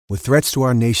With threats to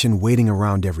our nation waiting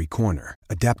around every corner,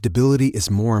 adaptability is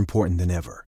more important than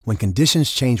ever. When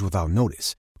conditions change without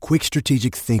notice, quick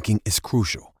strategic thinking is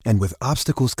crucial. And with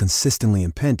obstacles consistently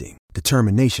impending,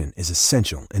 determination is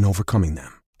essential in overcoming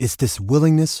them. It's this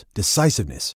willingness,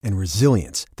 decisiveness, and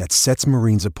resilience that sets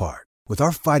Marines apart. With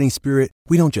our fighting spirit,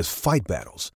 we don't just fight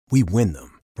battles, we win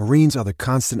them. Marines are the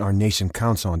constant our nation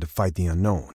counts on to fight the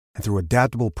unknown. And through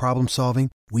adaptable problem solving,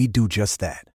 we do just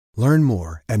that. Learn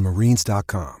more at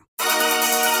marines.com.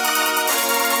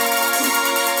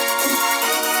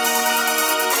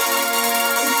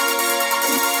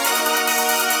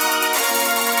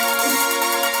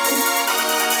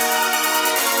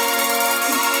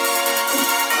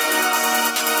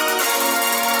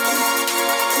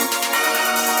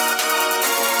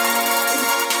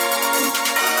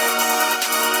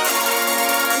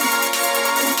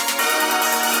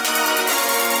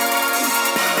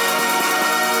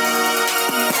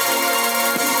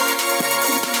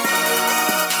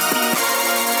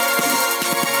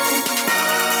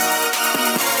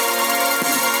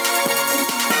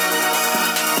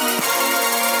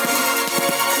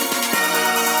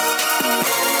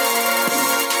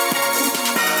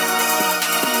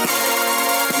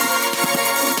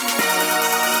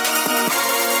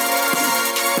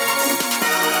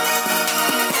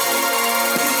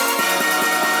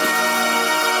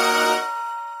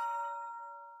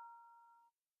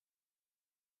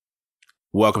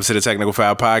 Welcome to the Technical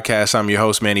Foul Podcast. I'm your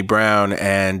host, Manny Brown,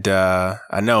 and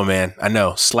I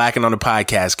know, slacking on the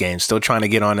podcast game. Still trying to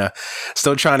get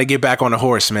back on the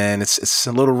horse, man. It's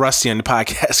a little rusty on the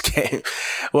podcast game.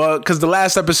 Well, because the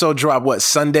last episode dropped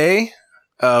Sunday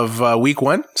of week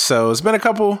 1, so it's been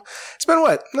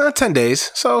 10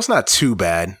 days, so it's not too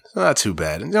bad. Not too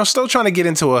bad. Still trying to get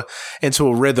into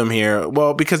a rhythm here.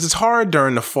 Well, because it's hard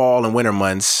during the fall and winter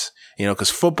months.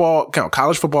 Because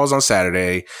college football is on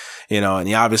Saturday, and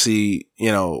obviously,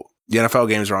 the NFL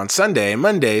games are on Sunday and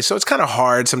Monday. So it's kind of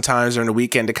hard sometimes during the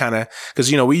weekend to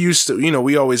because,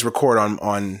 we always record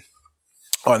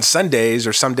on Sundays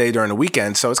or some day during the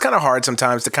weekend. So it's kind of hard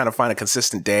sometimes to kind of find a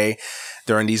consistent day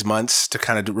during these months to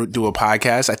kind of do a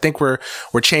podcast. I think we're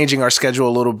changing our schedule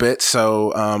a little bit.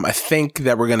 So I think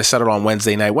that we're going to settle on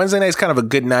Wednesday night. Wednesday night is kind of a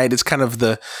good night. It's kind of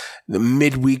the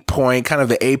midweek point, kind of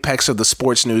the apex of the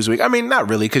sports news week. I mean, not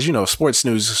really, because, sports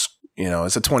news,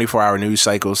 it's a 24-hour news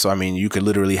cycle. So, I mean, you could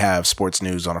literally have sports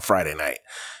news on a Friday night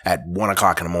at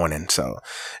 1:00 in the morning. So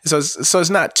it's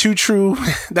not too true,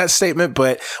 that statement,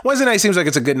 but Wednesday night seems like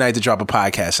it's a good night to drop a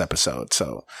podcast episode.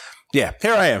 So yeah,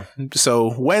 here I am.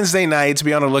 So Wednesday nights,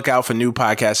 be on the lookout for new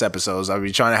podcast episodes. I'll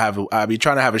be trying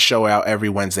to have a show out every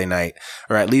Wednesday night,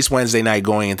 or at least Wednesday night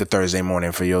going into Thursday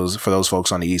morning for those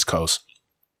folks on the East Coast.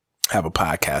 Have a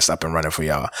podcast up and running for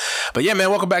y'all. But yeah, man,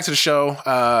 welcome back to the show.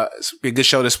 It's a good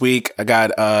show this week. I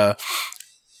got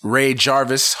Ray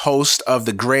Jarvis, host of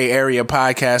the Gray Area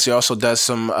podcast. He also does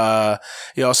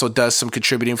some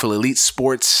contributing for Elite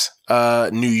Sports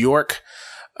New York.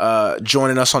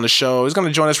 Joining us on the show. He's going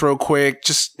to join us real quick.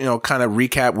 Just, kind of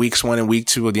recap weeks 1 and week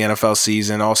 2 of the NFL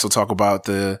season. Also talk about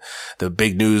the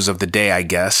big news of the day, I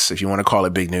guess, if you want to call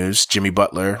it big news. Jimmy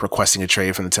Butler requesting a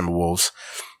trade from the Timberwolves.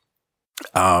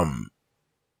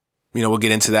 We'll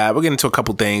get into that. We'll get into a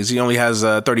couple things. He only has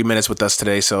 30 minutes with us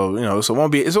today, so it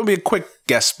won't be a quick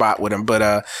guest spot with him.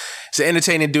 But he's an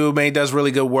entertaining dude, man. He does really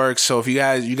good work. So if you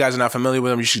guys are not familiar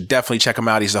with him, you should definitely check him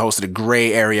out. He's the host of the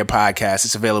Gray Area podcast.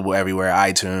 It's available everywhere: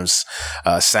 iTunes,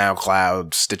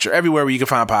 SoundCloud, Stitcher, everywhere where you can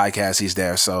find podcasts. He's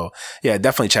there. So yeah,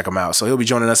 definitely check him out. So he'll be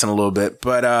joining us in a little bit.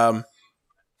 But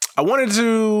I wanted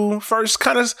to first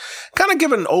kind of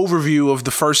give an overview of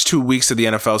the first 2 weeks of the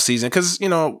NFL season, because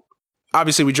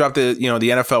obviously we dropped the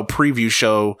NFL preview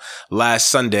show last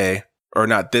Sunday, or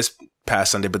not this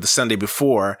past Sunday, but the Sunday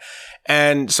before,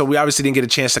 and so we obviously didn't get a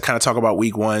chance to kind of talk about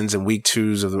week 1s and week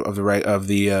 2s of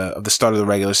the start of the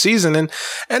regular season,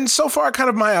 and so far kind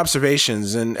of my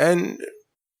observations and.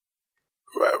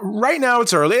 Right now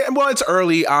it's early. Well, it's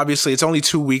early. Obviously, it's only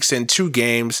 2 weeks in, 2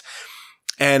 games.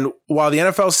 And while the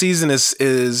NFL season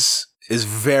is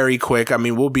very quick, I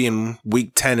mean, we'll be in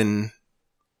week 10 and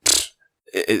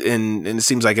it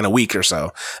seems like in a week or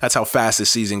so. That's how fast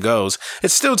this season goes.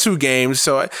 It's still 2 games.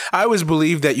 So I always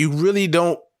believe that you really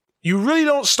don't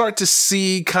start to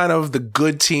see kind of the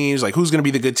good teams, like who's going to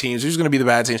be the good teams, who's going to be the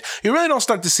bad teams. You really don't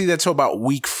start to see that till about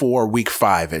week 4, week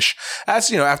 5-ish.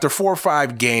 That's, after 4 or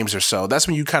 5 games or so, that's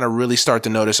when you kind of really start to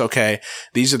notice, okay,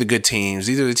 these are the good teams.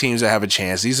 These are the teams that have a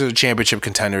chance. These are the championship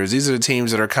contenders. These are the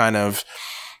teams that are kind of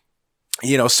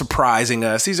surprising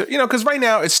us. These are, because right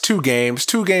now it's 2 games.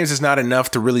 2 games is not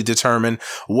enough to really determine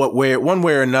one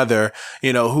way or another,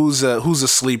 who's a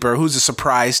sleeper, who's a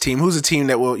surprise team, who's a team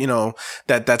that will,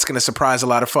 that's going to surprise a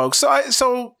lot of folks.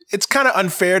 So it's kind of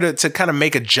unfair to kind of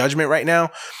make a judgment right now.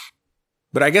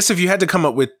 But I guess if you had to come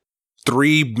up with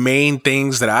 3 main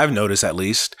things that I've noticed, at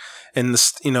least in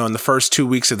the, in the first 2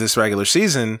 weeks of this regular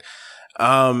season,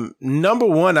 number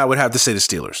one, I would have to say the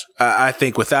Steelers. I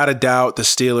think without a doubt, the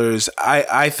Steelers,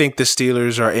 I think the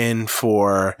Steelers are in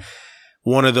for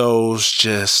one of those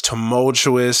just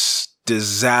tumultuous,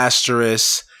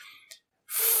 disastrous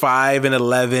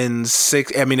 5-11,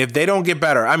 6. I mean, if they don't get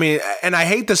better, and I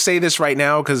hate to say this right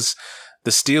now because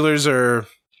the Steelers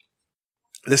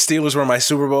were my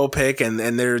Super Bowl pick, and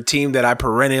they're a team that I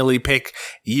perennially pick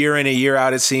year in and year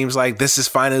out. It seems like this is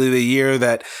finally the year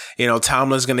that,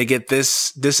 Tomlin's going to get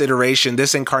this iteration,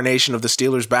 this incarnation of the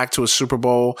Steelers back to a Super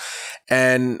Bowl.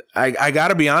 And I got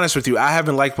to be honest with you, I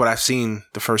haven't liked what I've seen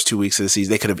the first 2 weeks of the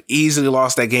season. They could have easily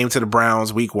lost that game to the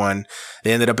Browns week 1.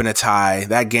 They ended up in a tie.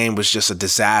 That game was just a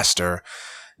disaster.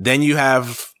 Then you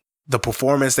have the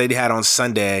performance they had on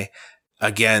Sunday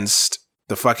against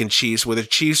the fucking Chiefs, where the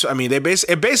Chiefs,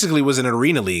 it basically was an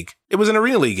arena league. It was an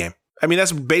arena league game.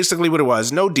 That's basically what it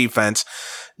was. No defense,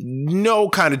 no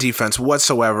kind of defense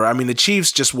whatsoever. The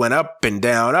Chiefs just went up and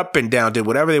down, did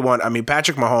whatever they want.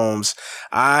 Patrick Mahomes,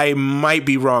 I might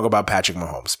be wrong about Patrick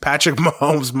Mahomes. Patrick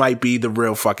Mahomes might be the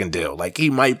real fucking deal. Like, he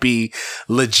might be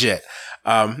legit.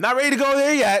 Not ready to go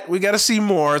there yet. We got to see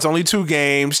more. It's only 2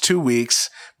 games, 2 weeks,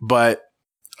 but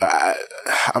I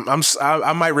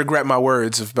might regret my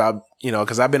words about,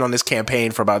 because I've been on this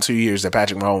campaign for about 2 years that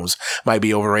Patrick Mahomes might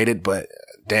be overrated, but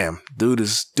damn, dude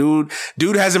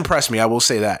has impressed me. I will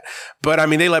say that. But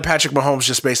they let Patrick Mahomes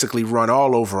just basically run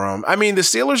all over him. The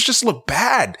Steelers just look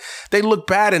bad. They look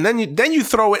bad. And then you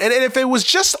throw it. And if it was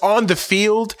just on the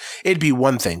field, it'd be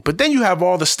one thing. But then you have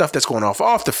all the stuff that's going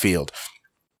off the field.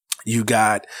 You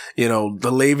got, the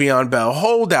Le'Veon Bell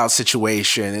holdout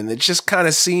situation, and it just kind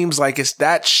of seems like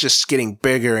that's just getting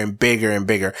bigger and bigger and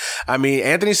bigger.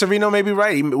 Anthony Servino may be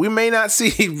right. We may not see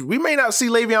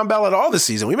Le'Veon Bell at all this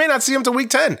season. We may not see him till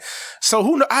week 10. So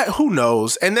who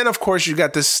knows? And then of course you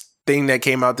got this thing that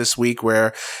came out this week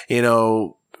where,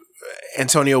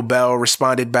 Antonio Bell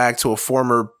responded back to a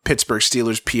former Pittsburgh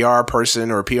Steelers PR person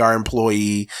or PR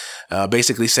employee,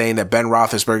 basically saying that Ben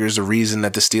Roethlisberger is the reason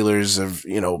that the Steelers have,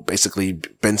 basically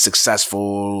been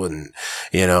successful, and,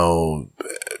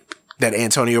 that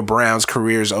Antonio Brown's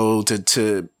career is owed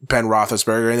to Ben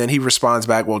Roethlisberger. And then he responds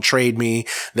back, well, trade me.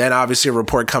 Then obviously a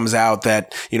report comes out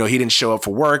that, he didn't show up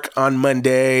for work on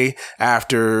Monday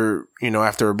after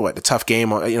the tough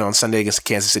game on Sunday against the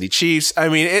Kansas City Chiefs.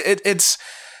 It's,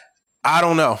 I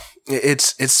don't know.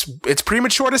 It's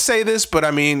premature to say this, but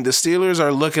the Steelers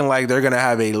are looking like they're going to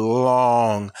have a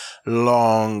long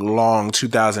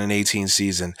 2018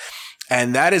 season.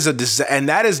 And that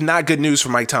is not good news for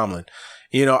Mike Tomlin.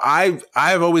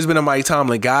 I've always been a Mike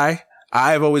Tomlin guy.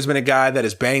 I've always been a guy that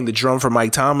has banged the drum for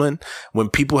Mike Tomlin. When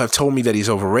people have told me that he's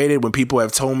overrated, when people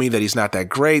have told me that he's not that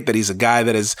great, that he's a guy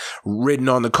that has ridden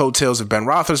on the coattails of Ben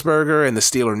Roethlisberger and the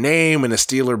Steeler name and the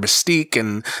Steeler mystique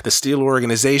and the Steeler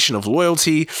organization of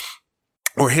loyalty,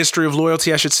 or history of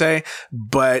loyalty, I should say.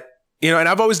 But, and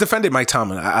I've always defended Mike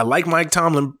Tomlin. I like Mike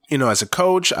Tomlin, as a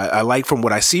coach. I like from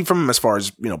what I see from him as far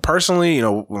as, personally,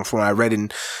 from what I read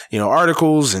in,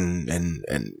 articles and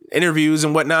interviews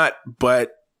and whatnot.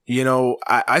 But,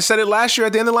 I said it last year,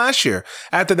 at the end of last year,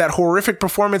 after that horrific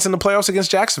performance in the playoffs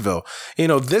against Jacksonville.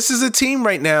 This is a team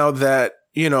right now that,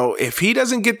 if he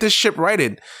doesn't get this ship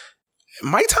righted,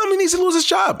 Mike Tomlin needs to lose his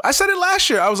job. I said it last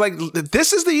year. I was like,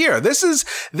 this is the year.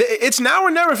 It's now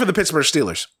or never for the Pittsburgh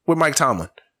Steelers with Mike Tomlin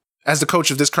as the coach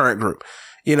of this current group.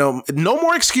 No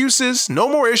more excuses, no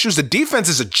more issues. The defense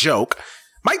is a joke.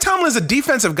 Mike Tomlin is a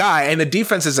defensive guy, and the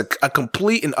defense is a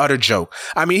complete and utter joke.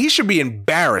 He should be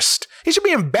embarrassed. He should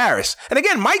be embarrassed. And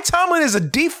again, Mike Tomlin is a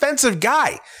defensive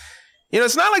guy.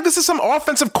 It's not like this is some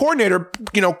offensive coordinator,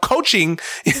 coaching,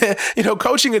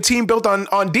 coaching a team built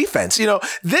on defense.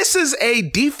 This is a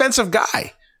defensive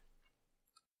guy.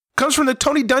 Comes from the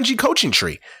Tony Dungy coaching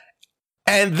tree.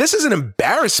 And this is an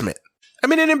embarrassment.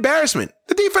 An embarrassment.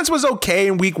 The defense was okay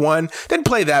in week 1. Didn't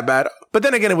play that bad. But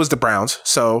then again, it was the Browns.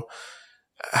 So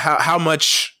how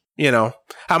much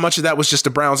of that was just the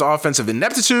Browns' offensive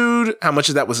ineptitude? How much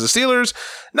of that was the Steelers?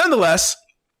 Nonetheless,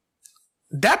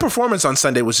 that performance on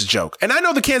Sunday was a joke. And I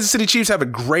know the Kansas City Chiefs have a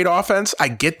great offense. I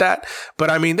get that.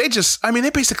 But they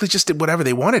basically just did whatever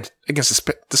they wanted against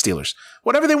the Steelers.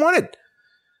 Whatever they wanted.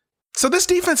 So this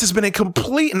defense has been a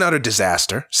complete and utter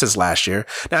disaster since last year.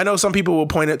 Now, I know some people will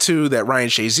point it to that Ryan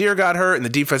Shazier got hurt and the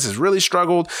defense has really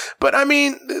struggled. But I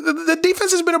mean, the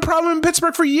defense has been a problem in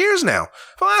Pittsburgh for years now.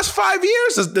 For the last 5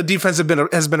 years, the defense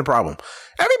has been a problem.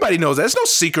 Everybody knows that. It's no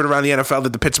secret around the NFL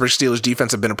that the Pittsburgh Steelers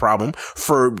defense have been a problem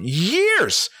for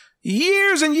years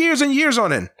and years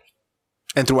on end.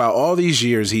 And throughout all these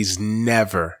years, he's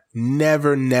never,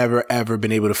 ever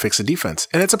been able to fix a defense.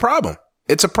 And it's a problem.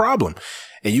 It's a problem.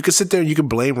 And you can sit there and you can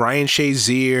blame Ryan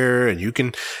Shazier and you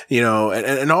can,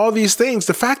 and all these things.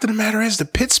 The fact of the matter is the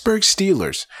Pittsburgh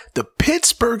Steelers,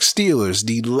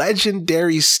 the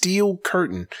legendary Steel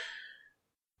Curtain,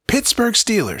 Pittsburgh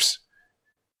Steelers,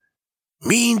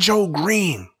 Mean Joe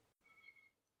Green,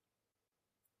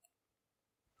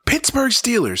 Pittsburgh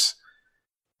Steelers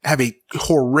have a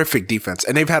horrific defense,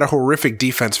 and they've had a horrific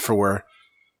defense for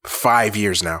 5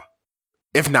 years now,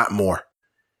 if not more.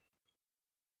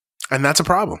 And that's a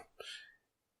problem.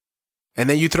 And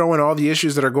then you throw in all the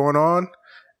issues that are going on.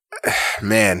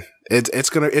 Man,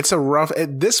 it's a rough.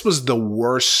 This was the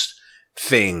worst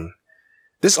thing.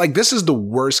 This is the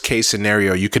worst case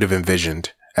scenario you could have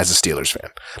envisioned as a Steelers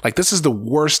fan. Like, this is the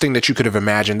worst thing that you could have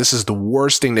imagined. This is the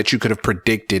worst thing that you could have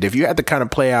predicted. If you had to kind of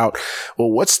play out,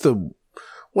 well, what's a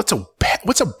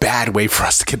bad way for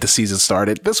us to get the season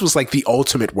started? This was like the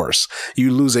ultimate worst.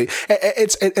 You lose it.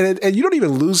 And you don't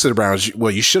even lose to the Browns.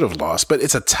 Well, you should have lost, but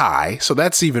it's a tie. So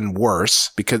that's even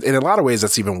worse, because in a lot of ways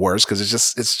that's even worse, because it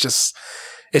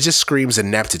just screams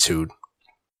ineptitude.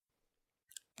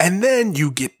 And then you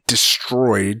get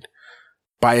destroyed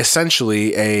by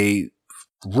essentially a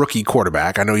rookie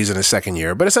quarterback. I know he's in his second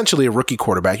year, but essentially a rookie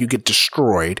quarterback. You get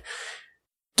destroyed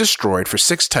for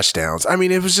 6 touchdowns. I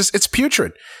mean, it's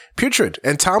putrid.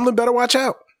 And Tomlin better watch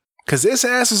out, because this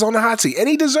ass is on the hot seat and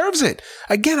he deserves it.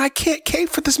 Again, I can't cape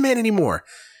for this man anymore.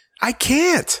 I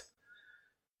can't.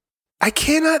 I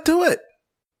cannot do it.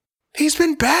 He's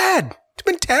been bad. He's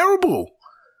been terrible.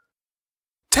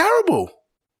 Terrible.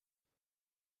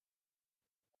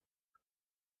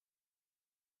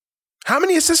 How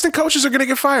many assistant coaches are going to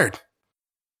get fired?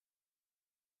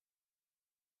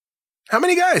 How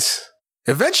many guys?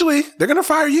 Eventually, they're going to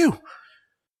fire you.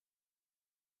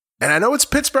 And I know it's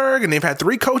Pittsburgh and they've had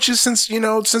 3 coaches since the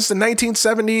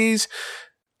 1970s.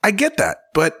 I get that.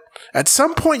 But at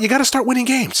some point, you got to start winning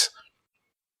games.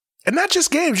 And not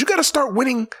just games. You got to start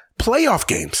winning playoff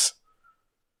games.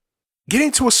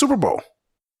 Getting to a Super Bowl.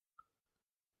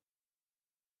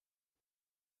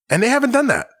 And they haven't done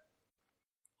that.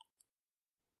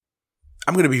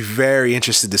 I'm going to be very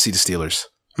interested to see the Steelers.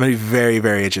 I'm going to be very,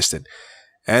 very interested.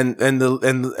 And the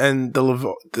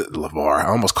LeVar, I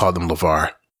almost called them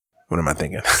LeVar. What am I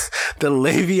thinking? The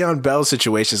Le'Veon Bell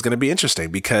situation is going to be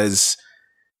interesting, because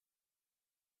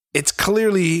it's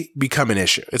clearly become an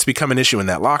issue. It's become an issue in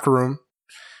that locker room.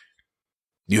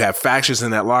 You have factions in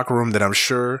that locker room that I'm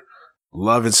sure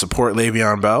love and support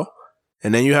Le'Veon Bell.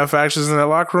 And then you have factions in that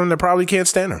locker room that probably can't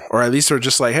stand him, or at least are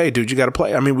just like, hey, dude, you got to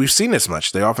play. I mean, we've seen this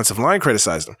much. The offensive line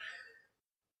criticized him.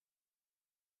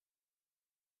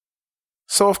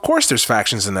 So, of course, there's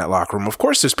factions in that locker room. Of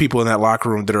course, there's people in that locker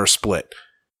room that are split.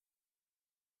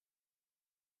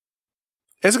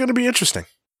 It's going to be interesting.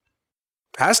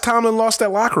 Has Tomlin lost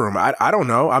that locker room? I don't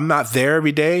know. I'm not there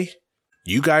every day.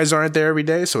 You guys aren't there every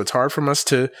day. So it's hard for us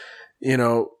to,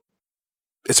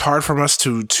 it's hard for us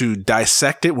to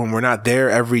dissect it when we're not there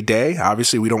every day.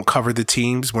 Obviously, we don't cover the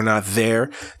teams. We're not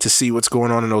there to see what's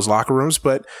going on in those locker rooms.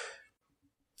 But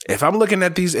if I'm looking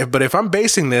at if I'm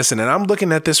basing this and then I'm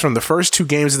looking at this from the first 2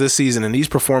 games of the season and these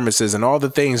performances and all the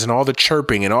things and all the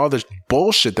chirping and all the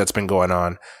bullshit that's been going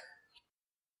on,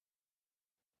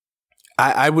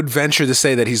 I would venture to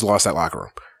say that he's lost that locker room,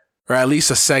 or at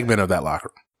least a segment of that locker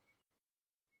room.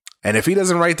 And if he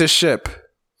doesn't right this ship,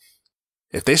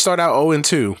 if they start out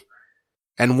 0-2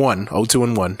 and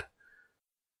 1,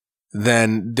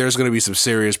 then there's going to be some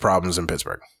serious problems in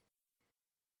Pittsburgh.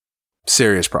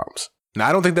 Serious problems. Now,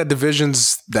 I don't think that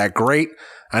division's that great.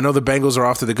 I know the Bengals are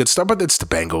off to the good start, but it's the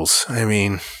Bengals. I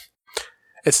mean,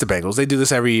 it's the Bengals. They do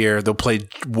this every year. They'll play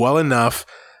well enough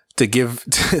to give.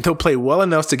 They'll play well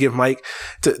enough to give Mike.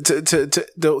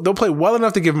 They'll play well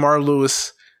enough to give Marv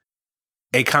Lewis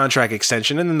a contract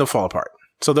extension, and then they'll fall apart.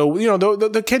 So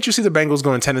can't you see the Bengals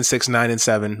going 10-6,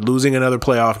 9-7, losing another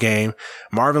playoff game?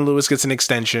 Marvin Lewis gets an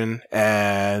extension,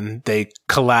 and they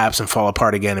collapse and fall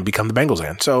apart again and become the Bengals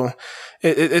again. So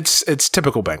it's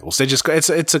typical Bengals. They just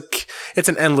it's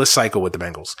an endless cycle with the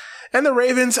Bengals. And the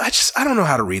Ravens, I don't know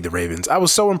how to read the Ravens. I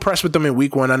was so impressed with them in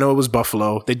week 1. I know it was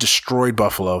Buffalo. They destroyed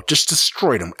Buffalo, just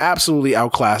destroyed them, absolutely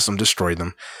outclassed them, destroyed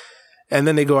them. And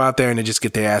then they go out there and they just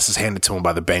get their asses handed to them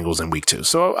by the Bengals in week 2.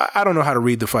 So I don't know how to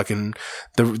read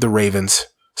the Ravens.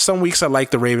 Some weeks I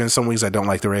like the Ravens. Some weeks I don't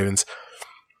like the Ravens.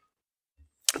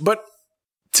 But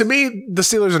to me, the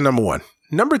Steelers are number 1.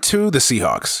 Number 2, the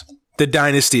Seahawks. The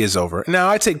dynasty is over. Now,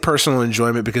 I take personal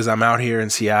enjoyment because I'm out here in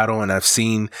Seattle and I've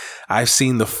seen the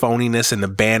phoniness and the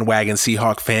bandwagon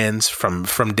Seahawk fans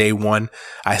from day one.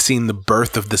 I've seen the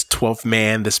birth of this 12th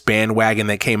man, this bandwagon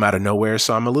that came out of nowhere.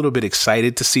 So I'm a little bit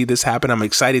excited to see this happen. I'm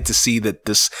excited to see that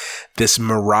this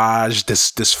mirage,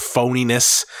 this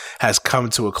phoniness has come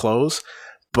to a close.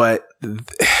 But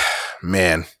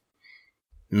man,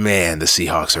 the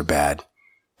Seahawks are bad.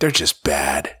 They're just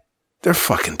bad. They're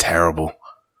fucking terrible.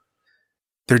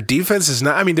 Their defense is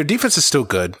their defense is still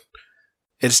good.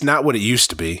 It's not what it used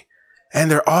to be.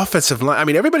 And their offensive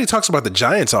line, everybody talks about the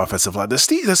Giants' offensive line. The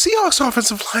Seahawks'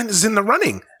 offensive line is in the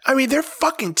running. They're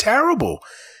fucking terrible.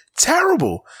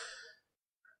 Terrible.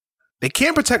 They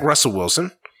can't protect Russell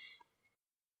Wilson.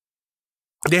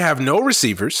 They have no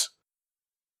receivers.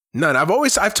 None.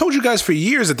 I've told you guys for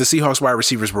years that the Seahawks wide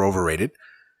receivers were overrated.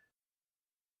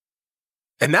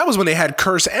 And that was when they had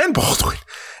Curse and Baldwin.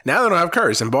 Now they don't have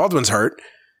Curse, and Baldwin's hurt.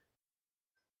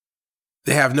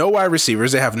 They have no wide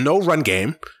receivers. They have no run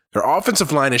game. Their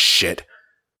offensive line is shit.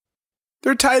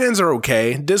 Their tight ends are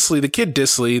okay.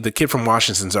 The kid from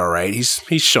Washington's all right.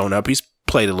 He's shown up. He's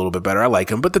played a little bit better. I like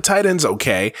him. But the tight end's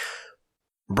okay.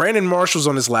 Brandon Marshall's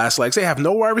on his last legs. They have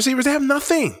no wide receivers. They have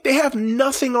nothing. They have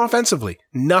nothing offensively.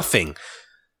 Nothing.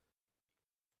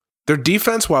 Their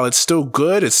defense, while it's still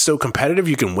good, it's still competitive,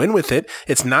 you can win with it.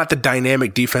 It's not the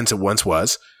dynamic defense it once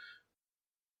was.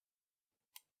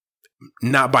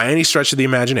 Not by any stretch of the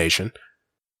imagination.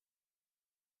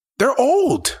 They're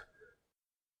old.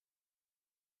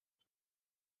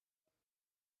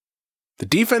 The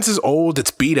defense is old.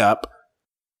 It's beat up.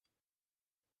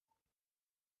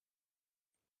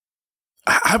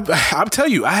 I'll tell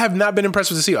you, I have not been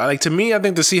impressed with the Seahawks. To me, I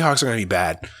think the Seahawks are going to be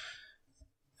bad.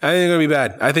 I think they're going to be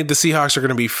bad. I think the Seahawks are going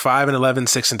to be 5-11,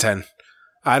 6-10.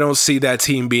 I don't see that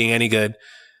team being any good.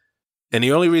 And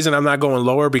the only reason I'm not going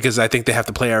lower because I think they have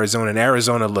to play Arizona, and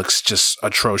Arizona looks just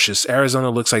atrocious. Arizona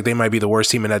looks like they might be the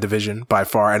worst team in that division by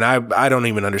far, and I don't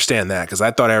even understand that because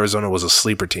I thought Arizona was a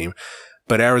sleeper team,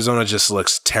 but Arizona just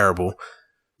looks terrible.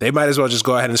 They might as well just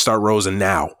go ahead and start Rosen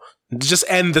now. Just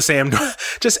end the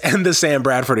Sam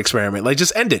Bradford experiment.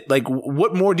 Just end it.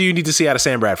 What more do you need to see out of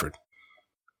Sam Bradford?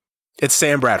 It's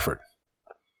Sam Bradford.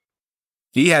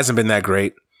 He hasn't been that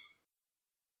great.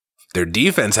 Their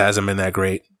defense hasn't been that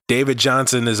great. David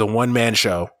Johnson is a one-man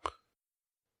show.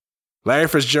 Larry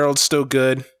Fitzgerald's still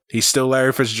good. He's still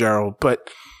Larry Fitzgerald, but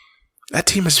that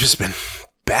team has just been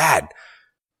bad.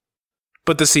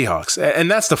 But the Seahawks,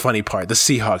 and that's the funny part, the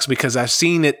Seahawks, because I've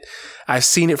seen it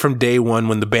from day one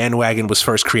when the bandwagon was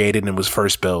first created and was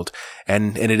first built,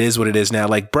 and it is what it is now.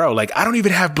 I don't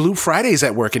even have Blue Fridays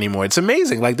at work anymore. It's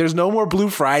amazing. There's no more Blue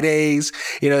Fridays.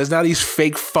 There's not these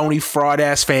fake, phony,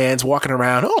 fraud-ass fans walking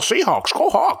around, oh, Seahawks, go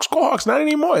Hawks, go Hawks. Not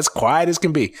anymore. It's quiet as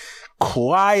can be.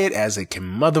 Quiet as it can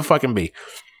motherfucking be.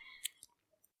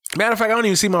 Matter of fact, I don't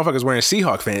even see motherfuckers wearing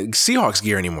Seahawks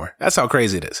gear anymore. That's how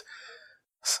crazy it is.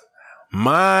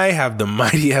 Have the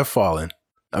mighty have fallen.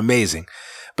 Amazing.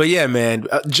 But yeah, man,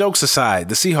 jokes aside,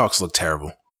 the Seahawks look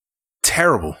terrible.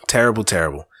 Terrible, terrible,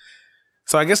 terrible.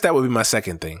 So I guess that would be my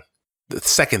second thing. The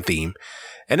second theme.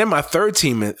 And then my third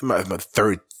theme,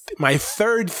 my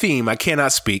third theme, I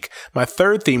cannot speak. My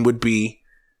third theme would be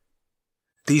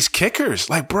these kickers.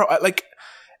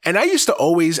 And I used to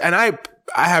always, and I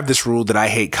have this rule that I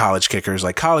hate college kickers.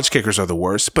 College kickers are the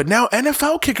worst, but now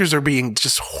NFL kickers are being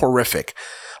just horrific.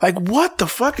 What the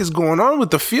fuck is going on with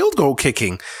the field goal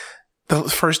kicking the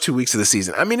first 2 weeks of the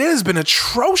season? It has been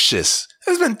atrocious.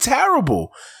 It has been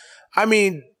terrible.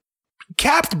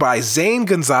 Capped by Zane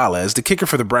Gonzalez, the kicker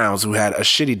for the Browns, who had a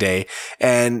shitty day,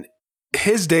 and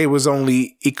his day was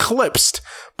only eclipsed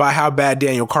by how bad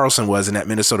Daniel Carlson was in that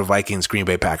Minnesota Vikings Green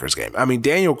Bay Packers game.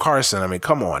 Daniel Carlson,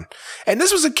 come on. And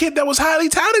this was a kid that was highly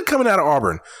touted coming out of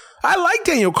Auburn. I like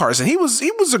Daniel Carlson. He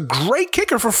was a great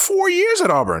kicker for 4 years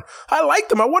at Auburn. I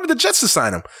liked him. I wanted the Jets to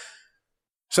sign him.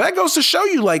 So that goes to show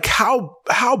you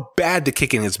how bad the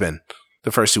kicking has been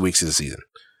the first 2 weeks of the season.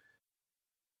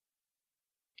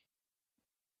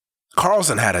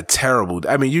 Carlson had a terrible,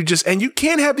 you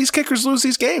can't have these kickers lose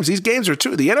these games. These games the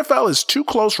NFL is too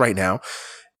close right now.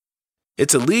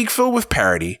 It's a league filled with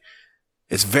parity.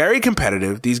 It's very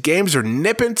competitive. These games are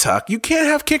nip and tuck. You can't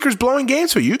have kickers blowing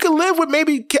games for you. You can live with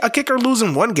maybe a kicker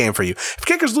losing one game for you. If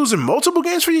kickers losing multiple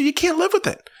games for you, you can't live with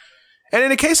it. And in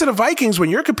the case of the Vikings, when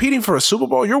you're competing for a Super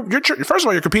Bowl, first of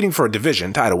all, you're competing for a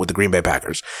division title with the Green Bay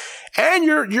Packers. And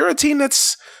you're a team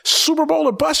that's Super Bowl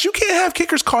or bust. You can't have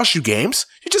kickers cost you games.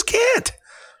 You just can't.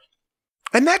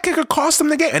 And that kicker cost them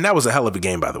the game. And that was a hell of a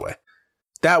game, by the way.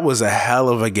 That was a hell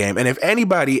of a game. And if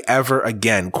anybody ever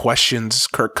again questions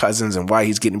Kirk Cousins and why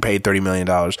he's getting paid $30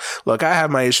 million, look, I have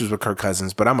my issues with Kirk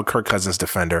Cousins, but I'm a Kirk Cousins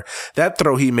defender. That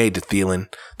throw he made to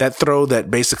Thielen, that throw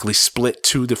that basically split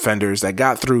two defenders, that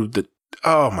got through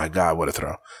oh my God, what a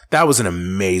throw. That was an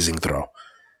amazing throw.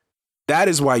 That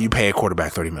is why you pay a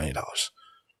quarterback $30 million.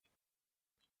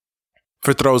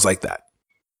 For throws like that.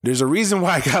 There's a reason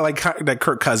why a guy like that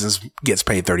Kirk Cousins gets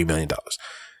paid $30 million.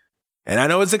 And I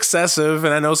know it's excessive,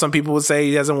 and I know some people would say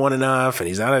he hasn't won enough, and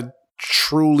he's not a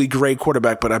truly great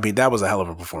quarterback, but I mean, that was a hell of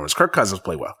a performance. Kirk Cousins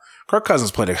played well. Kirk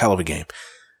Cousins played a hell of a game.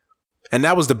 And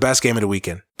that was the best game of the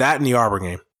weekend. That and the Auburn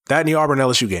game. That and the Auburn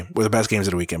LSU game were the best games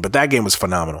of the weekend. But that game was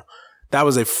phenomenal. That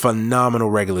was a phenomenal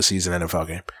regular season NFL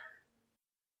game.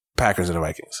 Packers and the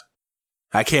Vikings.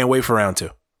 I can't wait for round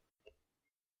 2.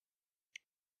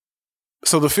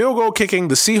 So the field goal kicking,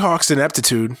 the Seahawks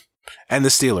ineptitude, and the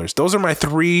Steelers. Those are my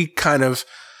 3 kind of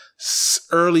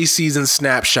early season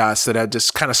snapshots that have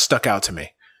just kind of stuck out to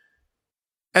me.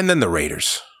 And then the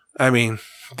Raiders. I mean,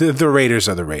 the Raiders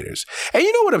are the Raiders. And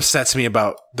you know what upsets me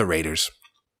about the Raiders?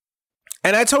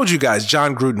 And I told you guys,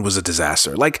 John Gruden was a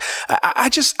disaster. Like,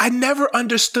 I never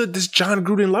understood this John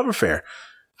Gruden love affair.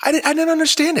 I didn't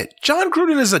understand it. John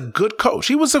Gruden is a good coach.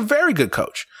 He was a very good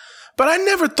coach. But I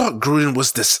never thought Gruden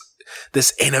was this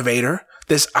innovator,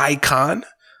 this icon.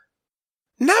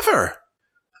 Never.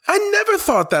 I never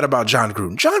thought that about John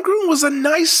Gruden. John Gruden was a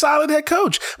nice, solid head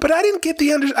coach, but I didn't get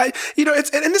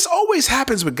and this always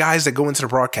happens with guys that go into the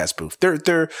broadcast booth.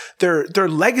 Their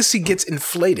legacy gets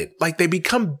inflated. Like they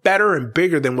become better and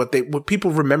bigger than what people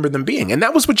remember them being. And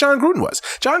that was what John Gruden was.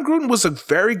 John Gruden was a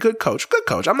very good coach. Good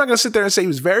coach. I'm not going to sit there and say he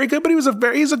was very good, but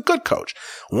he's a good coach.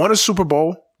 Won a Super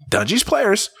Bowl, Dungy's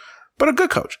players, but a good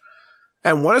coach.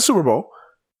 And won a Super Bowl.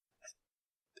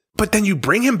 But then you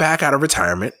bring him back out of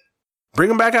retirement, bring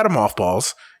him back out of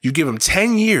mothballs. You give him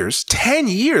 10 years, 10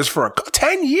 years.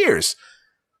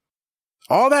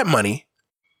 All that money.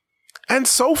 And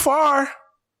so far,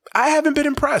 I haven't been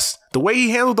impressed. The way he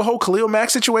handled the whole Khalil Mack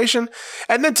situation.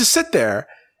 And then to sit there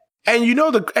and and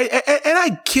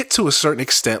I get to a certain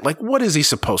extent, like, what is he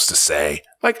supposed to say?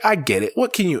 Like, I get it.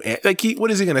 What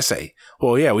is he going to say?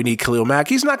 Well, yeah, we need Khalil Mack.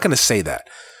 He's not going to say that.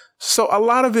 So a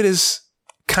lot of it is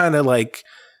kind of like,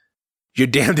 you're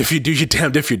damned if you do, you're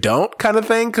damned if you don't kind of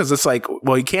thing. Cause it's like,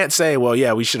 well, you can't say, well,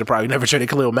 yeah, we should have probably never traded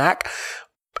Khalil Mack.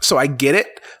 So I get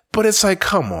it, but it's like,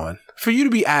 come on. For you to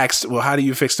be asked, well, how do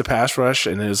you fix the pass rush?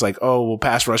 And it's like, oh, well,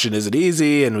 pass rushing isn't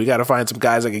easy. And we got to find some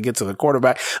guys that can get to the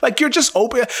quarterback. Like, you're just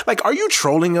open. Like, are you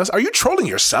trolling us? Are you trolling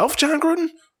yourself, John Gruden?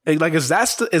 Like, is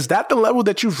that the level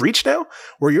that you've reached now?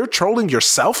 Where you're trolling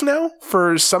yourself now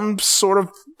for some sort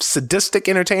of sadistic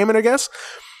entertainment, I guess?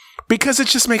 Because it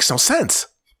just makes no sense.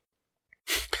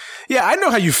 Yeah, I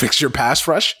know how you fix your pass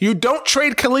rush. You don't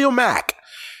trade Khalil Mack.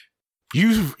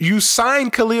 You sign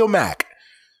Khalil Mack.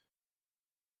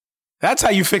 That's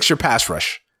how you fix your pass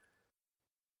rush.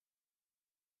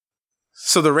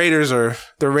 So the Raiders are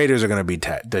going to be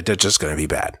they're just going to be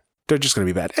bad. They're just going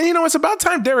to be bad. And it's about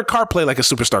time Derek Carr played like a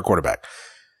superstar quarterback.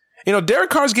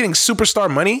 Derek Carr's getting superstar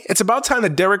money. It's about time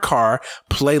that Derek Carr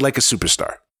play like a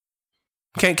superstar.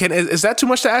 Is that too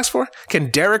much to ask for? Can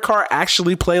Derek Carr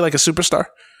actually play like a superstar?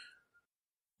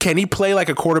 Can he play like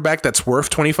a quarterback that's worth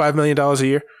 $25 million a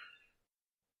year?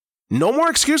 No more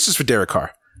excuses for Derek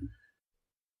Carr.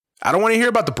 I don't want to hear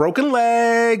about the broken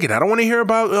leg, and I don't want to hear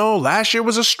about, last year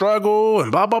was a struggle,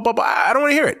 and blah, blah, blah, blah. I don't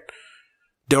want to hear it.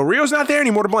 Del Rio's not there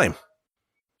anymore to blame.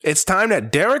 It's time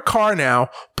that Derek Carr now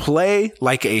play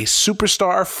like a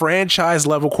superstar franchise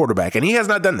level quarterback, and he has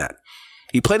not done that.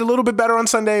 He played a little bit better on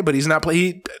Sunday, but he's not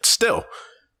still.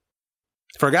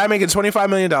 For a guy making $25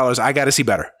 million, I got to see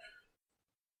better.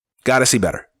 Got to see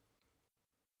better.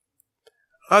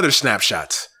 Other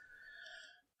snapshots.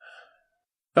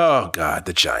 Oh, God,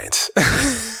 the Giants.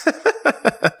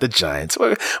 The Giants.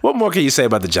 What more can you say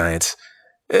about the Giants?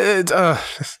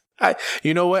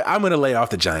 You know what? I'm going to lay off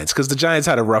the Giants because the Giants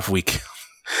had a rough week.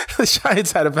 The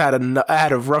Giants had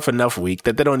a rough enough week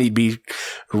that they don't need to be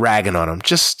ragging on them.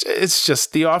 It's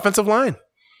just the offensive line.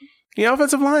 The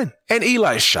offensive line. And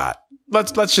Eli's shot.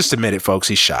 Let's just admit it, folks.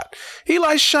 He's shot.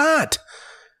 Eli's shot.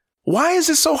 Why is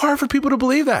it so hard for people to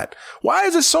believe that? Why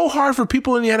is it so hard for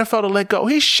people in the NFL to let go?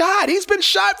 He's shot. He's been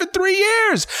shot for 3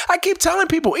 years. I keep telling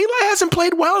people, Eli hasn't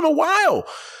played well in a while.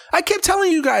 I kept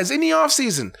telling you guys in the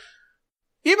offseason.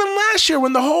 Even last year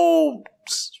when the whole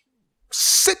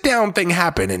sit-down thing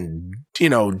happened and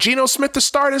Geno Smith to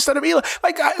start instead of Eli.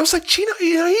 I was like, Geno,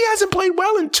 he hasn't played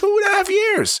well in 2.5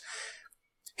 years.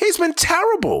 He's been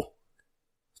terrible.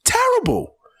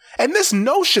 Terrible. And this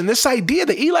notion, this idea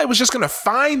that Eli was just going to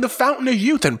find the fountain of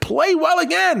youth and play well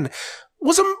again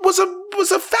was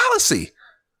a fallacy.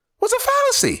 Was a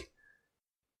fallacy.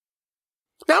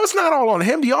 Now it's not all on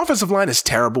him. The offensive line is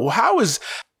terrible. How is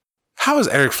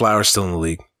Eric Flowers still in the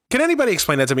league? Can anybody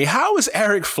explain that to me? How is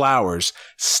Eric Flowers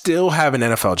still have an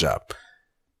NFL job?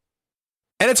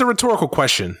 And it's a rhetorical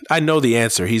question. I know the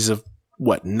answer. He's a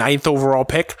 9th overall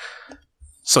pick?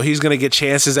 So he's going to get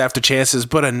chances after chances,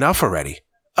 but enough already.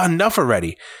 Enough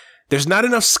already. There's not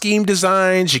enough scheme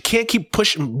designs. You can't keep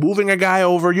moving a guy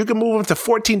over. You can move him to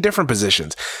 14 different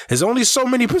positions. There's only so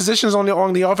many positions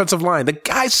on the offensive line. The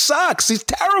guy sucks. He's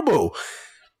terrible.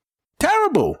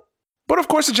 Terrible. But of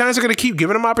course, the Giants are going to keep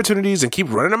giving him opportunities and keep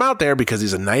running him out there because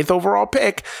he's a 9th overall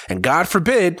pick. And God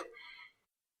forbid.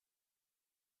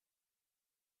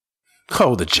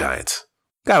 Oh, the Giants.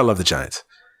 Gotta love the Giants.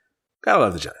 Gotta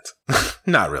love the Giants.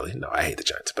 Not really. No, I hate the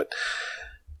Giants. But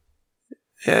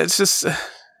yeah, it's just...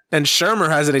 And Shermer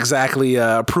hasn't exactly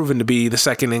proven to be the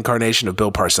second incarnation of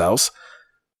Bill Parcells.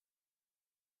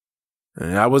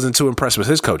 And I wasn't too impressed with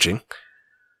his coaching.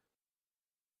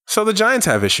 So the Giants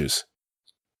have issues.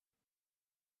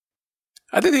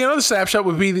 I think the other snapshot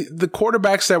would be the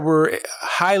quarterbacks that were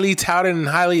highly touted and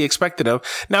highly expected of.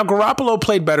 Now, Garoppolo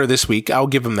played better this week. I'll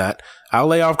give him that. I'll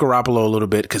lay off Garoppolo a little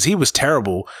bit because he was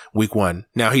terrible week 1.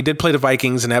 Now, he did play the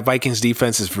Vikings, and that Vikings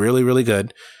defense is really, really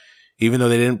good. Even though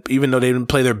they didn't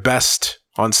play their best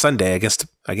on Sunday against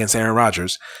Aaron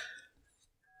Rodgers.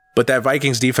 But that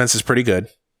Vikings defense is pretty good.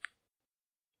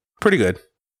 Pretty good.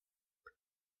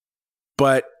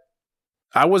 But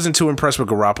I wasn't too impressed with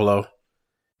Garoppolo.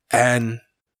 And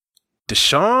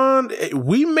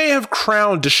we may have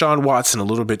crowned Deshaun Watson a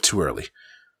little bit too early.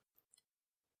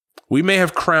 We may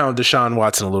have crowned Deshaun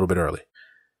Watson a little bit early.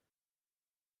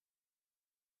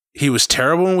 He was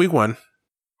terrible in week 1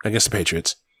 against the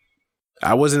Patriots.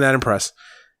 I wasn't that impressed.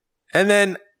 And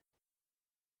then,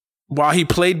 while he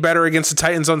played better against the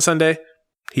Titans on Sunday,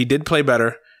 he did play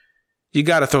better. You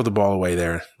got to throw the ball away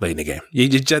there late in the game.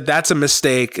 That's a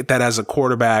mistake that as a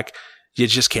quarterback, you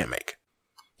just can't make.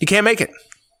 You can't make it.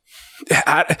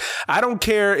 I don't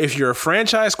care if you're a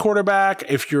franchise quarterback,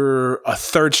 if you're a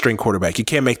third string quarterback, you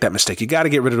can't make that mistake. You got to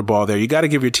get rid of the ball there. You got to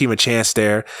give your team a chance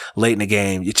there late in the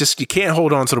game. You can't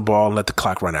hold on to the ball and let the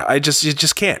clock run out. You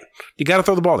just can't. You got to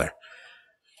throw the ball there.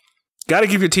 Got to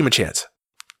give your team a chance.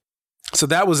 So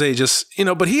that was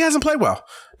but he hasn't played well.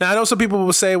 Now, I know some people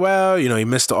will say, well, he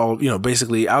missed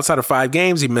basically outside of 5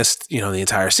 games, he missed, the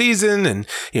entire season and,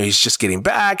 he's just getting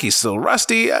back. He's still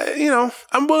rusty.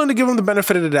 I'm willing to give him the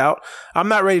benefit of the doubt. I'm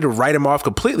not ready to write him off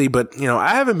completely, but,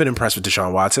 I haven't been impressed with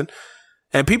Deshaun Watson.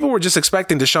 And people were just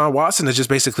expecting Deshaun Watson to just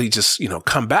basically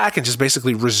come back and just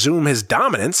basically resume his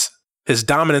dominance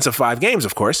of 5 games,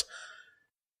 of course.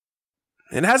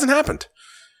 It hasn't happened.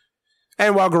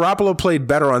 And while Garoppolo played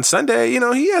better on Sunday,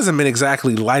 he hasn't been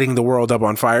exactly lighting the world up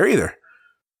on fire either.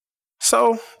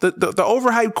 So the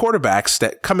overhyped quarterbacks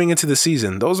that coming into the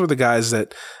season, those were the guys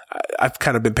that I've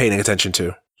kind of been paying attention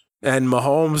to. And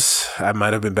Mahomes, I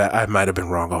might have been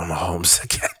wrong on Mahomes.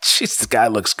 Jeez, the guy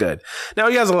looks good. Now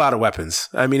he has a lot of weapons.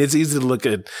 I mean, it's easy to look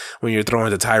at when you're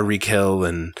throwing to Tyreek Hill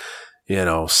and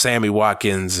Sammy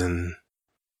Watkins and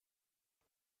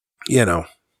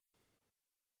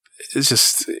it's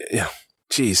just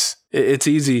Jeez, it's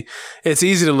easy. It's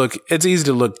easy to look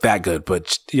that good,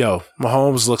 but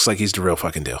Mahomes looks like he's the real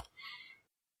fucking deal.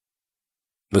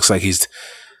 He looks like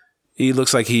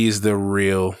he's the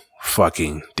real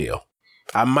fucking deal.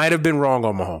 I might have been wrong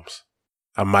on Mahomes.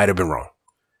 I might have been wrong.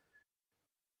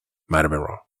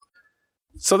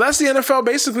 So that's the NFL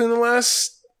basically in the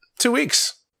last 2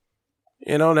 weeks.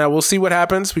 Now we'll see what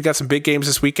happens. We got some big games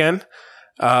this weekend.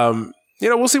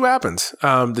 We'll see what happens.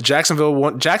 The Jacksonville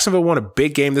won a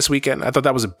big game this weekend. I thought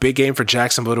that was a big game for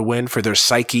Jacksonville to win, for their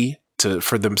psyche,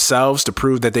 for themselves to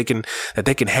prove that they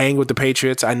can hang with the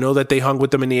Patriots. I know that they hung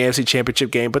with them in the AFC Championship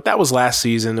game, but that was last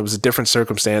season. It was a different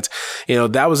circumstance.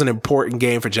 That was an important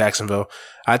game for Jacksonville.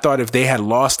 I thought if they had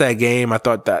lost that game, I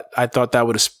thought that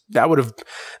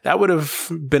would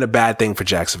have been a bad thing for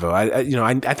Jacksonville.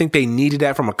 I think they needed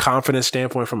that from a confidence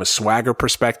standpoint, from a swagger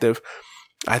perspective.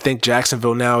 I think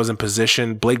Jacksonville now is in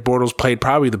position. Blake Bortles played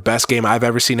probably the best game I've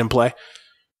ever seen him play.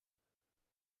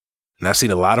 And I've seen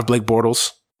a lot of Blake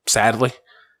Bortles, sadly.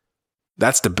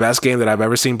 That's the best game that I've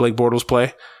ever seen Blake Bortles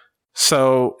play.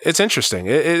 So it's interesting.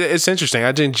 It's interesting.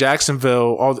 I think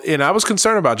Jacksonville, and I was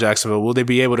concerned about Jacksonville. Will they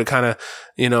be able to kind of,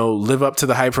 live up to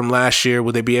the hype from last year?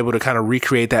 Will they be able to kind of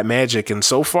recreate that magic? And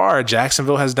so far,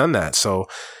 Jacksonville has done that. So,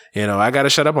 I got to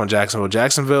shut up on Jacksonville.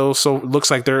 Jacksonville looks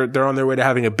like they're on their way to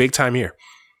having a big time year.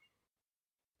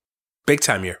 Big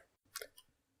time year.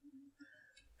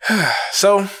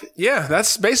 So, yeah,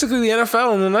 that's basically the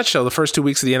NFL in a nutshell, the first 2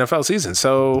 weeks of the NFL season.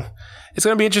 So it's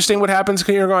going to be interesting what happens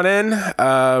here on in.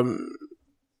 I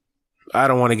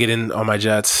don't want to get in on my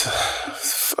Jets.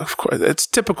 Of course, it's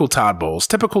typical Todd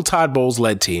Bowles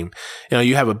led team.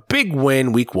 You have a big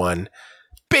win week 1.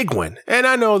 Big win. And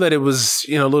I know that it was,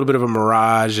 a little bit of a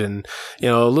mirage and,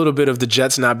 a little bit of the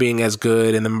Jets not being as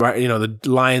good and the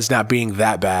Lions not being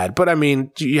that bad. But I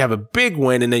mean, you have a big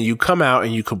win and then you come out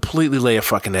and you completely lay a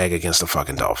fucking egg against the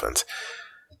fucking Dolphins.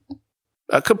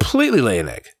 Completely lay an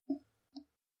egg.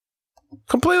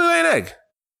 Completely lay an egg.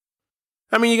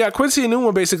 I mean, you got Quincy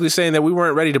Enunwa basically saying that we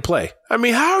weren't ready to play. I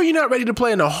mean, how are you not ready to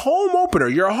play in a home opener?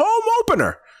 Your home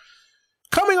opener.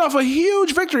 Coming off a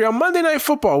huge victory on Monday Night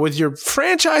Football with your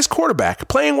franchise quarterback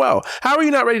playing well. How are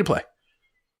you not ready to play?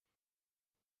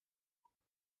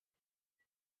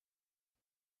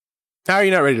 How are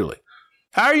you not ready to play?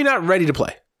 How are you not ready to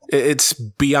play? It's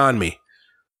beyond me.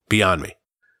 Beyond me.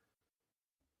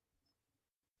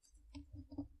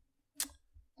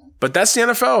 But that's the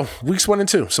NFL, weeks 1 and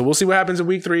 2. So we'll see what happens in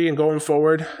week 3 and going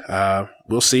forward.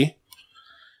 We'll see.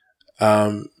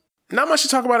 Not much to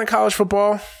talk about in college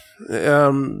football.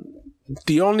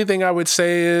 The only thing I would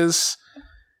say is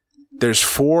there's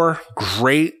 4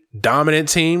 great dominant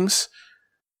teams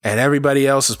and everybody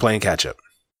else is playing catch up.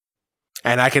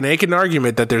 And I can make an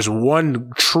argument that there's one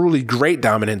truly great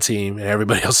dominant team and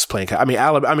everybody else is playing catch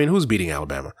up. I mean, who's beating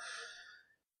Alabama?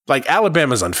 Like,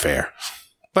 Alabama's unfair.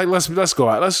 Like, let's go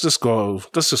out. Let's just go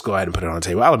ahead and put it on the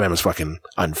table. Alabama's fucking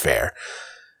unfair.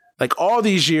 Like, all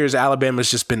these years, Alabama's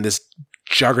just been this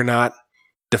juggernaut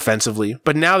defensively,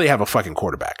 but now they have a fucking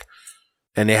quarterback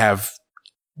and they have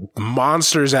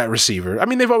monsters at receiver. I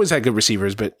mean, they've always had good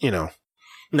receivers, but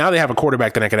now they have a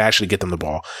quarterback that could actually get them the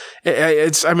ball.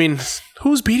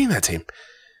 Who's beating that team?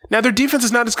 Now their defense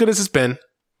is not as good as it's been.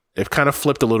 They've kind of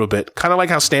flipped a little bit, kind of like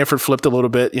how Stanford flipped a little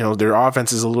bit. Their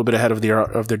offense is a little bit ahead of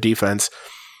their defense.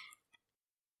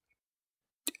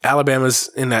 Alabama's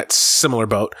in that similar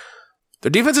boat.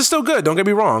 Their defense is still good. Don't get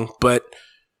me wrong, but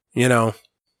man,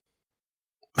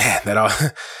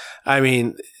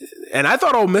 and I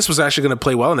thought Ole Miss was actually going to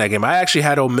play well in that game. I actually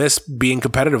had Ole Miss being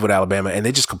competitive with Alabama, and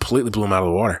they just completely blew them out of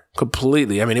the water.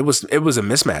 Completely. I mean, it was a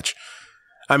mismatch.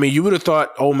 I mean, you would have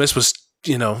thought Ole Miss was,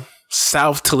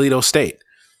 South Toledo State.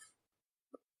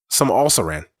 Some also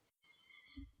ran.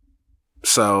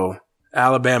 So,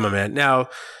 Alabama, man. Now,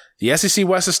 the SEC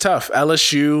West is tough.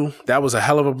 LSU, that was a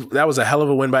hell of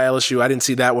a win by LSU. I didn't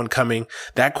see that one coming.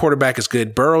 That quarterback is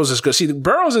good. Burrows is good.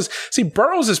 Burrows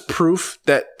is proof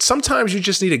that sometimes you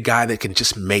just need a guy that can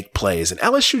just make plays. And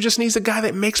LSU just needs a guy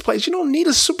that makes plays. You don't need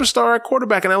a superstar at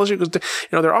quarterback in LSU because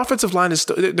their offensive line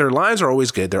their lines are always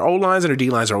good. Their O lines and their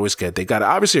D lines are always good. They've got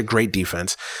obviously a great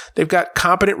defense. They've got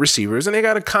competent receivers and they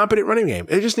got a competent running game.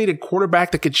 They just need a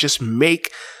quarterback that could just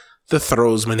make the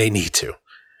throws when they need to.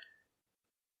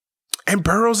 And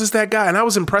Burrows is that guy. And I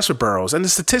was impressed with Burrows. And the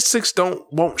statistics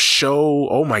won't show,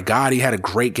 oh my God, he had a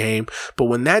great game. But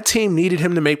when that team needed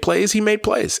him to make plays, he made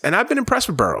plays. And I've been impressed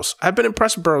with Burrows.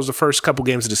 The first couple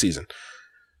games of the season.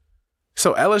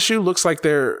 So LSU looks like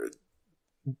they're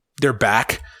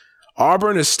back.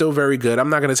 Auburn is still very good. I'm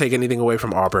not going to take anything away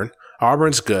from Auburn.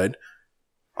 Auburn's good.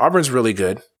 Auburn's really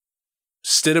good.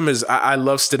 I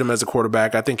love Stidham as a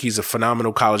quarterback. I think he's a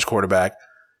phenomenal college quarterback.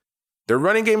 Their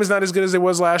running game is not as good as it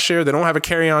was last year. They don't have a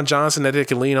Kerryon Johnson that they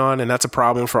can lean on, and that's a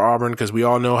problem for Auburn because we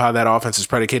all know how that offense is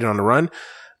predicated on the run.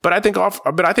 But I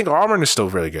think Auburn is still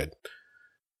really good.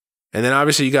 And then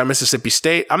obviously you got Mississippi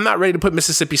State. I'm not ready to put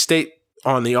Mississippi State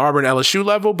on the Auburn LSU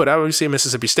level, but obviously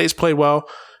Mississippi State's played well.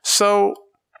 So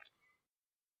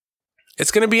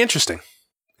it's going to be interesting.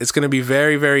 It's going to be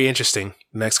very, very interesting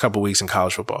the next couple weeks in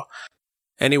college football.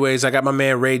 Anyways, I got my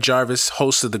man Ray Jarvis,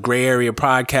 host of the Gray Area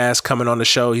podcast, coming on the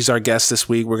show. He's our guest this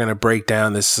week. We're going to break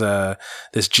down this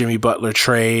Jimmy Butler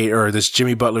trade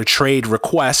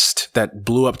request that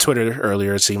blew up Twitter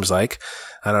earlier, it seems like.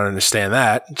 I don't understand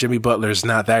that. Jimmy Butler's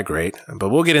not that great, but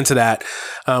we'll get into that.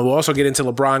 We'll also get into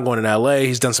LeBron going to LA.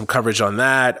 He's done some coverage on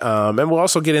that. And we'll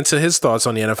also get into his thoughts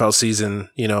on the NFL season,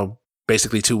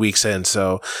 basically 2 weeks in.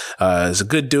 So, he's a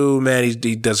good dude, man.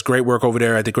 He does great work over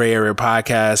there at the Gray Area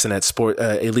Podcast and at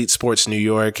Elite Sports New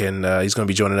York. And, he's going to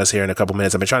be joining us here in a couple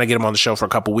minutes. I've been trying to get him on the show for a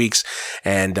couple weeks,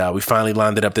 and, we finally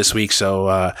lined it up this week. So,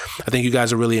 I think you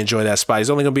guys will really enjoy that spot. He's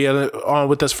only going to be on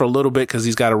with us for a little bit because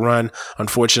he's got to run,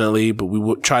 unfortunately, but we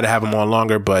will try to have him on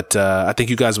longer. But, I think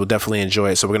you guys will definitely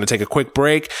enjoy it. So we're going to take a quick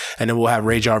break, and then we'll have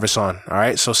Ray Jarvis on. All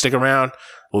right. So stick around.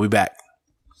 We'll be back.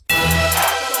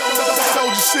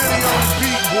 Soldier City on the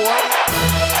beat, boy.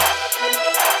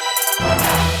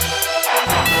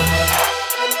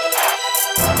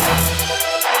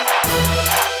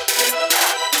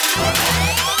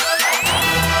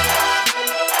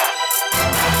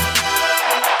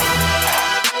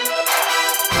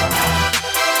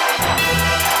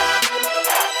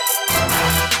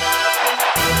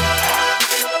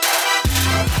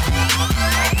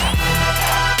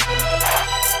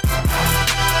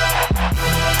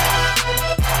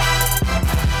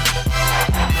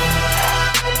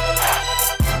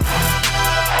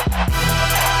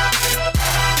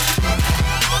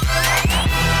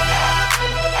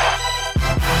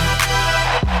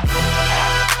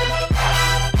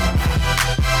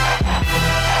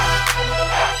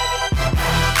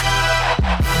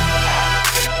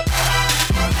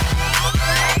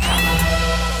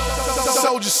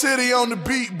 Soldier City on the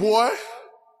beat, boy.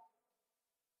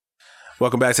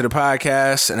 Welcome back to the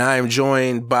podcast, and I am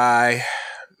joined by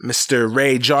Mr.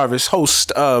 Ray Jarvis,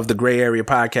 host of the Gray Area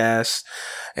Podcast,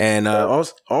 and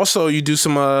also you do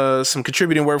some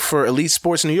contributing work for Elite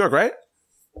Sports New York, right?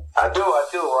 I do.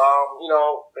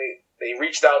 They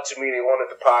reached out to me. They wanted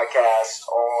the podcast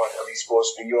on Elite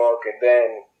Sports New York, and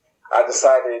then I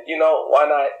decided, why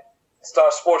not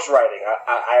start sports writing?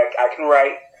 I can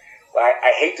write.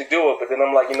 I hate to do it, but then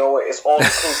I'm like, you know what? It's all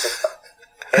inclusive.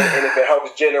 and if it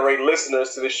helps generate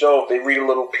listeners to the show, if they read a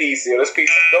little piece, this piece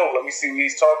is dope. Let me see what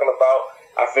he's talking about.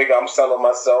 I figure I'm selling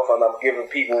myself, and I'm giving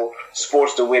people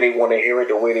sports the way they want to hear it,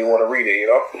 the way they want to read it.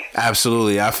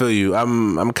 Absolutely, I feel you.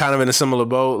 I'm kind of in a similar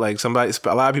boat. Like a lot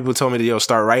of people told me to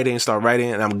start writing,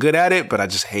 and I'm good at it, but I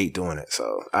just hate doing it.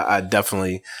 So I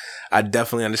definitely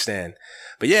understand.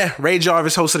 But yeah, Ray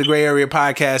Jarvis, host of the Gray Area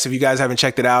Podcast. If you guys haven't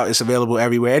checked it out, it's available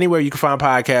everywhere. Anywhere you can find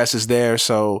podcasts is there.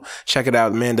 So check it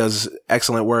out. The man does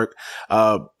excellent work.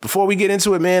 Before we get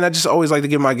into it, man, I just always like to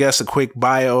give my guests a quick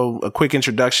bio, a quick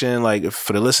introduction. Like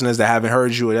for the listeners that haven't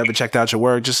heard you or ever checked out your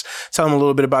work, just tell them a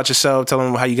little bit about yourself. Tell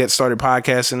them how you get started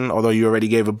podcasting, although you already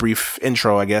gave a brief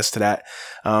intro, I guess, to that.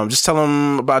 Just tell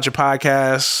them about your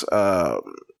podcast,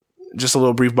 just a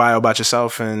little brief bio about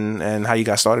yourself and how you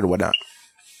got started or whatnot.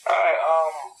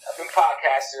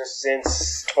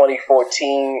 Since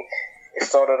 2014. It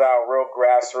started out real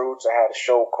grassroots. I had a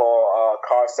show called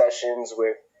Car Sessions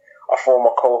with a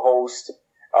former co-host.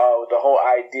 The whole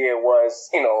idea was,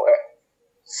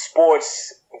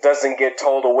 sports doesn't get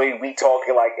told the way we talk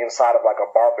it, like inside of like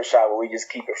a barbershop where we just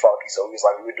keep it funky. So we was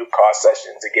like, we would do car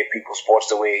sessions to get people sports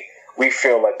the way we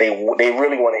feel like they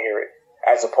really want to hear it,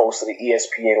 as opposed to the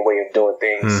ESPN way of doing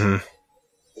things.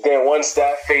 Mm-hmm. Then once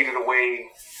that faded away,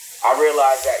 I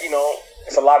realized that,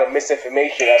 it's a lot of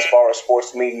misinformation as far as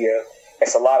sports media.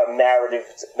 It's a lot of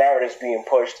narratives being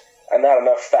pushed and not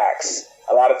enough facts.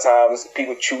 A lot of times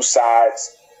people choose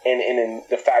sides and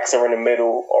the facts are in the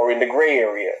middle or in the gray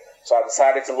area. So I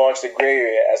decided to launch the Gray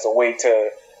Area as a way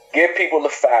to give people the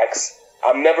facts.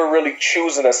 I'm never really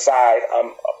choosing a side.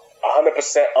 I'm 100%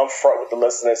 upfront with the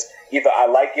listeners. Either I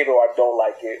like it or I don't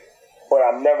like it. But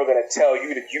I'm never going to tell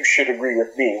you that you should agree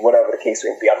with me, whatever the case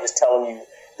may be. I'm just telling you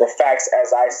the facts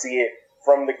as I see it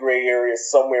from the gray area,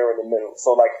 somewhere in the middle.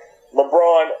 So, like,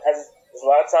 LeBron, there's a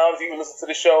lot of times you listen to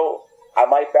the show, I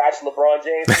might bash LeBron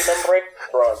James. Remember it?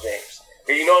 LeBron James.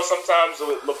 And sometimes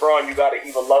with LeBron, you got to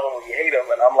either love him or you hate him.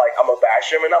 And I'm like, I'm going to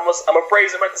bash him and I'm going to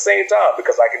praise him at the same time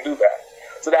because I can do that.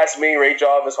 So that's me, Ray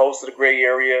Jarvis, host of the Gray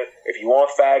Area. If you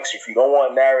want facts, if you don't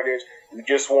want narratives, you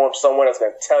just want someone that's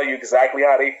going to tell you exactly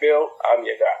how they feel, I'm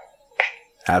your guy.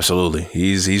 Absolutely.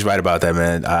 He's right about that,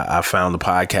 man. I found the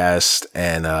podcast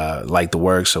and liked the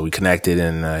work, so we connected,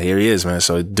 and here he is, man.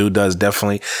 So dude does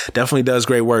definitely does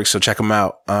great work, so check him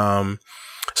out.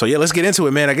 So yeah, let's get into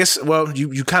it, man. I guess, well,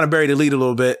 you kind of buried the lead a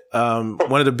little bit.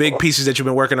 One of the big pieces that you've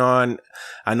been working on,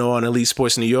 I know on Elite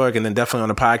Sports New York, and then definitely on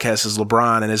the podcast, is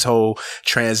LeBron and his whole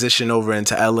transition over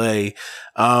into LA.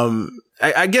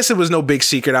 I guess it was no big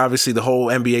secret. Obviously, the whole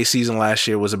NBA season last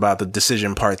year was about the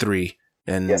decision part 3.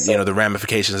 And, yes, the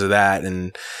ramifications of that.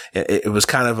 And it was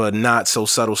kind of a not so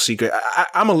subtle secret.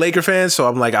 I'm a Laker fan. So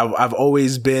I'm like, I've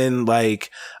always been like,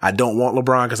 I don't want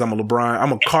LeBron because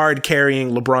I'm a card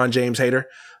carrying LeBron James hater,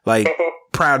 like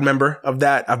proud member of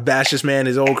that. I've bashed this man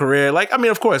his whole career. Like, I mean,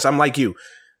 of course, I'm like you.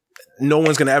 no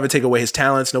one's going to ever take away his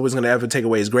talents. No one's going to ever take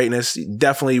away his greatness.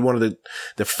 Definitely one of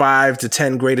the 5 to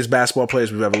 10 greatest basketball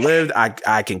players we've ever lived.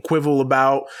 I can quibble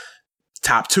about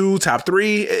top 2, top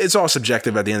 3. It's all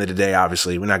subjective at the end of the day.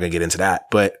 Obviously, we're not going to get into that,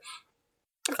 but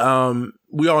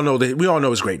we all know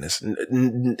his greatness.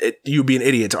 You'd be an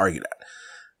idiot to argue that.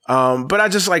 But I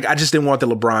just didn't want the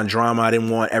LeBron drama. I didn't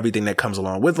want everything that comes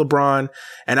along with LeBron.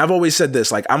 And I've always said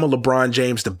this, like, I'm a LeBron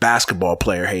James, the basketball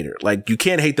player hater. Like, you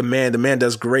can't hate the man. The man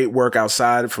does great work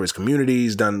outside for his community.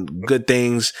 He's done good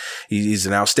things. He's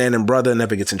an outstanding brother,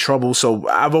 never gets in trouble. So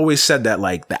I've always said that,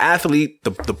 like, the athlete,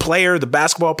 the player, the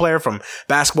basketball player, from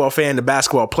basketball fan to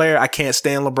basketball player, I can't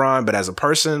stand LeBron, but as a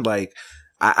person, like,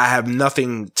 I have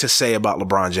nothing to say about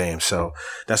LeBron James. So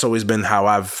that's always been how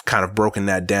I've kind of broken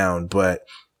that down. But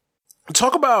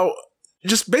talk about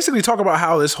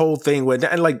how this whole thing went,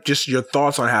 and like just your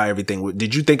thoughts on how everything went.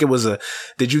 Did you think it was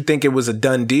a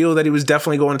done deal that he was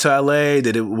definitely going to LA?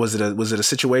 Was it a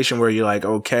situation where you're like,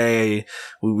 okay,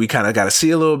 we kind of got to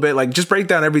see a little bit? Like, just break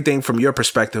down everything from your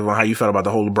perspective on how you felt about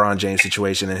the whole LeBron James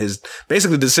situation and his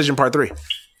basically decision part 3.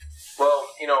 Well,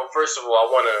 first of all, I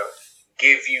want to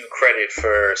give you credit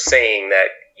for saying that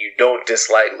you don't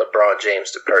dislike LeBron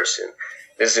James the person.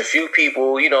 There's a few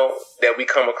people, that we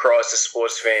come across as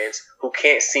sports fans who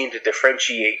can't seem to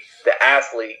differentiate the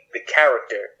athlete, the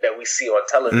character that we see on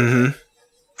television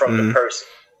from the person.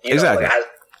 Exactly.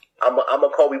 I'm a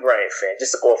Kobe Bryant fan,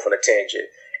 just to go off on a tangent.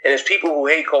 And there's people who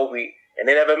hate Kobe and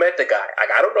they never met the guy. Like,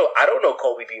 I don't know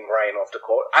Kobe Bean Bryant off the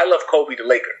court. I love Kobe the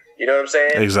Laker. You know what I'm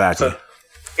saying? Exactly. So,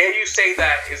 hearing you say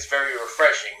that is very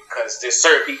refreshing because there's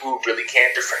certain people who really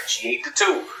can't differentiate the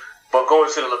two. But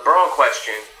going to the LeBron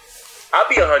question, I'll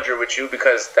be 100 with you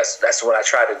because that's what I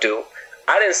try to do.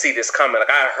 I didn't see this coming. Like,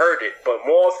 I heard it, but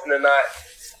more often than not,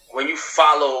 when you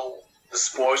follow the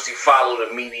sports, you follow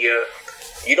the media,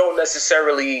 you don't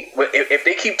necessarily, if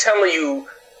they keep telling you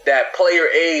that player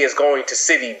A is going to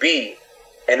city B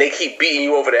and they keep beating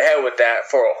you over the head with that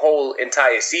for a whole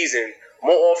entire season,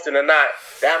 more often than not,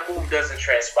 that move doesn't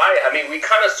transpire. I mean, we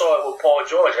kind of saw it with Paul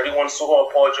George. Everyone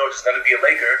saw Paul George is going to be a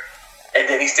Laker, and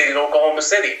then he stayed in Oklahoma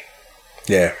City.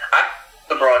 Yeah.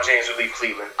 LeBron James would leave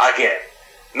Cleveland again.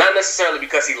 Not necessarily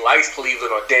because he likes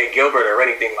Cleveland or Dan Gilbert or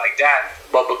anything like that,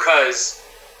 but because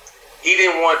he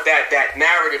didn't want that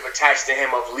narrative attached to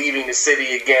him of leaving the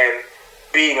city again,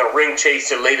 being a ring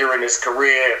chaser later in his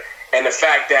career, and the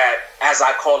fact that, as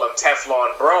I call him,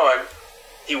 Teflon Braun,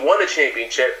 he won a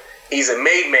championship. He's a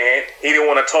made man. He didn't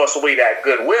want to toss away that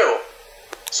goodwill.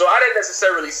 So I didn't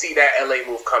necessarily see that LA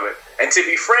move coming. And to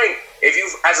be frank,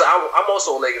 I'm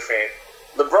also a Laker fan.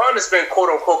 LeBron has been quote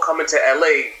unquote coming to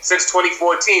LA since 2014,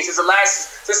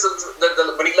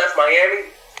 when he left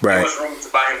Miami. Right. There was rumors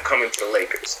about him coming to the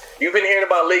Lakers. You've been hearing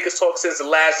about Lakers talk since the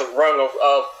last run of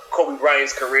Kobe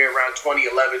Bryant's career around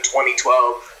 2011,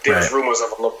 2012. There's rumors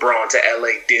of a LeBron to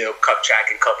LA deal, Kupchak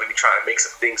and company trying to make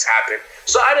some things happen.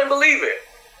 So I didn't believe it.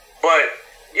 But,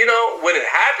 when it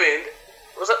happened,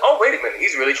 it was like, oh, wait a minute,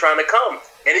 he's really trying to come.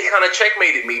 And he kind of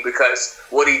checkmated me because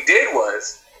what he did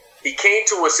was, he came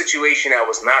to a situation that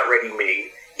was not ready-made.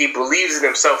 He believes in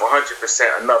himself 100%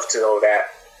 enough to know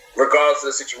that, regardless of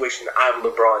the situation, I'm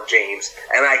LeBron James,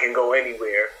 and I can go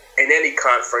anywhere, in any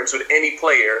conference, with any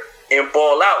player, and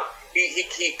ball out.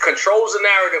 He controls the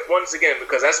narrative once again,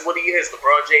 because that's what he is.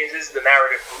 LeBron James is the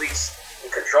narrative police. He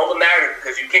controls the narrative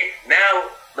because you can't... Now,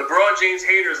 LeBron James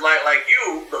haters like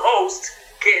you, the host,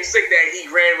 can't say that he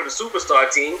ran with a superstar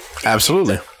team.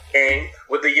 Absolutely. And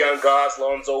with the young guys,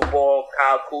 Lonzo Ball,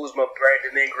 Kyle Kuzma,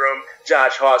 Brandon Ingram,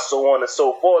 Josh Hart, so on and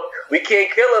so forth. We can't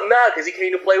kill him now because he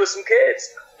came to play with some kids.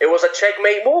 It was a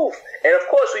checkmate move. And of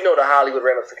course, we know the Hollywood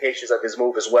ramifications of his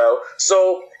move as well.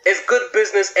 So it's good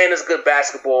business and it's good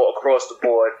basketball across the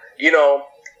board.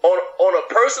 On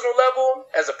a personal level,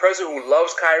 as a person who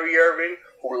loves Kyrie Irving,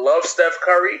 who loves Steph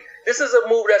Curry, this is a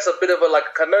move that's a bit of a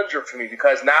conundrum for me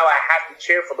because now I have to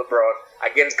cheer for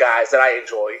LeBron against guys that I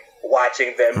enjoy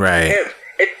watching them beat him.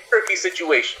 It's a tricky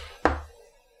situation.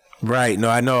 Right. No,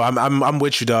 I know. I'm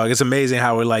with you, dog. It's amazing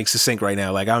how we're like succinct right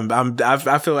now. Like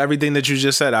I feel everything that you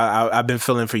just said. I've been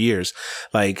feeling for years.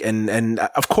 Like, and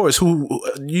of course, as a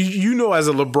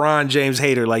LeBron James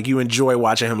hater, like you enjoy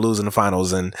watching him lose in the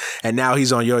finals, and now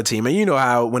he's on your team, and you know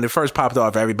how when it first popped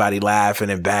off, everybody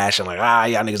laughing and bashing like,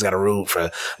 y'all niggas got to root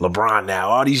for LeBron now.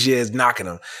 All these years knocking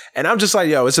him, and I'm just like,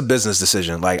 yo, it's a business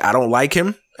decision. Like I don't like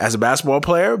him as a basketball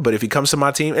player, but if he comes to my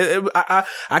team, I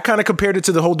kind of compared it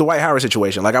to the whole Dwight Howard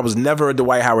situation. Like I was never a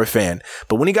Dwight Howard fan,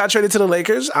 but when he got traded to the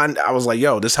Lakers, I was like,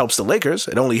 yo, this helps the Lakers.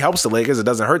 It only helps the Lakers. It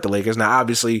doesn't hurt the Lakers. Now,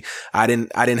 obviously, I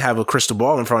didn't have a crystal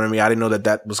ball in front of me. I didn't know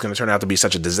that was going to turn out to be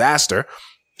such a disaster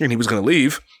and he was going to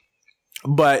leave.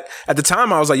 But at the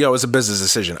time, I was like, yo, it's a business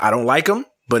decision. I don't like him,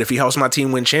 but if he helps my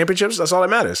team win championships, that's all that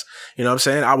matters. You know what I'm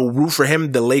saying? I will root for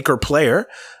him, the Laker player.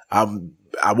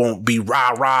 I won't be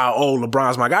rah, oh,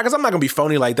 LeBron's my guy, because I'm not going to be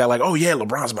phony like that. Like, oh, yeah,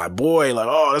 LeBron's my boy. Like,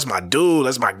 oh, that's my dude.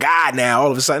 That's my guy now.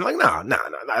 All of a sudden, like, no.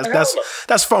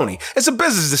 That's phony. It's a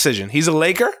business decision. He's a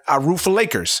Laker. I root for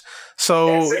Lakers.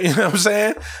 So, you know what I'm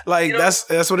saying? Like,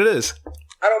 that's what it is.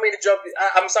 I don't mean to jump in.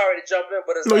 I'm sorry to jump in,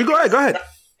 but it's no, you go ahead.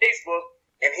 Facebook,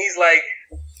 and he's like,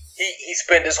 he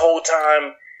spent his whole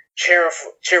time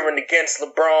cheering against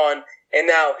LeBron. And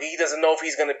now he doesn't know if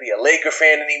he's going to be a Laker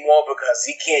fan anymore because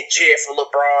he can't cheer for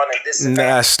LeBron and this and that.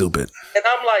 That's stupid. And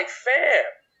I'm like, fam,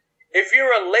 if you're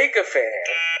a Laker fan,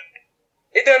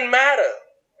 it doesn't matter.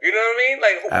 You know what I mean?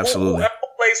 Like, absolutely. whoever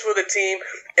plays for the team,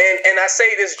 and I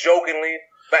say this jokingly,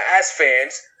 but as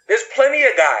fans, there's plenty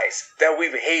of guys that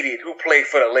we've hated who played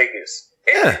for the Lakers.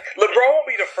 Yeah. LeBron won't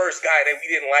be the first guy that we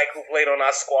didn't like who played on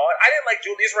our squad. I didn't like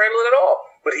Julius Randle at all,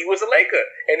 but he was a Laker.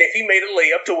 And if he made a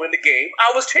layup to win the game,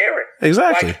 I was cheering.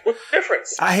 Exactly. Like, what's the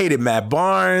difference? I hated Matt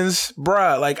Barnes,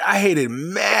 bruh. Like, I hated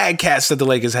mad cats that the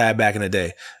Lakers had back in the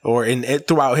day or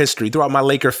throughout history, throughout my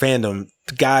Laker fandom.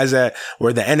 Guys that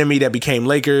were the enemy that became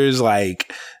Lakers,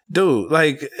 like... Dude,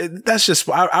 like, that's just,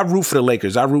 I root for the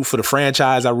Lakers. I root for the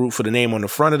franchise. I root for the name on the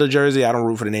front of the jersey. I don't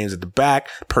root for the names at the back,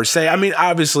 per se. I mean,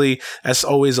 obviously, that's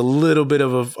always a little bit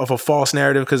of a false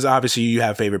narrative because obviously you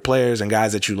have favorite players and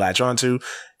guys that you latch onto.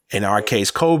 In our case,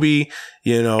 Kobe,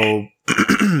 you know.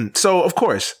 So, of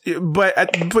course. But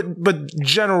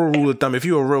general rule of thumb, if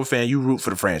you're a real fan, you root for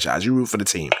the franchise. You root for the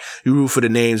team. You root for the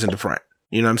names in the front.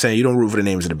 You know what I'm saying? You don't root for the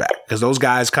names in the back because those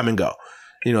guys come and go.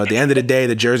 You know, at the end of the day,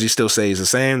 the jersey still stays the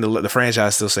same. The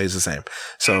franchise still stays the same.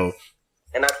 So,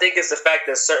 and I think it's the fact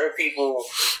that certain people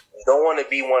don't want to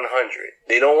be 100.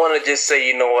 They don't want to just say,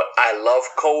 you know what, I love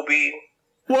Kobe.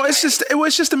 Well, it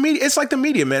was just the media. It's like the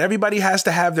media, man. Everybody has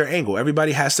to have their angle.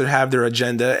 Everybody has to have their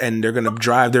agenda, and they're going to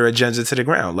drive their agenda to the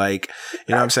ground. Like, you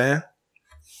know what I'm saying?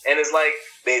 And it's like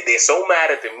they're so mad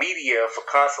at the media for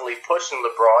constantly pushing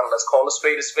LeBron. Let's call a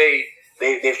spade a spade.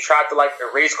 They've tried to like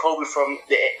erase Kobe from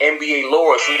the NBA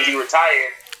lore as soon as he retired.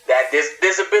 That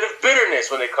there's a bit of bitterness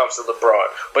when it comes to LeBron,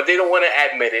 but they don't want to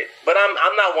admit it. But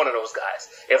I'm not one of those guys.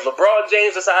 If LeBron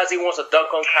James decides he wants to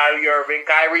dunk on Kyrie Irving,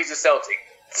 Kyrie's a Celtic.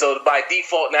 So by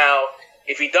default now,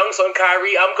 if he dunks on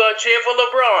Kyrie, I'm gonna cheer for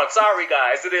LeBron. Sorry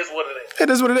guys, it is what it is. It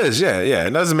is what it is. Yeah.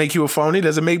 It doesn't make you a phony. It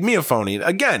doesn't make me a phony.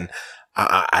 Again.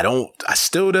 I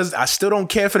still don't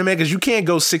care for the man because you can't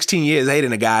go 16 years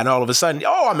hating a guy and all of a sudden,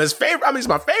 oh, I'm his favorite. I mean, he's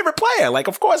my favorite player. Like,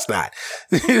 of course not.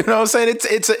 You know what I'm saying?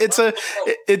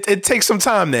 It takes some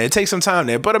time there. It takes some time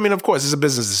there. But I mean, of course, it's a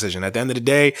business decision. At the end of the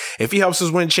day, if he helps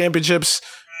us win championships,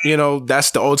 you know,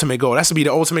 that's the ultimate goal. That's to be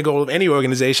the ultimate goal of any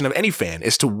organization, of any fan,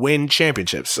 is to win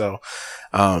championships. So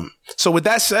with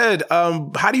that said,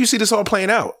 how do you see this all playing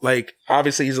out? Like,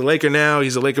 obviously he's a Laker now.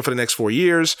 He's a Laker for the next 4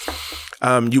 years.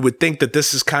 You would think that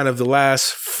this is kind of the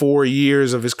last 4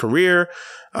 years of his career.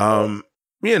 You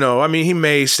know, I mean, he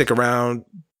may stick around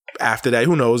after that.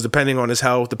 Who knows? Depending on his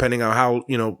health, depending on how,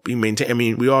 you know, he maintain. I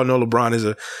mean, we all know LeBron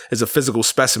is a physical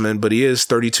specimen, but he is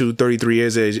 32, 33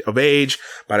 years of age.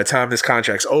 By the time this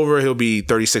contract's over, he'll be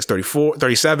 36, 34,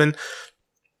 37.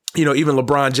 You know, even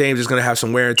LeBron James is going to have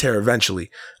some wear and tear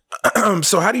eventually.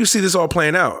 So how do you see this all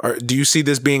playing out? Or do you see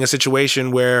this being a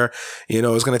situation where, you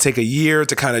know, it's going to take a year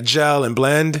to kind of gel and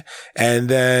blend and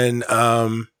then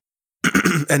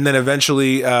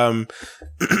eventually,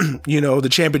 you know, the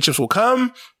championships will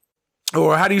come?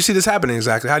 Or how do you see this happening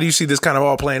exactly? How do you see this kind of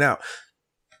all playing out?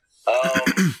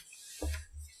 I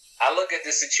look at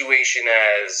this situation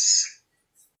as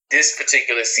this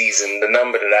particular season, the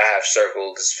number that I have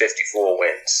circled is 54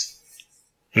 wins.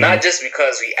 Mm-hmm. Not just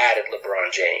because we added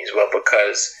LeBron James, but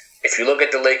because if you look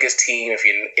at the Lakers team, if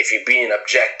you're being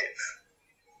objective,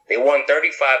 they won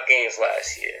 35 games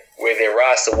last year, where their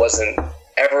roster wasn't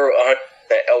ever 100%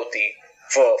 healthy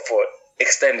for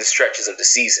extended stretches of the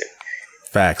season.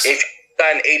 Facts. If you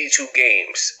got 82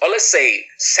 games, or let's say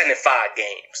 75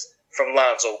 games from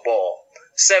Lonzo Ball,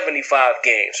 75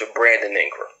 games from Brandon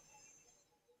Ingram.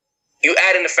 You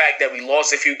add in the fact that we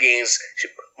lost a few games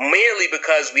merely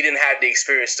because we didn't have the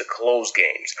experience to close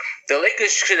games. The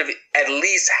Lakers should have at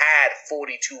least had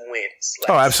 42 wins.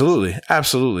 Oh, absolutely.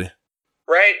 Absolutely.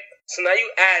 Right? So now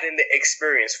you add in the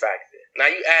experience factor. Now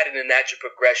you add in the natural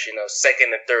progression of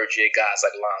second and third year guys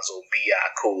like Lonzo, B.I.,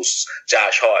 Kuz,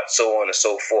 Josh Hart, so on and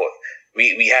so forth.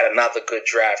 We had another good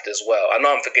draft as well. I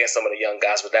know I'm forgetting some of the young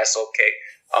guys, but that's okay.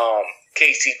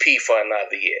 KCP for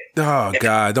another year. Oh,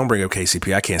 God, don't bring up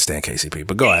KCP. I can't stand KCP,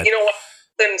 but go ahead. You know what?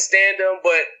 I couldn't stand him,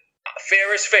 but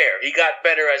Fair is fair. He got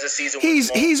better as the season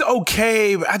went on. He's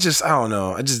okay, but I don't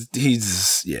know. He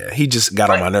just got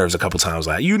on my nerves a couple times.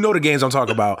 Like, you know the games I'm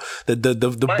talking about.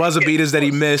 The buzzer beaters that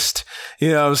he missed.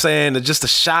 You know what I'm saying? Just the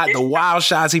shot, the wild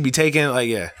shots he be taking. Like,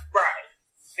 yeah. Right.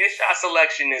 His shot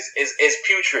selection is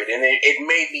putrid, and it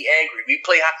made me angry.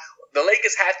 The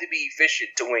Lakers have to be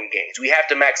efficient to win games. We have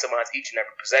to maximize each and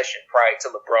every possession prior to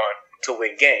LeBron to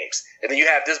win games. And then you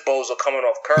have this bozo coming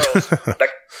off curls,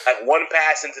 like one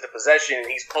pass into the possession,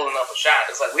 and he's pulling up a shot.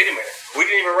 It's like, wait a minute, we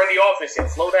didn't even run the offense yet.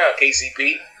 Slow down,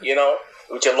 KCP. You know,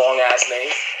 with your long ass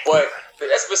name. But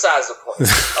that's besides the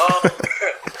point.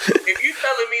 If you're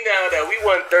telling me now that we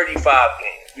won 35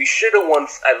 games, we should have won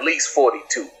at least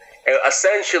 42. And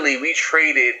essentially, we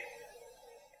traded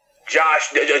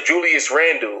Julius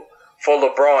Randle for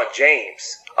LeBron James.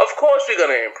 Of course we're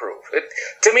going to improve.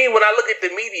 To me, when I look at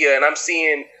the media and I'm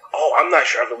seeing, I'm not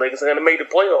sure if the Lakers are going to make the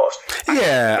playoffs. We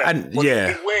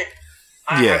win.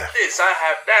 I have this, I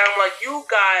have that. I'm like, you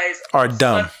guys are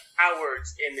dumb.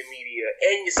 Cowards in the media.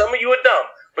 And some of you are dumb.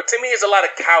 But to me, it's a lot of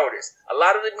cowardice. A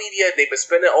lot of the media, they've been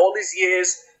spending all these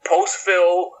years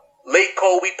post-Phil, late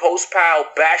Kobe, post-Powell,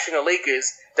 bashing the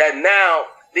Lakers, that now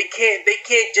they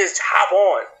can't just hop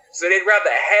on. So they'd rather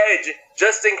hedge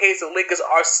just in case the Lakers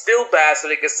are still bad, so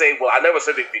they can say, well, I never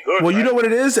said they'd be good. Well, right? You know what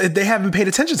it is? They haven't paid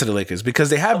attention to the Lakers because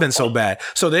they have been so bad.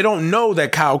 So they don't know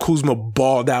that Kyle Kuzma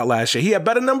balled out last year. He had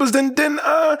better numbers than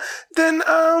my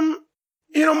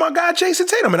guy Jason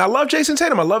Tatum. And I love Jason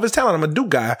Tatum. I love his talent. I'm a Duke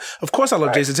guy. Of course I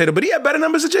love Jason Tatum, but he had better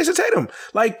numbers than Jason Tatum.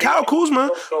 Like Kyle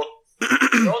Kuzma.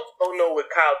 You also don't know with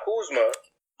Kyle Kuzma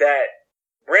that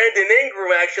Brandon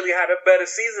Ingram actually had a better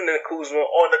season than Kuzma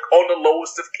on the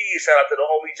lowest of keys. Shout out to the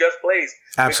homie Just Plays.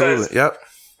 Absolutely, yep.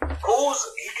 Kuz,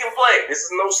 he can play. This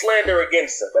is no slander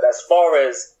against him. But as far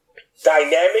as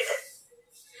dynamic,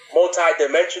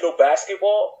 multi-dimensional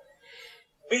basketball,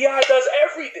 B.I. does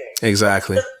everything.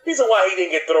 Exactly. There's a reason why he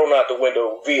didn't get thrown out the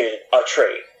window via a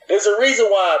trade. There's a reason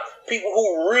why people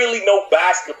who really know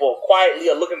basketball quietly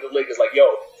are looking at the Lakers like, yo.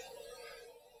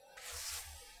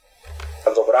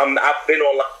 But I've been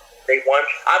on day one.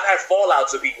 I've had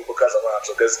fallouts with people because of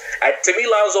Lonzo. Because to me,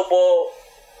 Lonzo Ball,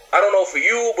 I don't know for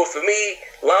you, but for me,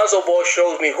 Lonzo Ball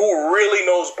shows me who really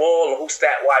knows ball and who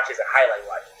stat watches and highlight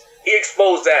watches. He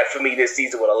exposed that for me this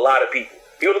season with a lot of people.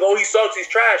 People go, he sucks, he's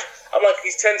trash. I'm like,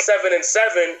 he's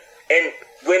 10-7-7, and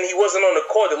when he wasn't on the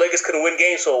court, the Lakers couldn't win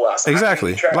games for a while. So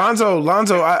exactly. Lonzo,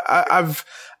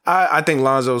 I think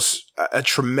Lonzo's a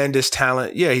tremendous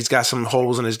talent. Yeah, he's got some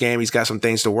holes in his game. He's got some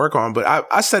things to work on. But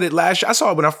I said it last year. I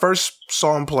saw it when I first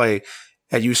saw him play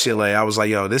at UCLA. I was like,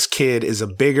 yo, this kid is a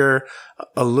bigger,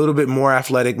 a little bit more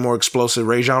athletic, more explosive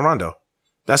Rajon Rondo.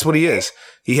 That's what he is.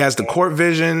 He has the court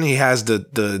vision. He has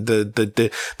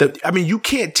I mean, you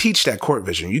can't teach that court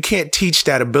vision. You can't teach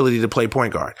that ability to play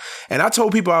point guard. And I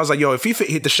told people, I was like, yo, if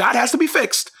the shot has to be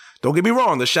fixed. Don't get me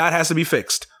wrong. The shot has to be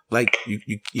fixed. Like,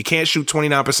 you can't shoot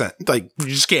 29%. Like, you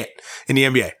just can't in the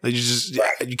NBA. Like,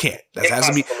 you can't. That has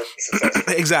to be.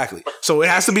 Exactly. So it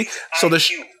has to be. So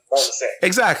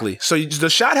exactly. So the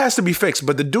shot has to be fixed,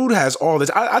 but the dude has all this.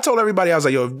 I told everybody, I was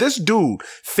like, yo, if this dude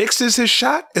fixes his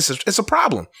shot, it's a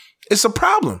problem. It's a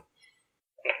problem.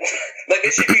 Like, they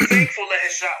should be thankful that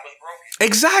his shot was broken.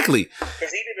 Exactly.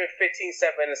 Because he did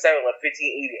 15-7-7, like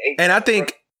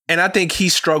 15-8. And I think he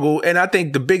struggled. And I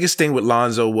think the biggest thing with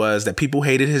Lonzo was that people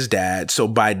hated his dad. So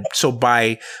by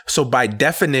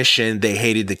definition, they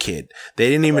hated the kid.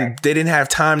 They didn't have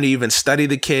time to even study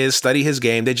the kid, study his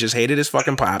game. They just hated his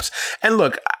fucking pops. And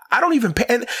look, I don't even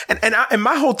pay. And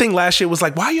my whole thing last year was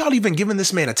like, why are y'all even giving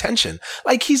this man attention?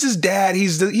 Like, he's his dad. He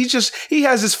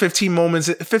has his 15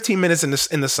 minutes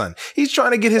in the sun. He's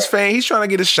trying to get his fame. He's trying to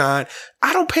get his shine.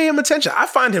 I don't pay him attention. I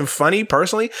find him funny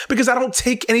personally because I don't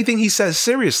take anything he says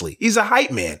seriously. He's a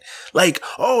hype man. Like,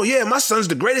 oh yeah, my son's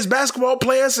the greatest basketball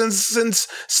player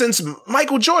since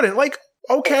Michael Jordan. Like,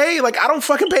 okay, like, I don't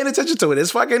fucking pay attention to it.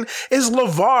 It's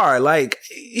LeVar. Like,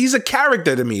 he's a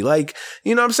character to me. Like,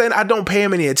 you know what I'm saying? I don't pay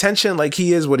him any attention. Like,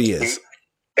 he is what he is.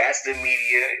 That's the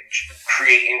media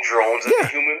creating drones of the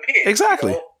human being.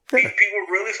 Exactly. You know? Yeah. People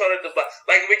really started to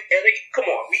come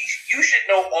on. You should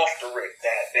know off the rip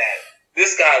that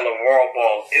this guy LeVar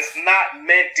Ball is not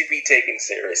meant to be taken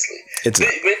seriously.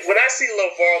 When I see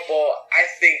LeVar Ball, I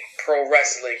think pro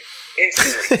wrestling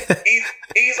instantly.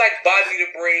 he's like Bobby the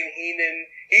Brain Heenan.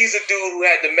 He's a dude who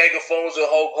had the megaphones with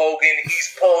Hulk Hogan.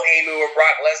 He's Paul Heyman with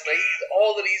Brock Lesnar. He's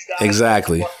all of these guys.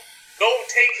 Exactly. Don't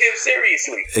take him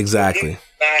seriously. Exactly.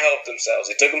 not help themselves.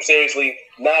 They took him seriously.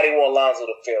 Now they want Lonzo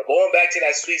to fail. Going back to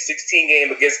that Sweet 16 game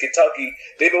against Kentucky,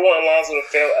 they've been wanting Lonzo to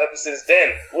fail ever since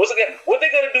then. What they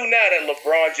going to do now that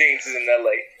LeBron James is in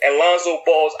LA and Lonzo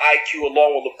Ball's IQ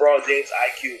along with LeBron James'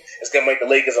 IQ is going to make the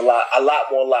Lakers a lot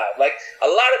more live. Like, a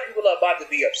lot of people are about to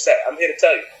be upset. I'm here to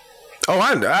tell you. Oh,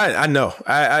 I know.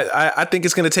 I think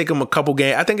it's going to take them a couple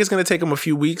games. I think it's going to take them a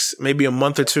few weeks, maybe a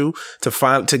month or two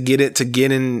to get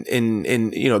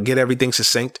everything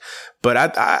succinct. But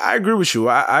I agree with you.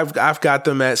 I've got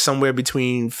them at somewhere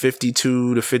between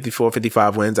 52 to 54,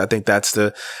 55 wins. I think that's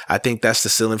the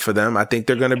ceiling for them. I think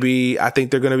they're going to be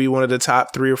one of the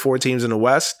top 3 or 4 teams in the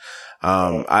West.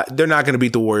 They're not going to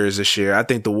beat the Warriors this year. I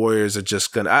think the Warriors are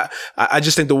just going to, I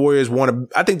just think the Warriors want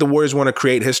to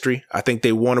create history. I think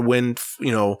they want to win,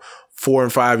 4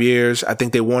 and 5 years. I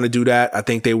think they want to do that. I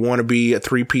think they want to be a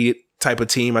three-peat type of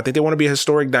team. I think they want to be a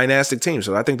historic dynastic team.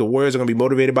 So I think the Warriors are going to be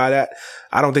motivated by that.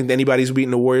 I don't think anybody's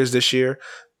beating the Warriors this year.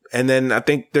 And then I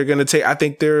think they're going to I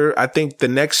think the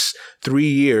next 3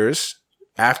 years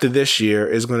after this year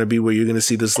is going to be where you're going to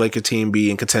see this Laker team be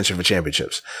in contention for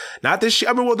championships. Not this year.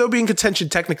 I mean, well, they'll be in contention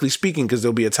technically speaking because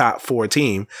they'll be a top 4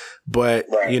 team, but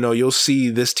right. You'll see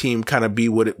this team kind of be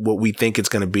what we think it's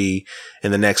going to be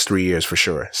in the next 3 years for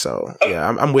sure. So yeah,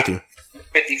 I'm with you.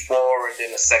 54 and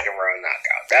then the second round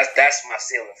knockout. That's my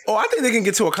ceiling. I think they can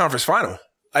get to a conference final.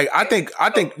 Like, I think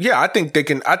they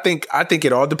can. I think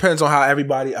it all depends on how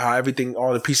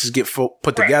all the pieces get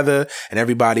put together and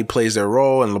everybody plays their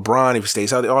role and LeBron, if he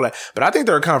stays healthy, all that. But I think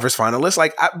they're a conference finalist.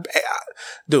 Like,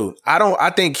 I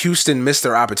think Houston missed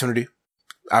their opportunity.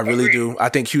 I really do. I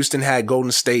think Houston had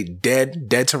Golden State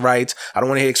dead to rights. I don't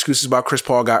want to hear excuses about Chris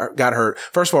Paul got hurt.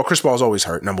 First of all, Chris Paul's always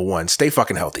hurt. Number one, stay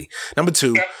fucking healthy. Number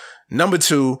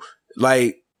two,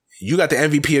 like, you got the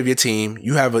MVP of your team.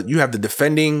 You have the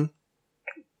defending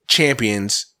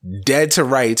champions dead to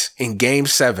rights in game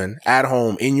 7 at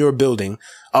home in your building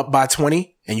up by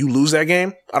 20 and you lose that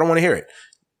game. I don't want to hear it.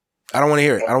 I don't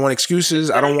want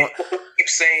excuses. I don't want keep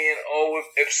saying,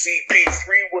 if CP3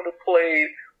 would have played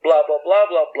blah blah blah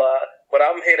blah blah, but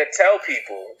I'm here to tell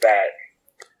people that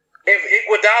if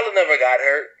Iguodala never got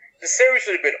hurt, the series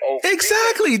should have been over.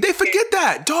 Exactly. They forget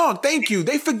that. Dog, thank you.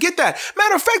 They forget that.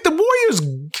 Matter of fact, the Warriors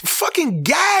fucking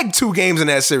gagged 2 games in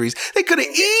that series. They could have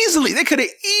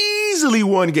easily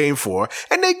won game 4,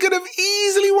 and they could have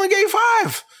easily won game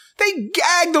 5. They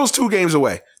gagged those 2 games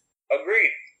away.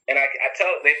 Agreed. And I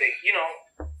tell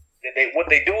they what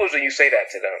they do is when you say that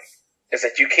to them, is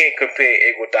that you can't compare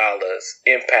Iguodala's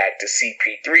impact to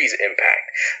CP3's impact.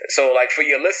 So, like, for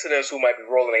your listeners who might be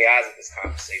rolling their eyes at this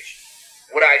conversation,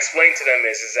 what I explained to them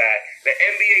is that the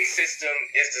NBA system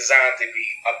is designed to be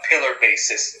a pillar-based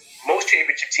system. Most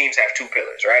championship teams have 2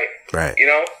 pillars, right? Right.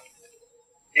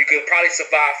 You could probably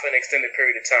survive for an extended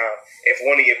period of time if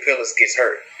one of your pillars gets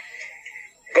hurt.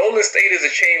 Golden State is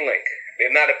a chain link.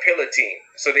 They're not a pillar team,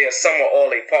 so they are some or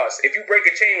all their parts. If you break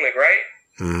a chain link, right,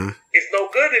 it's no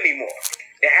good anymore.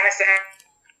 It has to happen.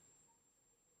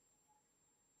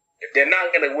 They're not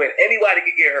going to win. Anybody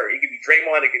can get hurt. It could be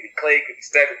Draymond, it could be Clay, it could be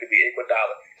Steph, it could be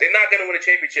Iguodala. They're not going to win a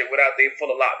championship without their full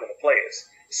allotment of players.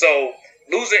 So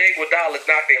losing Iguodala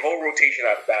knocked their whole rotation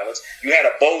out of balance. You had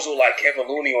a bozo like Kevin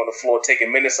Looney on the floor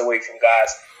taking minutes away from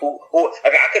guys who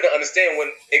like, I couldn't understand when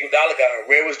Iguodala got hurt.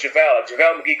 Where was JaVale? Like,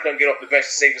 JaVale McGee couldn't get off the bench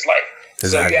to save his life.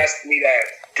 Exactly. So you asking me that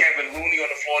Kevin Looney on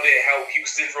the floor there help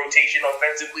Houston's rotation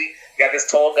offensively? You got this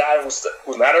tall guy who's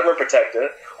not a rim protector,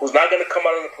 who's not going to come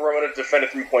out on the perimeter to defend a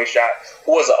 3-point shot,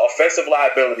 who is an offensive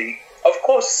liability. Of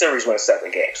course, the series went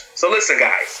 7 games. So listen,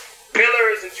 guys,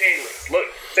 pillars and chain links. Look,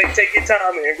 take your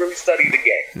time and really study the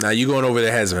game. Nah, you going over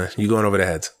their heads, man. You going over their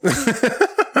heads.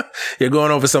 You're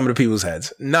going over some of the people's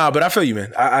heads. Nah, but I feel you,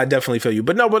 man. I definitely feel you.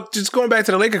 But no, but just going back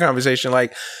to the Laker conversation,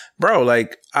 like, bro,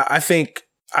 like, I think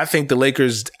the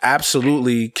Lakers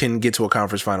absolutely can get to a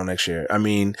conference final next year. I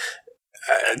mean,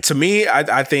 to me,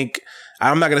 I think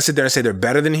I'm not going to sit there and say they're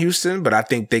better than Houston, but I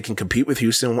think they can compete with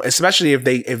Houston, especially if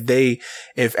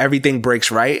everything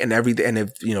breaks right and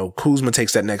if Kuzma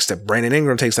takes that next step, Brandon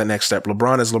Ingram takes that next step,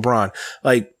 LeBron is LeBron,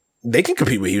 like, they can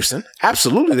compete with Houston.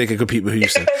 Absolutely, they can compete with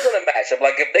Houston. It depends on the matchup.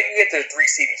 Like, if they can get to the 3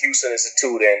 seed and Houston is a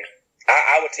 2, then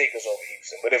I would take us over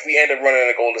Houston. But if we end up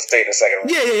running a Golden State in the second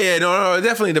round. Yeah. No,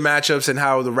 definitely the matchups and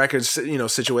how the records,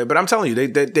 situate. But I'm telling you,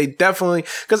 they definitely,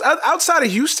 because outside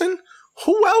of Houston,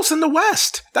 who else in the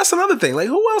West? That's another thing. Like,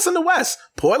 who else in the West?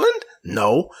 Portland?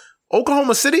 No.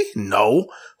 Oklahoma City? No.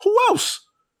 Who else?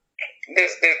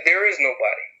 There is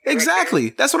nobody. Exactly.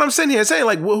 That's what I'm sitting here saying.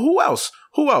 Like, well, who else?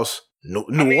 New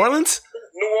Orleans?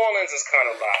 New Orleans is kind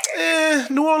of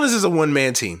locked. New Orleans is a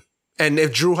one-man team. And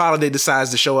if Drew Holiday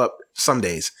decides to show up some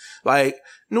days, like,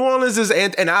 New Orleans is,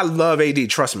 and I love AD.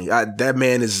 Trust me, that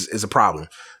man is a problem.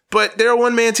 But they're a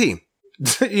one-man team.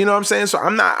 You know what I'm saying? So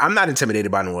I'm not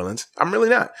intimidated by New Orleans. I'm really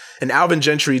not. And Alvin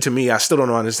Gentry, to me, I still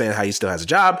don't understand how he still has a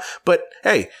job. But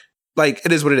hey, like,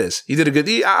 it is what it is. He did a good.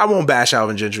 I won't bash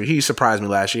Alvin Gentry. He surprised me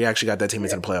last year. He actually got that team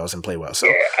into the playoffs and played well. So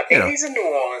I think he's in New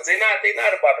Orleans. They're not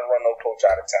about to run no coach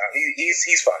out of town.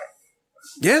 He's fine.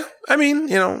 Yeah, I mean,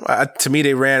 to me,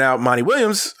 they ran out Monty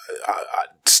Williams.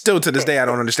 Still to this day, I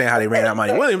don't understand how they ran out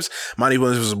Monty Williams. Monty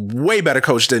Williams was a way better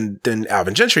coach than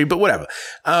Alvin Gentry, but whatever.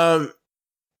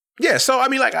 Yeah, so I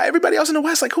mean, like, everybody else in the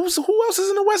West, like, who else is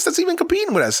in the West that's even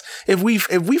competing with us? If we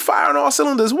fire on all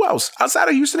cylinders, who else outside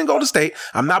of Houston and Golden State?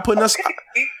 I'm not putting us.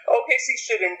 OKC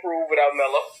should improve without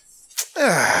Melo.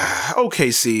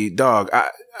 OKC, dog.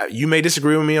 You may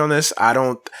disagree with me on this.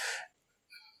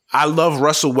 I love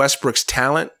Russell Westbrook's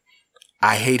talent.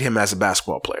 I hate him as a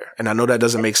basketball player, and I know that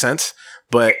doesn't make sense,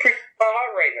 but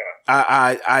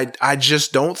I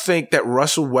just don't think that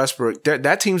Russell Westbrook,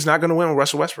 that team's not going to win with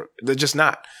Russell Westbrook. They're just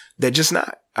not.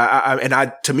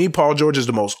 To me, Paul George is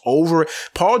the most over.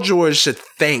 Paul George should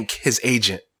thank his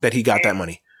agent that he got that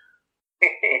money.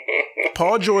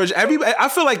 Paul George, I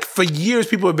feel like for years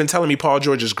people have been telling me Paul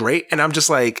George is great, and I'm just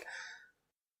like,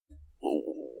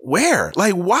 where?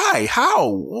 Like, why? How?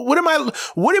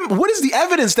 What is the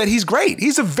evidence that he's great?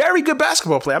 He's a very good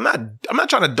basketball player. I'm not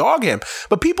trying to dog him,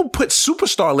 but people put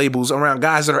superstar labels around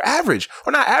guys that are average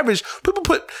or not average. People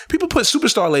put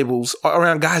superstar labels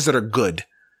around guys that are good.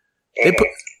 I think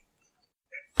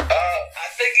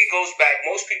it goes back.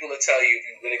 Most people will tell you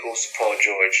when it goes to Paul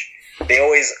George, they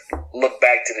always look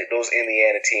back to those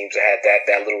Indiana teams that had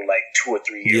that little like 2 or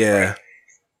 3 years. Yeah. Right?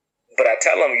 But I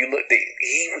tell him,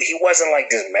 he wasn't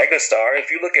like this mega star. If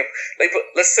you look at,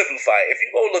 let's simplify it. If you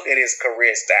go look at his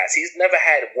career stats, he's never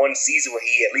had one season where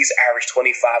he at least averaged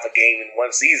 25 a game in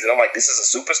one season. I'm like, this is a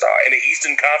superstar. In the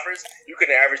Eastern Conference, you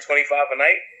can average 25 a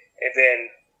night. And then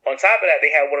on top of that,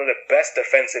 they had one of the best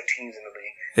defensive teams in the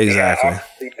league. Exactly.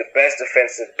 They had the best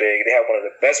defensive big. They had one of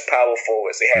the best power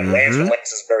forwards. They had Lance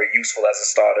is very useful as a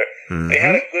starter. They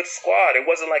had a good squad. It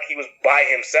wasn't like he was by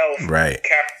himself. Right.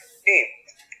 Carrying the team.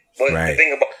 But the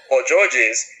thing about Paul George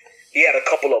is he had a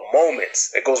couple of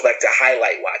moments. It goes back to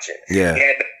highlight watching. Yeah. He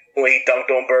had when he dunked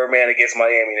on Birdman against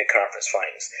Miami in the conference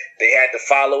finals. They had the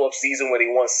follow-up season when he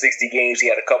won 60 games.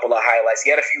 He had a couple of highlights. He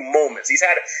had a few moments. He's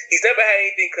never had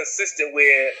anything consistent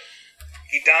where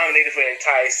he dominated for an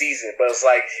entire season. But it's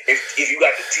like if you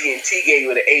got the TNT game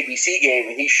or the ABC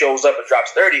game and he shows up and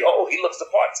drops 30, he looks the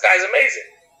part. This guy's amazing.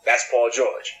 That's Paul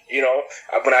George.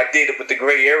 When I did it with the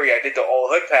gray area, I did the all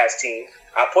hood pass team.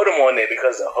 I put him on there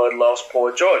because the hood loves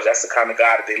Paul George. That's the kind of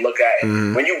guy that they look at.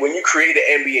 And when you create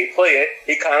an NBA player,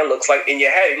 he kind of looks like, in your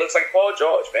head, he looks like Paul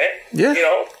George, man. Yeah.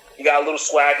 He got a little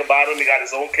swag about him. He got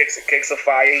his own kicks and kicks of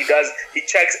fire. He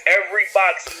checks every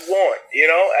box you want,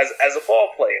 as a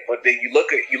ball player. But then you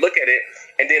look at it,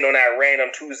 and then on that random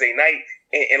Tuesday night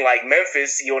in like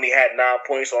Memphis, he only had 9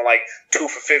 points on like 2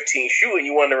 for 15 shooting.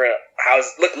 You wondering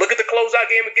look at the closeout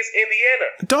game against Indiana.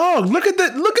 Dog, look at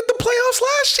the playoffs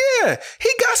last year.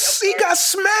 He got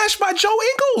smashed by Joe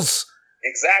Ingles.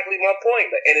 Exactly my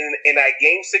point. And in that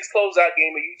Game 6 closeout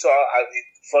game in Utah,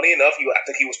 funny enough, I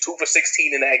think he was 2 for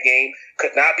 16 in that game,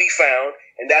 could not be found,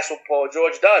 and that's what Paul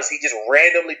George does. He just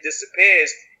randomly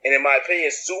disappears, and in my opinion,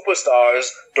 superstars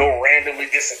don't randomly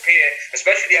disappear,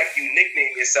 especially after you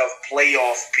nickname yourself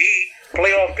Playoff P.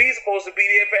 Playoff P is supposed to be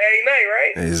there for every night,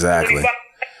 right? Exactly.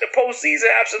 The postseason,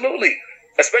 absolutely.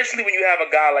 Especially when you have a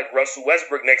guy like Russell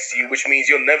Westbrook next to you, which means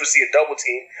you'll never see a double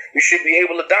team. You should be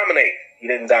able to dominate. He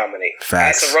didn't dominate.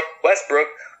 Facts. As for Westbrook,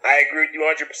 I agree with you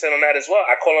 100% on that as well.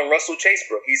 I call him Russell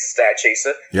Chasebrook. He's a stat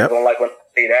chaser. Yep. I don't like when I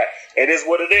say that. It is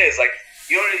what it is. Like,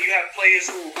 you have players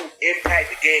who impact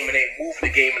the game and they move the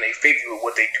game and they fit you with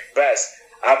what they do best.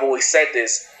 I've always said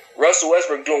this. Russell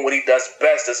Westbrook doing what he does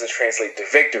best doesn't translate to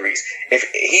victories. If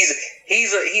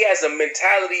he has a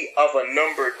mentality of a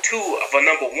number 2, of a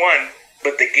number 1,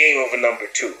 but the game of a number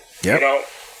 2. Yep.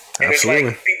 And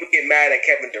Absolutely. It's like people get mad at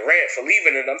Kevin Durant for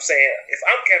leaving, and I'm saying, if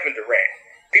I'm Kevin Durant,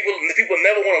 people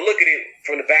never want to look at it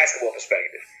from the basketball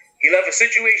perspective. He left a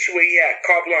situation where he had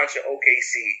carte blanche at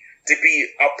OKC to be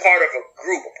a part of a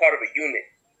group, a part of a unit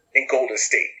in Golden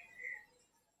State.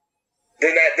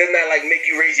 Doesn't that like make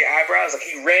you raise your eyebrows? Like,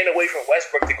 he ran away from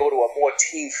Westbrook to go to a more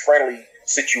team-friendly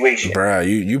situation. Bruh,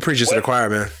 you preach this to the choir,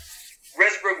 man.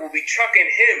 Westbrook will be chucking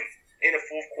him in the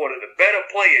fourth quarter. The better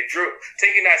player, Drew,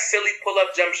 taking that silly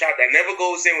pull-up jump shot that never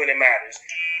goes in when it matters.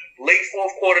 Late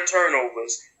fourth quarter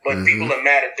turnovers, but people are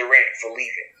mad at Durant for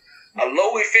leaving. A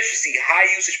low-efficiency,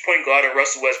 high-usage point guard in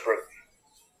Russell Westbrook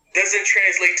doesn't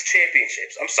translate to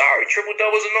championships. I'm sorry. Triple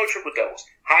doubles or no triple doubles.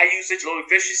 High usage, low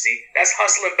efficiency. That's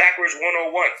hustling backwards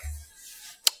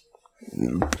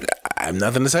 101. I have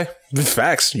nothing to say.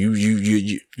 Facts.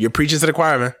 You're preaching to the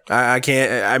choir, man. I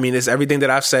can't. I mean, it's everything that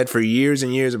I've said for years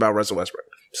and years about Russell Westbrook.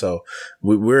 So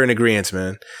we're in agreement,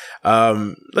 man.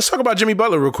 Let's talk about Jimmy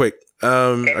Butler real quick.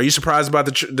 Are you surprised about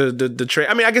the trade?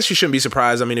 I mean, I guess you shouldn't be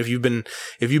surprised. I mean, if you've been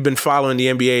following the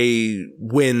NBA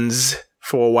wins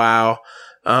for a while,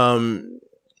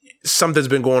 something's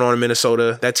been going on in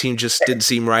Minnesota. That team just didn't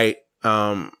seem right.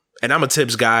 And I'm a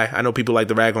Tibbs guy. I know people like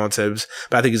to rag on Tibbs,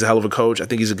 but I think he's a hell of a coach. I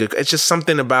think he's a good. It's just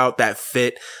something about that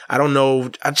fit. I don't know.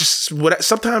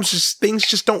 Sometimes just things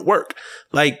just don't work.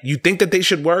 Like you think that they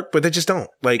should work, but they just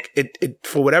don't. Like it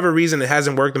for whatever reason, it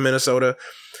hasn't worked in Minnesota.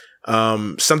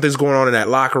 Something's going on in that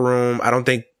locker room. I don't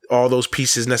think all those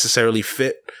pieces necessarily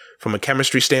fit from a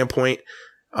chemistry standpoint.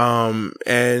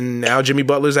 And now Jimmy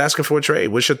Butler's asking for a trade.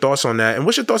 What's your thoughts on that? And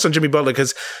what's your thoughts on Jimmy Butler?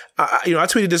 Because I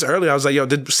tweeted this earlier. I was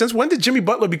like, since when did Jimmy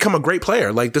Butler become a great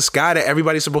player? Like this guy that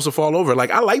everybody's supposed to fall over.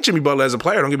 Like I like Jimmy Butler as a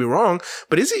player. Don't get me wrong,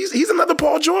 but he's another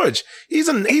Paul George.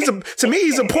 To me,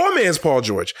 he's a poor man's Paul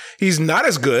George. He's not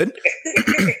as good.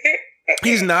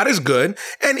 He's not as good.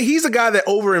 And he's a guy that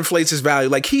overinflates his value.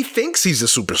 Like he thinks he's a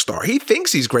superstar. He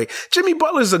thinks he's great. Jimmy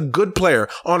Butler is a good player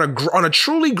on a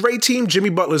truly great team. Jimmy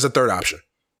Butler is a third option.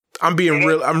 I'm being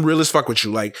real. I'm real as fuck with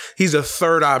you. Like he's a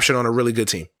third option on a really good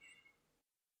team.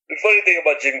 The funny thing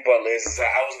about Jimmy Butler is that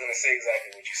I was going to say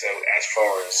exactly what you said as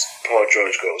far as Paul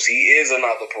George goes. He is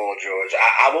another Paul George.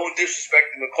 I won't disrespect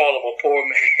him and call him a poor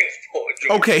man's Paul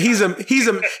George. Okay,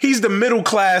 he's the middle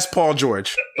class Paul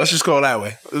George. Let's just go that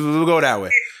way. We'll go that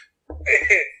way.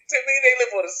 To me, they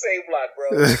live on the same block,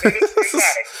 bro.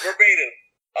 Verbatim.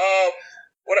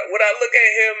 When I look at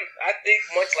him, I think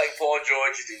much like Paul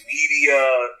George, the media,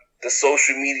 the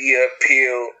social media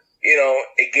appeal,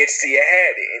 it gets to your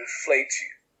head. It inflates you,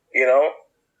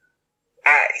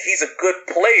 He's a good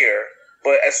player,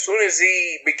 but as soon as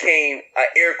he became an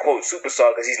air quote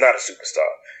superstar, because he's not a superstar,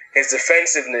 his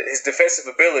defensive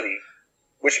ability,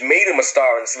 which made him a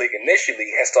star in this league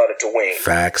initially, has started to wane.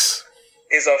 Facts.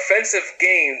 His offensive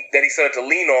game that he started to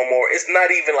lean on more is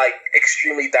not even like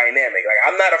extremely dynamic. Like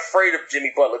I'm not afraid of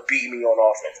Jimmy Butler beating me on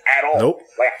offense at all. Nope.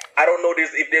 Like I don't know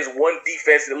if there's one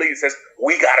defense in the league that says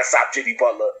we gotta stop Jimmy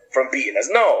Butler from beating us.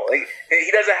 No, like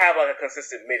he doesn't have like a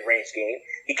consistent mid-range game.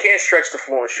 He can't stretch the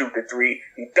floor and shoot the three.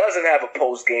 He doesn't have a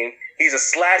post game. He's a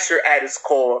slasher at his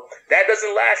core. That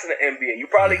doesn't last in the NBA. You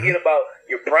probably get about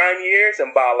your prime years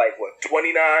and about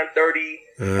 29, 30.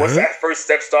 Once that first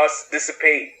step starts to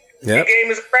dissipate. Yep. Your game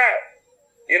is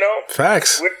crap,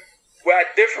 Facts. Where I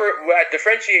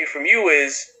differentiate from you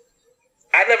is,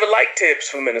 I never liked Tibbs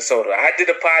from Minnesota. I did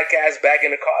a podcast back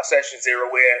in the car sessions era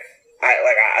where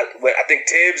I think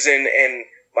Tibbs and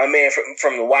my man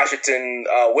from the Washington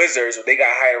Wizards, they got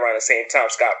hired around the same time,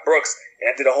 Scott Brooks, and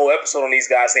I did a whole episode on these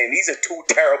guys saying these are two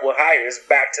terrible hires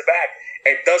back to back,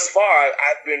 and thus far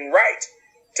I've been right.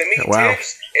 To me, wow.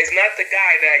 Tibbs is not the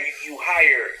guy that you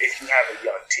hire if you have a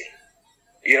young team.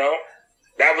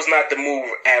 That was not the move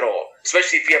at all.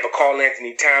 Especially if you have a Karl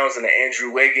Anthony Towns and an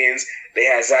Andrew Wiggins. They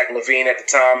had Zach LaVine at the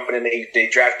time, but then they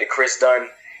drafted Chris Dunn.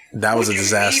 That was a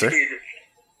disaster.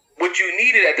 What you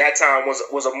needed at that time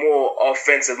was a more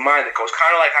offensive-minded coach.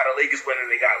 Kind of like how the Lakers went and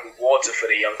they got Luke Walton for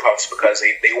the young pups because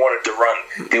they wanted to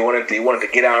run. They wanted to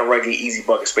get out and run, get easy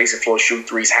buckets, space and floor, shoot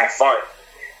threes, have fun.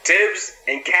 Tibbs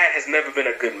and Cat has never been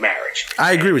a good marriage.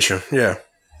 I agree with you, yeah.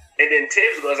 And then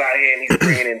Tibbs goes out here and he's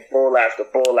bringing in bull after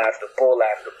bull after bull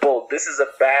after bull. This is a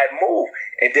bad move.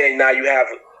 And then now you have,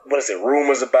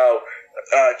 rumors about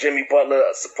Jimmy Butler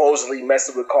supposedly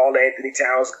messing with Karl Anthony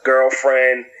Towns'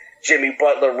 girlfriend. Jimmy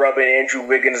Butler rubbing Andrew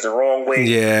Wiggins the wrong way.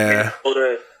 Yeah.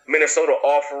 Minnesota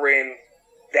offering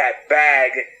that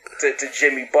bag to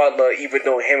Jimmy Butler, even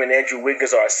though him and Andrew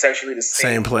Wiggins are essentially the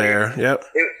same player. Yep.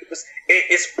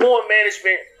 It's poor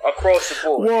management across the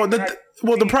board.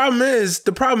 Well, the problem is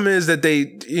that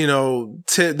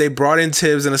they brought in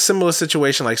Tibbs in a similar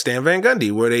situation like Stan Van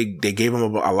Gundy, where they gave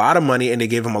him a lot of money and they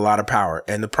gave him a lot of power.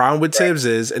 And the problem with Tibbs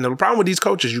is, and the problem with these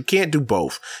coaches, you can't do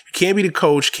both. You can't be the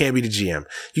coach, can't be the GM.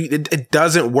 It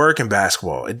doesn't work in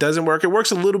basketball. It doesn't work. It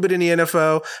works a little bit in the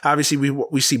NFL. Obviously,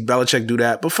 we see Belichick do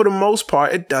that, but for the most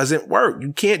part, it doesn't work.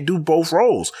 You can't do both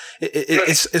roles.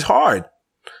 It's hard.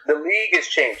 The league is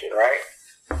changing, right?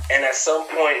 And at some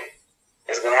point,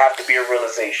 there's going to have to be a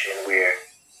realization where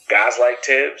guys like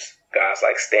Tibbs, guys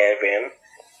like Stan Van,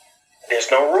 There's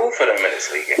no room for them in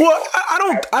this league anymore. Well,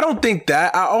 I don't think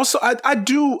that.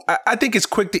 I think it's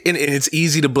quick and it's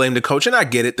easy to blame the coach, and I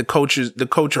get it. The coach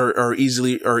are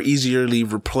easily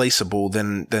replaceable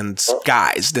than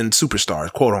guys, than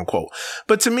superstars, quote unquote.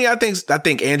 But to me, I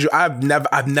think Andrew. I've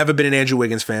never been an Andrew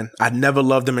Wiggins fan. I never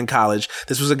loved him in college.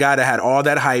 This was a guy that had all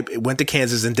that hype, went to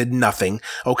Kansas and did nothing.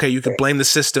 Okay, you can blame the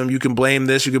system, you can blame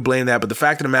this, you can blame that, but the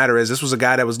fact of the matter is, this was a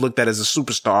guy that was looked at as a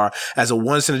superstar, as a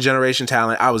once in a generation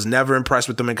talent. I was never impressed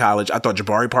with him in college. I thought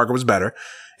Jabari Parker was better.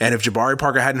 And if Jabari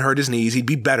Parker hadn't hurt his knees, he'd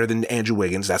be better than Andrew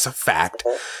Wiggins. That's a fact.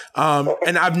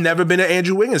 And I've never been an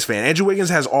Andrew Wiggins fan. Andrew Wiggins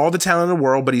has all the talent in the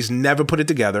world, but he's never put it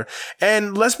together.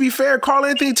 And let's be fair, Karl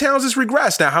Anthony Towns has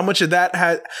regressed. Now, how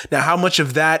much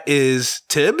of that is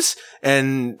Tibbs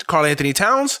and Karl Anthony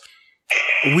Towns?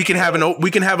 We can have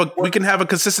a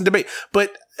consistent debate,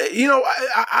 but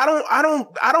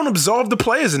I don't absolve the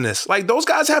players in this. Like, those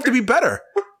guys have to be better.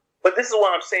 But this is why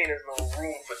I'm saying there's no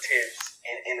room for Tibbs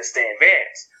in the Stan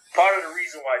Vans. Part of the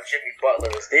reason why Jimmy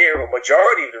Butler was there, or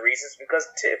majority of the reasons, because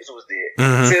Tibbs was there.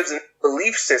 Mm-hmm. Tibbs'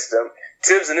 belief system,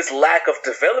 Tibbs and his lack of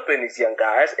developing these young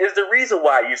guys is the reason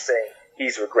why you're saying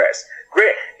he's regressed.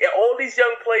 Great. All these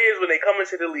young players, when they come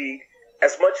into the league,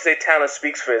 as much as their talent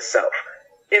speaks for itself,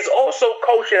 it's also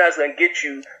coaching that's going to get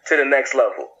you to the next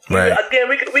level. Right. Again,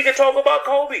 we can talk about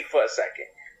Kobe for a second.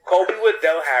 Kobe with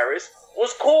Del Harris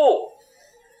was cool.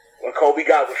 When Kobe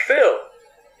got with Phil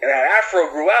and that afro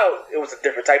grew out, it was a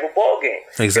different type of ball game.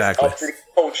 Exactly. It's up to the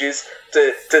coaches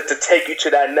to take you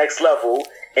to that next level.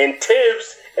 And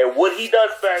Tibbs and what he does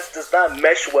best does not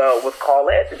mesh well with Karl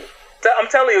Anthony. I'm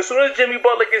telling you, as soon as Jimmy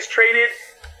Butler gets traded,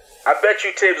 I bet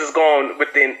you Tibbs is gone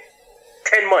within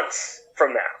 10 months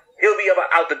from now. He'll be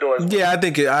out the door as well. Yeah, I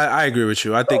think I agree with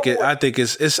you. I think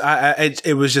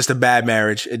it was just a bad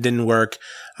marriage. It didn't work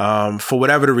for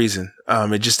whatever the reason.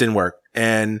 It just didn't work.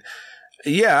 And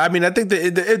yeah, I mean, I think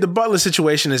the Butler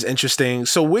situation is interesting.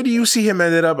 So where do you see him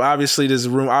ended up? Obviously, there's a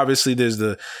room. Obviously, there's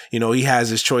he has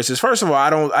his choices. First of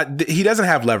all, he doesn't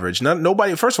have leverage.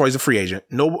 Nobody. First of all, he's a free agent,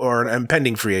 or an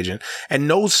impending free agent, and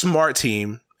no smart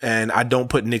team. And I don't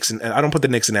put the Knicks in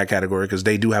that category because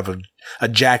they do have a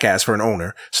jackass for an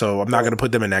owner. So I'm not going to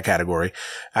put them in that category.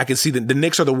 I can see the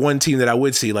Knicks are the one team that I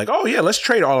would see like, oh yeah, let's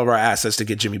trade all of our assets to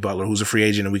get Jimmy Butler, who's a free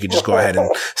agent, and we could just go ahead and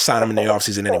sign him in the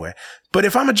offseason anyway. But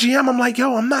if I'm a GM, I'm like,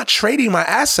 yo, I'm not trading my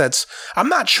assets. I'm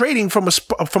not trading from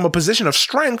a position of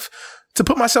strength to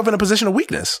put myself in a position of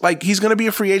weakness. Like, he's going to be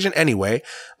a free agent anyway.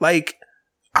 Like,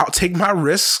 I'll take my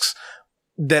risks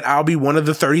that I'll be one of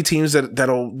the 30 teams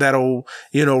that'll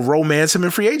romance him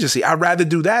in free agency. I'd rather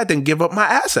do that than give up my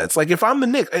assets. Like, if I'm the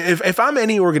Knicks, if I'm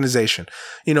any organization,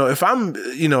 if I'm,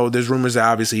 there's rumors that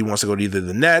obviously he wants to go to either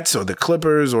the Nets or the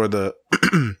Clippers or the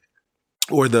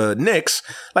or the Knicks.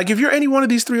 Like, if you're any one of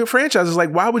these three franchises,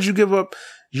 like, why would you give up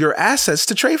your assets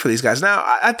to trade for these guys? Now,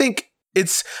 I think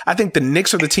the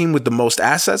Knicks are the team with the most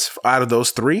assets out of those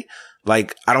three.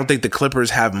 Like, I don't think the Clippers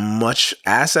have much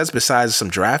assets besides some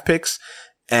draft picks.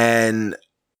 And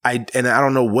I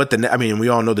don't know what we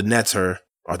all know the Nets are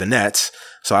the Nets.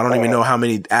 So I don't even know how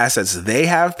many assets they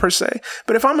have per se.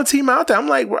 But if I'm a team out there, I'm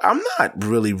like, I'm not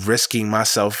really risking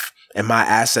myself and my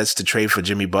assets to trade for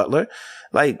Jimmy Butler.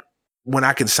 Like, when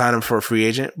I can sign him for a free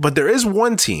agent. But there is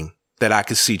one team that I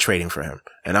could see trading for him.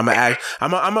 And I'm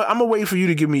gonna wait for you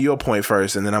to give me your point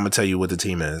first, and then I'm gonna tell you what the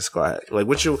team is. Go ahead. Like,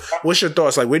 what's your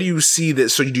thoughts? Like, where do you see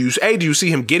this? So do you see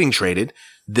him getting traded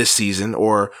this season,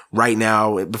 or right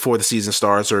now before the season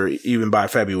starts, or even by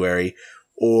February,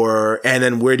 and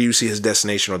then where do you see his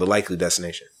destination or the likely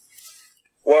destination?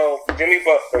 Well, Jimmy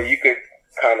Butler, you could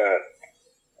kind of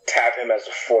tap him as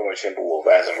a former Timberwolf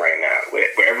as of right now, with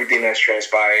everything that's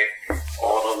transpired,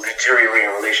 all the deteriorating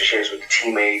relationships with the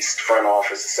teammates, front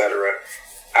office, etc.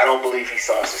 I don't believe he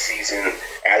starts the season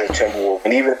as a Timberwolf.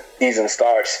 And even if the season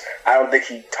starts, I don't think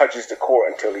he touches the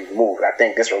court until he's moved. I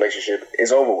think this relationship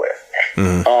is over with.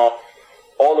 Mm-hmm.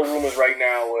 All the rumors right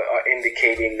now are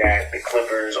indicating that the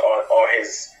Clippers are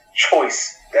his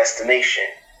choice destination.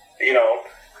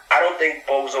 I don't think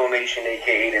Bozo Nation,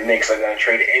 a.k.a. the Knicks, are going to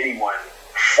trade anyone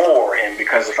for him,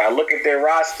 because if I look at their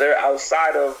roster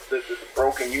outside of the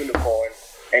broken unicorn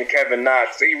and Kevin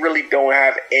Knox, they really don't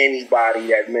have anybody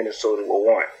that Minnesota will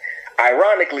want.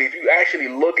 Ironically, if you actually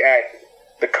look at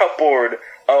the cupboard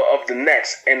of the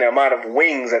Nets and the amount of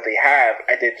wings that they have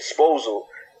at their disposal,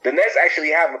 the Nets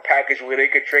actually have a package where they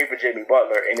could trade for Jimmy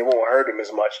Butler and it won't hurt them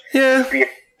as much. Yeah,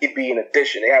 it'd be an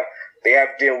addition. They have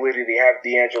Dinwiddie, they have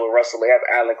D'Angelo Russell, they have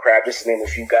Allen Crabbe, just to name a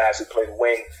few guys who play the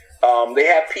wing. They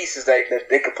have pieces that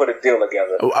they could put a deal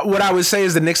together. What I would say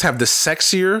is the Knicks have the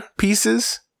sexier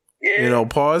pieces. Yeah.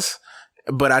 Pause.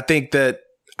 But I think that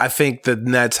I think the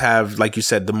Nets have, like you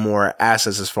said, the more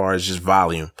assets as far as just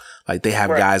volume. Like they have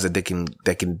guys that they can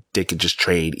just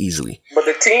trade easily. But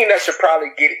the team that should probably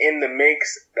get in the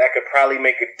mix that could probably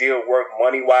make a deal work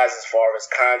money wise as far as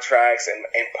contracts and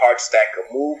parts that could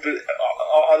move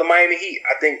are the Miami Heat.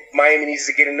 I think Miami needs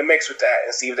to get in the mix with that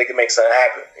and see if they can make something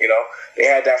happen. You know, they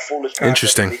had that foolish contract.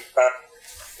 Interesting.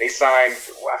 They signed,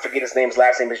 I forget his name. His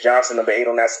last name is Johnson, number 8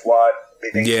 on that squad.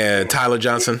 Tyler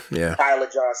Johnson. Yeah, Tyler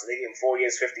Johnson. They gave him 4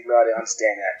 years, $50 million. I didn't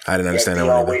understand that. I didn't understand that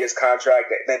one. Waiters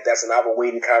contract. That's another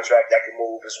weighted contract that can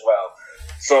move as well.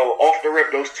 So off the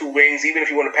rip, those two wings. Even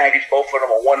if you want to package both of them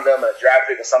or one of them and a draft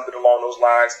pick or something along those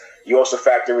lines, you also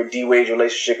factor in D Wade's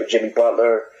relationship with Jimmy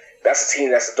Butler. That's a team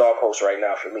that's a dark horse right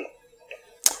now for me.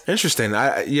 Interesting.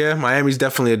 Miami's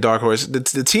definitely a dark horse.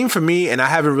 The team for me, and I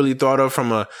haven't really thought of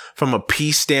from a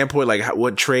piece standpoint, like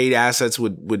what trade assets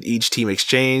would each team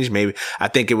exchange. Maybe I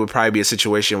think it would probably be a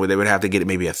situation where they would have to get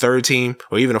maybe a third team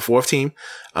or even a fourth team.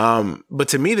 But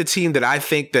to me, the team that I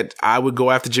think that I would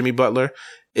go after Jimmy Butler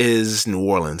is New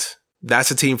Orleans. That's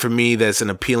a team for me that's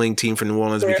an appealing team for New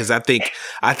Orleans because I think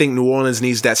New Orleans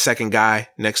needs that second guy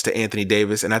next to Anthony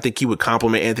Davis, and I think he would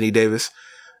complement Anthony Davis.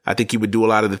 I think he would do a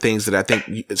lot of the things that I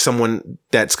think someone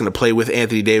that's going to play with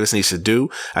Anthony Davis needs to do.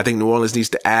 I think New Orleans needs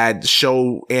to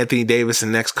show Anthony Davis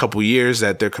in the next couple years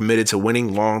that they're committed to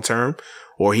winning long term,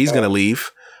 or he's going to leave.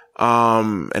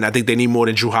 And I think they need more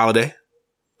than Drew Holiday.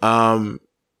 Now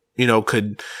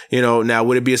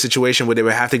would it be a situation where they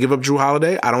would have to give up Drew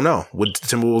Holiday? I don't know. Would the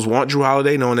Timberwolves want Drew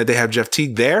Holiday knowing that they have Jeff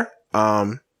Teague there?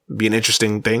 Be an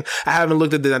interesting thing. I haven't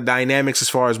looked at the dynamics as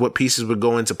far as what pieces would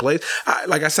go into place.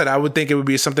 Like I said, I would think it would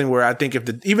be something where I think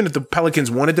even if the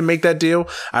Pelicans wanted to make that deal,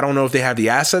 I don't know if they have the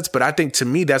assets, but I think to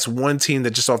me, that's one team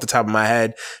that just off the top of my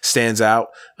head stands out.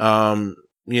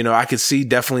 I could see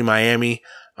definitely Miami.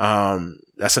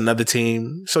 That's another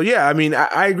team. So yeah, I mean,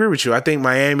 I agree with you. I think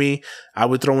Miami, I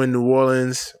would throw in New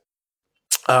Orleans,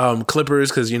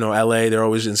 Clippers, cause LA, they're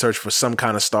always in search for some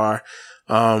kind of star.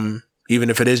 Even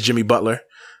if it is Jimmy Butler.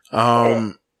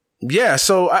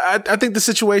 So I think the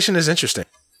situation is interesting.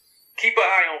 Keep an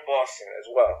eye on Boston as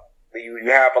well. You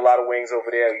have a lot of wings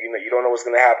over there. You don't know what's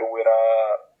going to happen with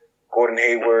Gordon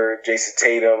Hayward, Jason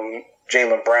Tatum,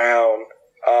 Jaylen Brown,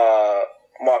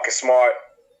 Marcus Smart.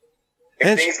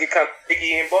 If things get kind of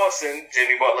sticky in Boston,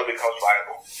 Jimmy Butler becomes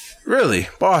viable. Really?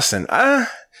 Boston?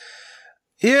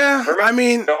 Yeah, remember, I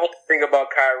mean, the whole thing about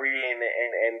Kyrie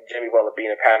and Jimmy Butler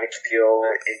being a package deal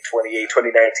in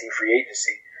 2019 free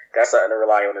agency, that's something to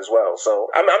rely on as well. So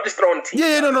I'm just throwing the team.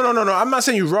 Yeah, no. I'm not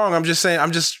saying you're wrong. I'm just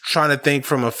trying to think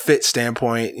from a fit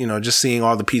standpoint, just seeing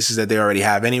all the pieces that they already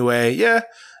have anyway. Yeah.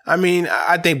 I mean,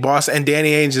 I think Boston and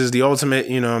Danny Ainge is the ultimate,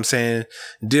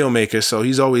 deal maker. So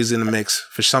he's always in the mix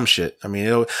for some shit. I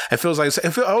mean,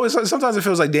 sometimes it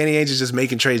feels like Danny Ainge is just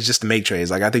making trades just to make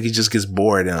trades. Like I think he just gets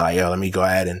bored and like, let me go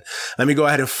ahead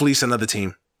and fleece another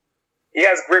team. He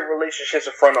has great relationships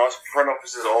with front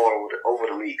offices all over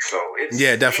the league. So it's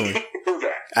definitely. do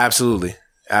that.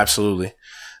 Absolutely.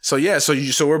 So yeah,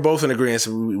 so we're both in agreement.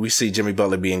 We see Jimmy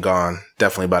Butler being gone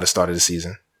definitely by the start of the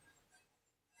season.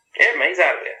 Yeah, man, he's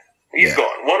out of there. He's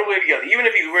gone. One way or the other. Even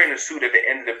if he's wearing a suit at the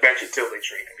end of the bench until they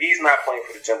trade him, he's not playing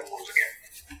for the Timberwolves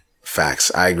again.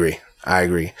 Facts. I agree.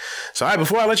 So, all right,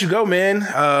 before I let you go, man,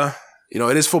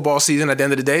 it is football season at the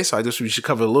end of the day, so I guess we should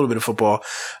cover a little bit of football.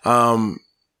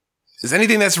 Is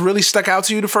anything that's really stuck out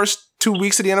to you the first 2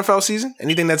 weeks of the NFL season?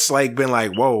 Anything that's been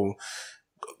whoa,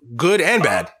 good and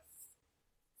bad?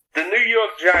 The New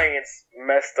York Giants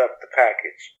messed up the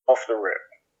package off the rip.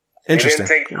 Interesting.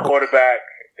 They didn't take the quarterback.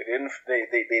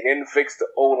 They didn't fix the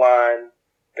O-line.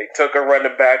 They took a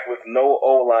running back with no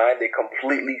O-line. They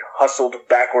completely hustled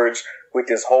backwards with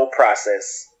this whole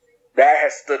process. That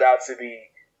has stood out to me.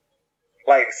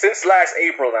 Since last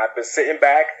April, I've been sitting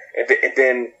back, and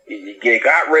then you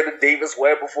got rid of Davis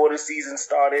Webb before the season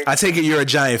started. I take it you're a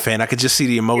Giant fan. I could just see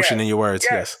the emotion in your words.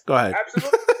 Yes. Go ahead.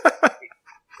 Absolutely.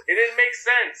 It didn't make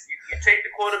sense. You take the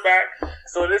quarterback.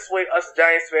 So this way, us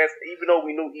Giants fans, even though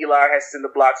we knew Eli had sent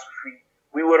the blocks for free,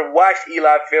 we would have watched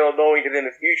Eli fail knowing that in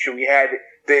the future we had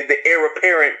the heir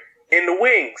apparent in the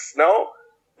wings, no?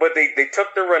 But they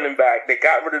took the running back. They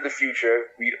got rid of the future.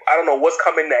 I don't know what's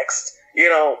coming next.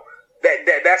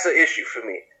 That's an issue for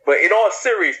me. But in all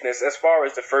seriousness, as far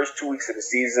as the first 2 weeks of the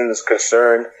season is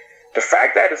concerned, the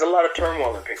fact that there's a lot of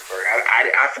turmoil in Pittsburgh,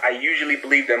 I usually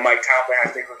believe that Mike Tomlin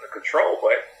has things under control,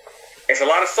 but it's a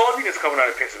lot of saltiness coming out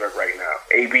of Pittsburgh right now.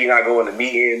 AB not going to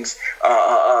meetings,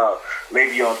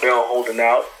 Le'Veon Bell holding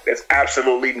out. There's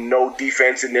absolutely no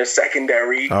defense in their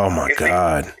secondary. Oh my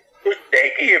God.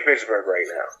 They can hear Pittsburgh right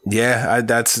now. Yeah,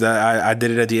 I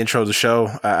did it at the intro of the show.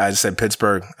 I said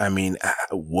Pittsburgh. I mean,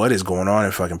 what is going on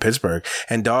in fucking Pittsburgh?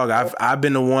 And dog, I've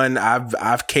been the one.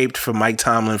 I've caped for Mike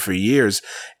Tomlin for years.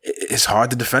 It's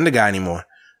hard to defend the guy anymore.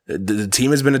 The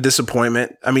team has been a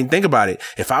disappointment. I mean, think about it.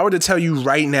 If I were to tell you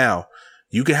right now,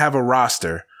 you could have a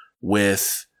roster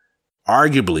with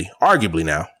arguably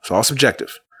now, it's all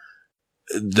subjective,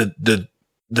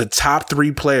 the top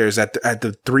three players at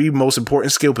the three most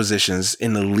important skill positions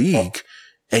in the league,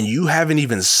 and you haven't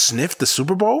even sniffed the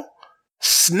Super Bowl?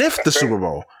 Super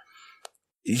Bowl.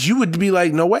 You would be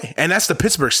like, no way. And that's the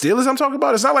Pittsburgh Steelers I'm talking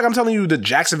about. It's not like I'm telling you the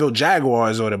Jacksonville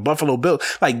Jaguars or the Buffalo Bills.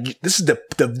 Like, this is the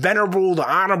venerable, the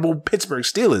honorable Pittsburgh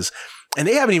Steelers. And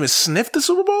they haven't even sniffed the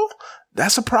Super Bowl?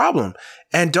 That's a problem.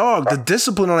 And dog, the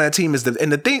discipline on that team is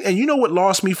and you know what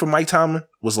lost me from Mike Tomlin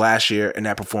was last year in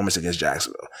that performance against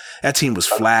Jacksonville. That team was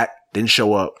flat, didn't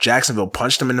show up. Jacksonville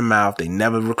punched them in the mouth. They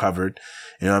never recovered.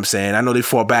 You know what I'm saying? I know they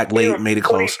fought back late, made it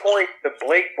close. 40 points to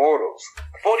Blake Bortles.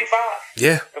 45.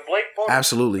 Yeah. To Blake Bortles.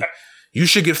 Absolutely. You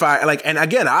should get fired. Like, and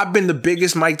again, I've been the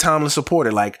biggest Mike Tomlin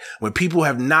supporter. Like, when people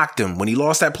have knocked him, when he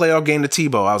lost that playoff game to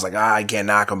Tebow, I was like, I can't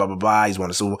knock him, blah, blah, blah. He's won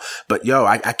a Super Bowl. But yo,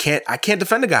 I can't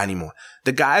defend the guy anymore.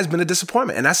 The guy has been a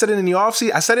disappointment. And I said it in the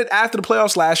offseason. I said it after the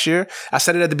playoffs last year. I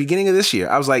said it at the beginning of this year.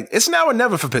 I was like, it's now or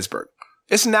never for Pittsburgh.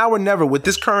 It's now or never with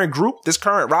this current group, this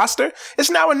current roster. It's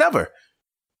now or never.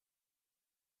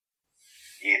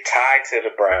 You're tied to the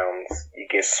Browns. You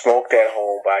get smoked at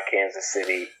home by Kansas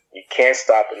City. You can't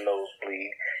stop a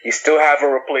nosebleed. You still haven't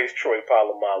replaced Troy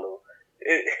Polamalu.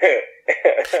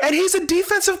 And he's a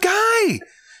defensive guy.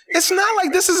 It's not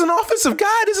like this is an offensive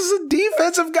guy. This is a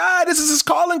defensive guy. This is his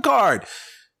calling card.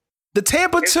 The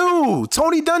Tampa 2,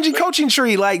 Tony Dungy coaching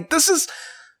tree. Like, this is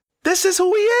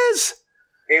who he is.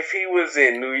 If he was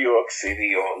in New York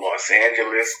City or Los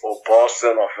Angeles or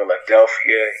Boston or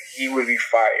Philadelphia, he would be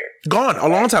fired. Gone a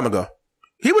long time ago.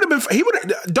 He would have been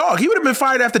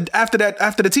fired after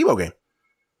the Tebow game.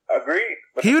 Agreed.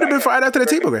 But he would have been fired after the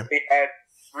Tebow game. He had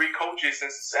 3 coaches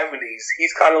since the 70s.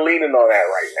 He's kind of leaning on that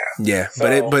right now. Yeah,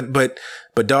 so,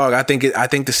 but dog, I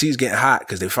think the seat's getting hot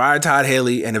because they fired Todd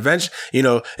Haley, and eventually,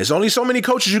 it's only so many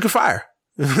coaches you can fire.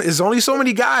 There's only so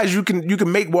many guys you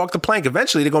can make walk the plank.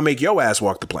 Eventually, they're gonna make your ass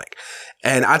walk the plank.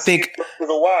 And I think for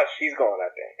the wash, he's going. I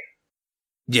think.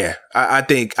 Yeah, I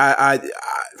think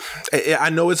I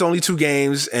know it's only 2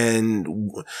 games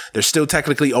and they're still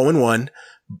technically 0-1.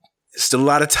 Still a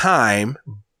lot of time,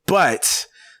 but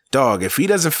dog, if he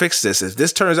doesn't fix this, if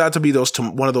this turns out to be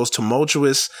one of those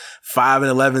tumultuous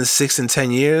 5-11,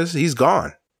 6-10 years, he's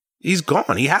gone. He's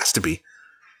gone. He has to be.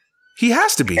 He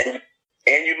has to be.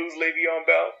 And you lose Le'Veon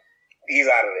Bell, he's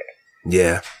out of there.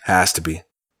 Yeah, has to be.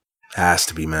 Has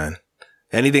to be, man.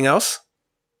 Anything else?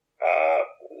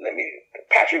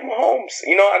 Patrick Mahomes.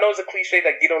 I know it's a cliche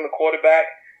that get on the quarterback.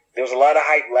 There was a lot of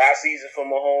hype last season for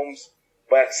Mahomes,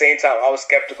 but at the same time, I was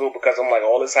skeptical because I'm like,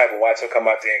 all this hype and watch him come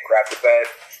out there and crap the bed.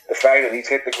 The fact that he's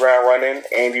hit the ground running,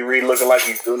 Andy Reid looking like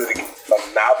he's doing it against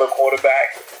another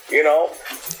quarterback.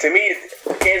 To me,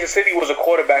 Kansas City was a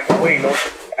quarterback away, no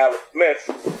Alex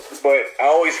Smith, but I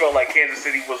always felt like Kansas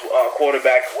City was a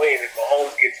quarterback away, and if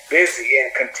Mahomes gets busy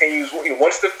and continues,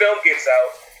 once the film gets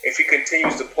out, if he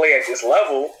continues to play at this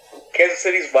level, Kansas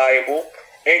City's viable.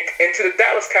 And to the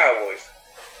Dallas Cowboys,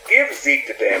 give Zeke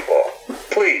the damn ball.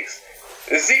 Please.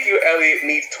 Ezekiel Elliott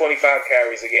needs 25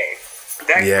 carries a game.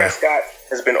 Dak Prescott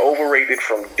has been overrated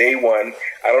from day one.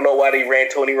 I don't know why they ran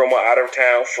Tony Romo out of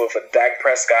town for Dak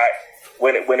Prescott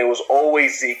when it was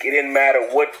always Zeke. It didn't matter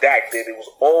what Dak did. It was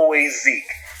always Zeke.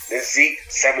 Then Zeke,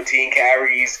 17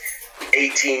 carries,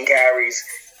 18 carries.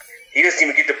 He doesn't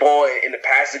even get the ball in the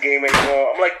passing game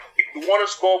anymore. I'm like, if you want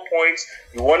to score points,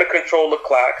 you want to control the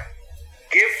clock,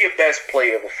 give your best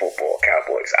player the football,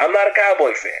 Cowboys. I'm not a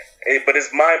Cowboy fan, but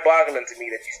it's mind-boggling to me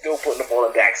that you're still putting the ball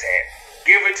in Dak's hand.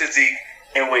 Give it to Zeke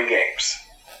and win games.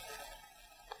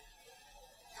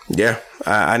 Yeah,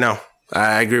 I know.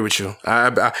 I agree with you. I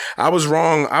was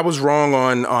wrong. I was wrong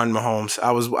on Mahomes.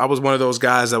 I was one of those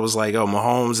guys that was like, oh,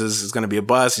 Mahomes is going to be a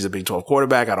bust. He's a Big 12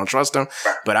 quarterback. I don't trust him.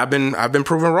 But I've been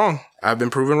proven wrong. I've been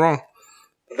proven wrong.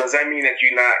 Does that mean that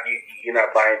you're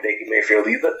not buying Baker Mayfield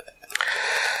either?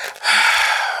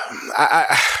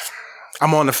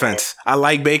 I'm on the fence. I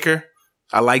like Baker.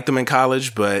 I liked him in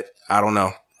college, but I don't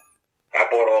know. I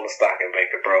bought all the stock in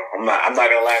Baker, bro. I'm not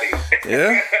gonna lie to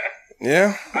you.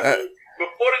 Yeah.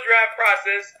 Before the draft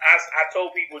process, I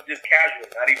told people just casually,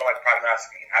 not even like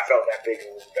prognosticating, I felt that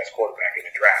Baker was the best quarterback in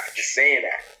the draft. Just saying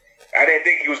that. I didn't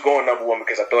think he was going number 1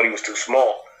 because I thought he was too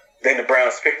small. Then the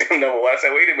Browns picked him number 1. I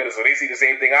said, wait a minute, so they see the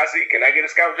same thing I see? Can I get a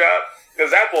scout job?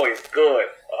 Because that boy is good.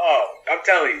 Oh, I'm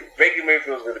telling you, Baker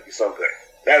Mayfield's going to be so good.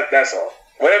 That's all.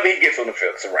 Whatever he gets on the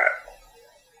field, it's a wrap.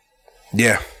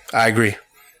 Yeah, I agree,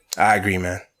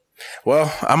 man.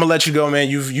 Well, I'm gonna let you go, man.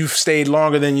 You've stayed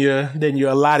longer than your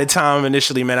allotted time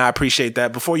initially, man. I appreciate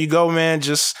that. Before you go, man,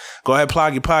 just go ahead,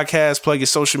 plug your podcast, plug your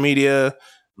social media,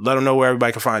 let them know where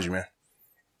everybody can find you, man.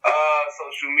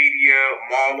 Social media,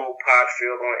 Marlo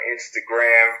Potfield on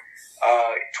Instagram.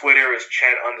 Twitter is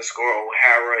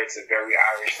Chet_O'Hara. It's a very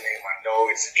Irish name. I know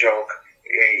it's a joke.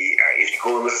 If you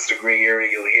go listen to the Gray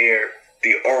Area, you'll hear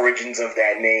the origins of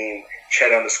that name,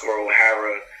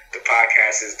 Chet_O'Hara. The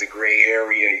podcast is The Gray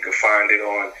Area. You can find it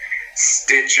on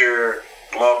Stitcher,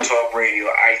 Blog Talk Radio,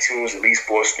 iTunes, Elite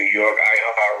Sports New York,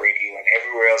 iHeartRadio, and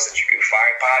everywhere else that you can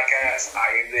find podcasts.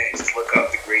 I am there. Just look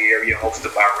up The Gray Area,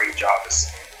 hosted by Ray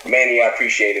Jarvis. Manny, I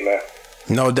appreciate it, man.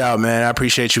 No doubt, man. I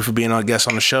appreciate you for being a guest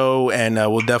on the show, and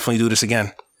we'll definitely do this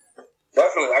again.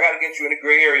 Definitely. I got to get you in the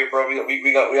Gray Area, bro. We got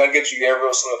to get you there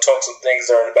real soon and talk some things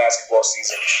during the basketball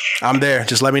season. I'm there.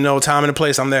 Just let me know time and the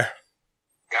place. I'm there.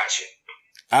 Gotcha.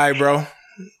 All right, bro.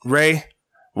 Ray,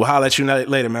 we'll holler at you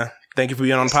later, man. Thank you for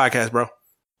being on the podcast, bro.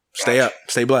 Stay up.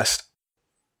 Stay blessed.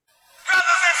 Brothers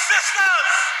and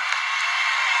sisters,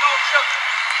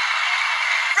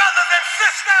 brothers and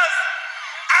sisters,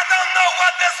 I don't know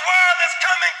what this world is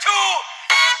coming to.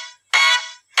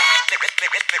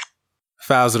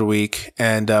 Fouls of the week.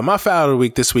 And my foul of the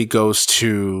week this week goes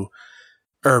to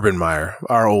Urban Meyer,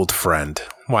 our old friend.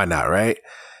 Why not, right?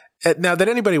 Now, did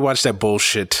anybody watch that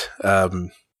bullshit,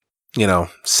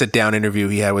 sit-down interview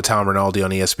he had with Tom Rinaldi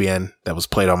on ESPN that was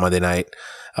played on Monday night?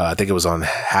 I think it was on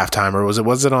Halftime, or was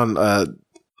it on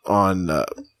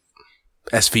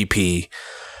SVP,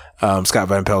 Scott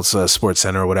Van Pelt's Sports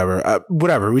Center or whatever,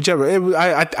 whichever.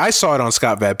 I saw it on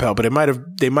Scott Van Pelt, but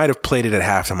they might have played it at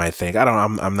halftime, I think.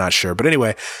 I'm not sure. But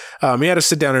anyway, he had a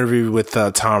sit-down interview with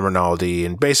Tom Rinaldi,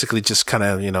 and basically just kind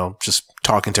of, just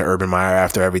talking to Urban Meyer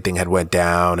after everything had went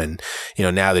down, and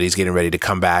now that he's getting ready to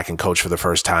come back and coach for the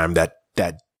first time, that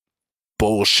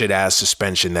bullshit ass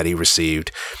suspension that he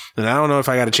received. And I don't know if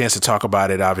I got a chance to talk about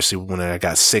it, obviously, when I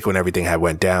got sick, when everything had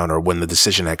went down, or when the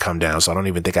decision had come down. So I don't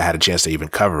even think I had a chance to even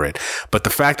cover it. But the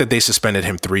fact that they suspended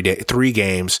him 3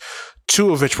 games,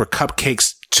 2 of which were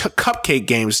cupcake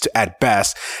games at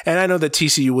best. And I know that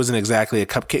TCU wasn't exactly a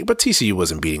cupcake, but TCU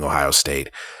wasn't beating Ohio State.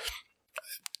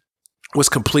 Was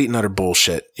complete and utter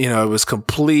bullshit. It was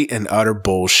complete and utter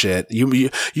bullshit. You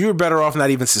were better off not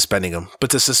even suspending him, but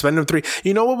to suspend him 3.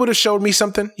 You know what would have showed me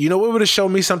something?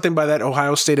 By that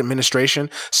Ohio State administration?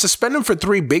 Suspend him for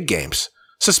 3 big games.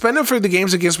 Suspend him for the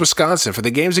games against Wisconsin, for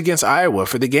the games against Iowa,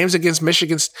 for the games against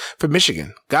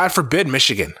Michigan. God forbid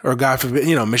Michigan, or God forbid,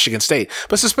 Michigan State.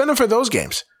 But suspend him for those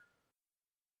games.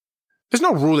 There's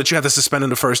no rule that you have to suspend him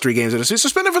the first 3 games of the season.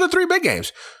 Suspend him for the 3 big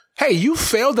games. Hey, you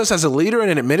failed us as a leader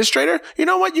and an administrator. You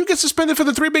know what? You get suspended for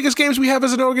the 3 biggest games we have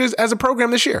as a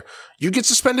program this year. You get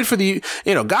suspended for the,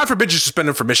 God forbid you suspend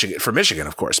him for Michigan,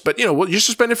 of course. But, you're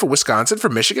suspended for Wisconsin, for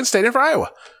Michigan State, and for Iowa.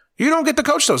 You don't get to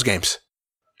coach those games.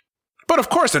 But of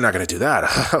course they're not going to do that.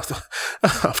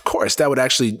 Of course, that would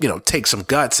actually, take some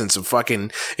guts and some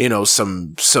fucking,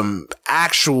 some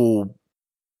actual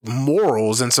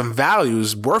morals and some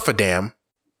values worth a damn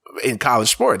in college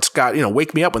sports. God,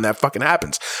 wake me up when that fucking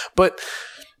happens. But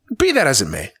be that as it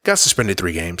may, got suspended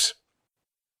 3 games.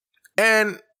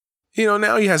 And,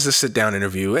 now he has this sit-down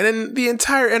interview. And then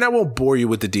and I won't bore you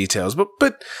with the details,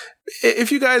 but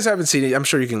if you guys haven't seen it, I'm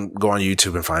sure you can go on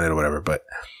YouTube and find it or whatever.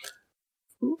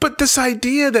 But this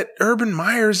idea that Urban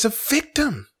Meyer is a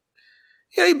victim.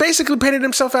 He basically painted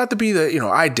himself out to be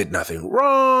I did nothing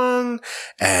wrong,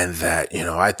 and that,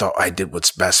 I thought I did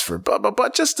what's best for blah, blah, blah.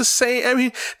 Just to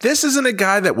say, this isn't a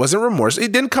guy that wasn't remorseful. He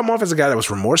didn't come off as a guy that was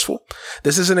remorseful.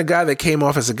 This isn't a guy that came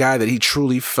off as a guy that he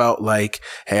truly felt like,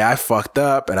 hey, I fucked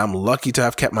up and I'm lucky to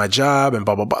have kept my job and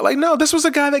blah, blah, blah. Like, no, this was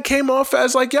a guy that came off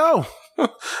as like, yo,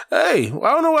 hey, I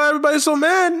don't know why everybody's so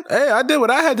mad. Hey, I did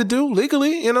what I had to do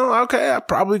legally. Okay, I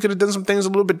probably could have done some things a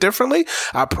little bit differently.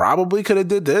 I probably could have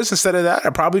did this instead of that. I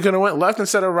probably could have went left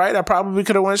instead of right. I probably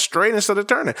could have went straight instead of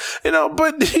turning.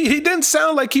 But he didn't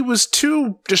sound like he was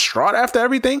too distraught after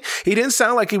everything. He didn't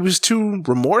sound like he was too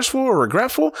remorseful or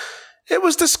regretful. It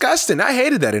was disgusting. I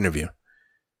hated that interview.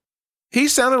 He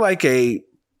sounded like a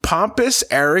pompous,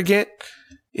 arrogant,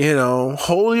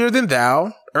 holier than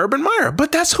thou Urban Meyer,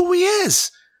 but that's who he is.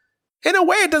 In a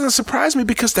way, it doesn't surprise me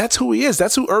because that's who he is.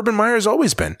 That's who Urban Meyer has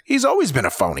always been. He's always been a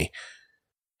phony.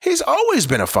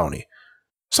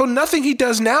 So nothing he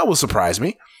does now will surprise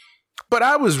me. But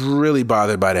I was really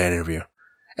bothered by that interview.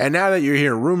 And now that you're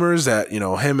hearing rumors that,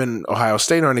 him and Ohio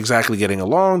State aren't exactly getting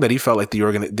along, that he felt like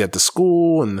that the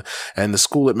school and the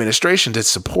school administration did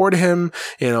support him,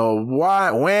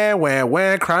 why,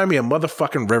 when, cry me a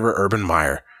motherfucking river, Urban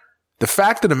Meyer. The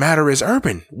fact of the matter is,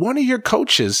 Urban, one of your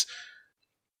coaches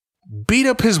beat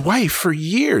up his wife for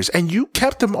years and you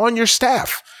kept him on your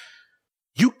staff.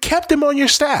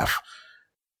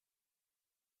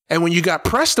 And when you got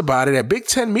pressed about it at Big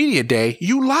Ten Media Day,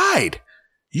 you lied.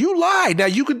 Now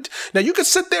you could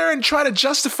sit there and try to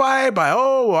justify it by,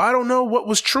 I don't know what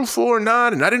was truthful or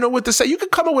not, and I didn't know what to say. You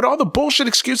could come up with all the bullshit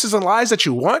excuses and lies that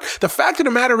you want. The fact of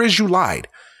the matter is, you lied.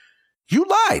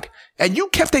 And you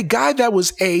kept a guy that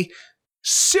was a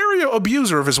serial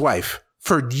abuser of his wife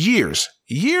for years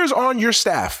on your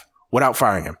staff without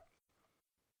firing him.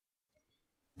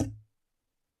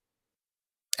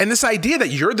 And this idea that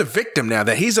you're the victim now,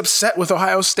 that he's upset with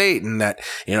Ohio State and that,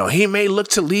 he may look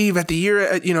to leave at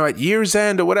year's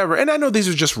end or whatever. And I know these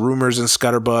are just rumors and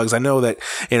scutterbugs. I know that,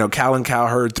 Cal and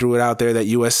Cowherd threw it out there that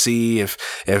USC, if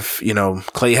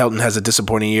Clay Helton has a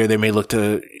disappointing year, they may look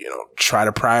to, try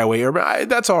to pry away.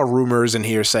 That's all rumors and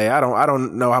hearsay. I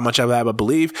don't know how much of that I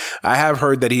believe. I have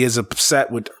heard that he is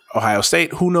upset with Ohio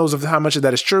State. Who knows how much of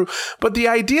that is true? But the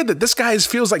idea that this guy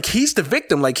feels like he's the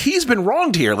victim, like he's been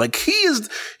wronged here, like he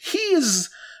has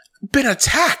been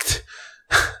attacked,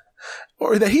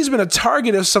 or that he's been a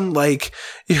target of some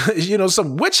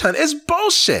some witch hunt is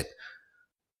bullshit.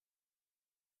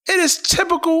 It is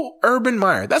typical Urban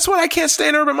Meyer. That's why I can't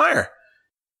stand Urban Meyer.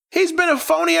 He's been a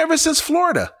phony ever since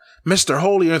Florida. Mr.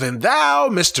 Holier Than Thou,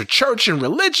 Mr. Church and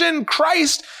Religion,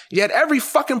 Christ. Yet every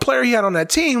fucking player he had on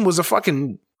that team was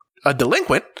a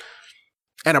delinquent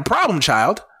and a problem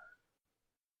child.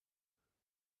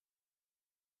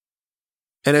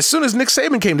 And as soon as Nick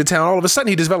Saban came to town, all of a sudden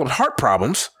he developed heart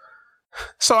problems.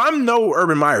 So I'm no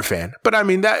Urban Meyer fan, but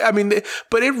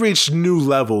but it reached new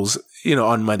levels,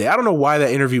 on Monday. I don't know why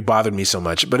that interview bothered me so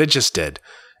much, but it just did.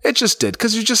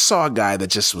 Because you just saw a guy that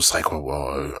just was like,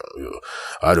 well,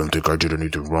 I don't think I did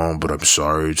anything wrong, but I'm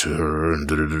sorry to her. And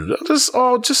just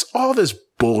all this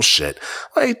bullshit.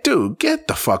 Like, dude, get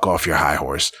the fuck off your high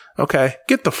horse. Okay?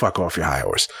 Get the fuck off your high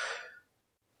horse.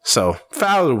 So,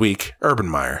 foul of the week, Urban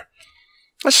Meyer.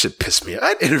 That shit pissed me off.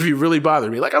 That interview really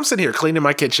bothered me. Like, I'm sitting here cleaning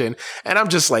my kitchen, and I'm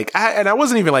just like, I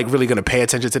wasn't even really going to pay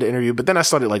attention to the interview, but then I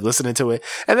started listening to it,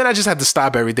 and then I just had to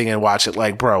stop everything and watch it.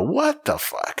 Like, bro, what the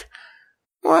fuck?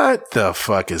 What the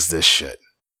fuck is this shit?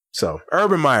 So,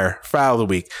 Urban Meyer, foul of the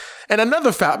week. And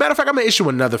another foul. Matter of fact, I'm going to issue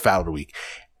another foul of the week.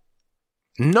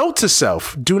 Note to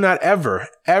self, do not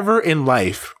ever in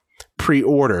life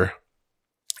pre-order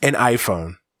an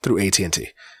iPhone through AT&T.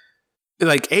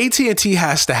 AT&T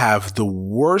has to have the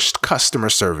worst customer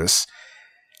service.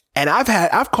 And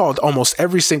I've called almost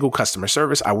every single customer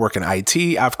service. I work in IT.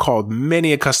 I've called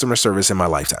many a customer service in my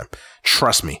lifetime.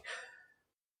 Trust me.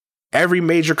 Every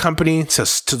major company to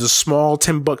the small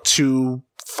Timbuktu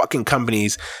fucking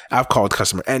companies, I've called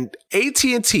customer. And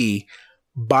AT&T,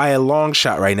 by a long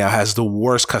shot right now, has the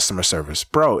worst customer service.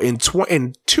 Bro, in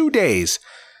 2 days,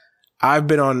 I've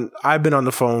been on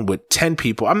the phone with 10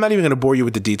 people. I'm not even going to bore you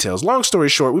with the details. Long story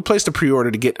short, we placed a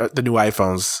pre-order to get the new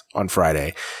iPhones on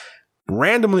Friday.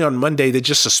 Randomly on Monday, they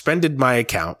just suspended my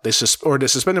account. They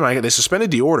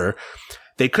suspended the order.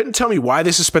 They couldn't tell me why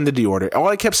they suspended the order. All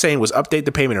I kept saying was update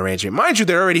the payment arrangement. Mind you,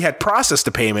 they already had processed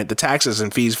the payment, the taxes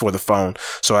and fees for the phone,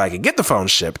 so I could get the phone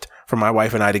shipped for my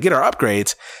wife and I to get our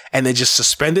upgrades, and they just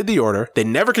suspended the order. They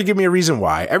never could give me a reason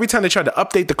why. Every time they tried to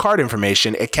update the card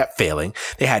information, it kept failing.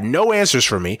 They had no answers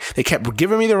for me. They kept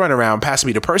giving me the runaround, passing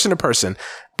me to person.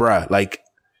 Bruh,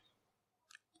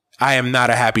 I am not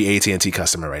a happy AT&T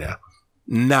customer right now.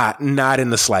 Not in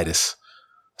the slightest.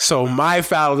 So my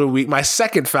foul of the week, my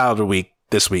second foul of the week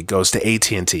this week goes to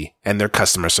AT&T and their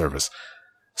customer service.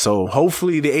 So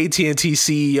hopefully the AT&T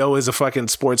CEO is a fucking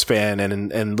sports fan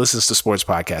and listens to sports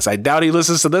podcasts. I doubt he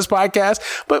listens to this podcast,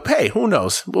 but hey, who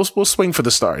knows? We'll swing for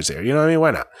the stars here. You know what I mean?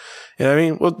 Why not? You know what I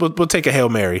mean? We'll take a Hail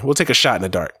Mary. We'll take a shot in the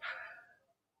dark.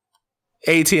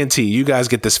 AT&T, you guys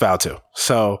get this foul too.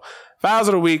 So fouls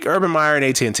of the week, Urban Meyer and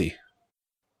AT&T.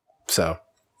 So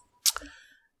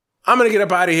I'm going to get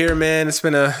up out of here, man. It's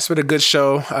been a good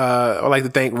show. I'd like to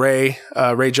thank Ray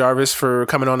Jarvis for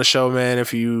coming on the show, man.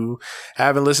 If you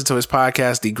haven't listened to his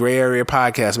podcast, the Gray Area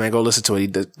Podcast, man, go listen to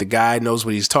it. The guy knows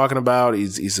what he's talking about.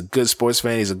 He's a good sports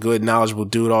fan. He's a good, knowledgeable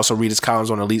dude. Also read his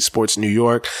columns on Elite Sports New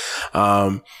York.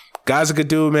 Guy's a good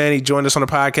dude, man. He joined us on the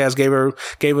podcast,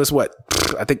 gave us what,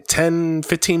 I think 10,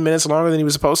 15 minutes longer than he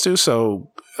was supposed to.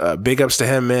 So, big ups to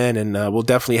him, man. And, we'll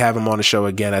definitely have him on the show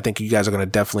again. I think you guys are going to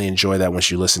definitely enjoy that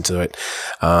once you listen to it.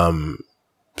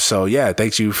 So yeah,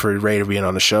 thank you for Ray for being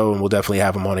on the show, and we'll definitely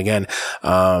have him on again.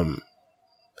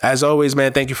 As always,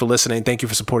 man, thank you for listening. Thank you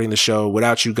for supporting the show.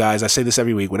 Without you guys, I say this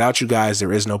every week, without you guys,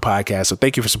 there is no podcast. So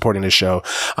thank you for supporting the show.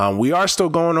 We are still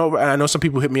going over, and I know some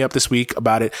people hit me up this week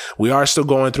about it. We are still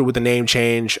going through with the name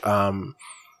change.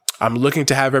 I'm looking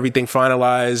to have everything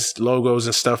finalized, logos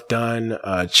and stuff done,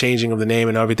 changing of the name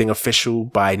and everything official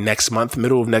by next month,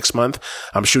 middle of next month.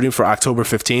 I'm shooting for October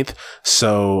 15th.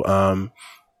 So,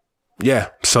 yeah.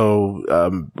 So,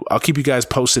 I'll keep you guys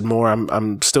posted more.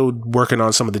 I'm still working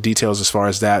on some of the details as far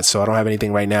as that. So I don't have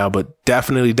anything right now, but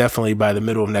definitely by the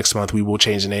middle of next month, we will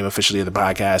change the name officially of the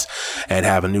podcast and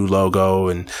have a new logo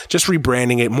and just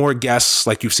rebranding it. More guests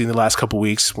like you've seen the last couple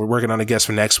weeks. We're working on a guest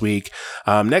for next week.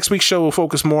 Next week's show will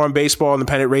focus more on baseball and the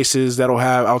pennant races.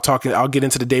 I'll get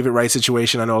into the David Wright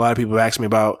situation. I know a lot of people have asked me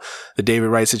about the David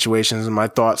Wright situations and my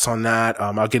thoughts on that.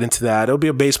 I'll get into that. It'll be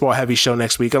a baseball heavy show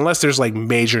next week, unless there's like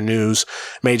major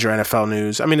NFL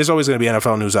news. I mean, there's always going to be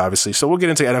NFL news, obviously. So we'll get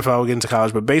into NFL, we'll get into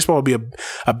college, but baseball will be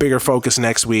a bigger focus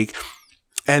next week.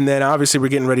 And then obviously we're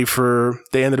getting ready for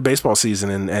the end of the baseball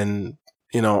season and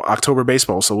October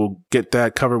baseball. So we'll get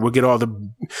that covered. We'll get all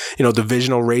the,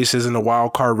 divisional races and the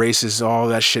wild card races, all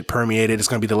that shit permeated. It's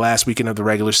going to be the last weekend of the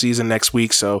regular season next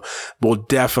week. So we'll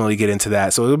definitely get into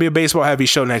that. So it'll be a baseball heavy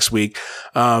show next week.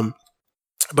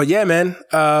 But yeah, man,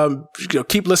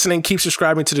 keep listening, keep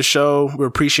subscribing to the show. We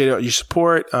appreciate your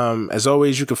support. As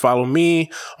always, you can follow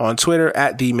me on Twitter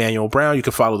at the Manuel Brown. You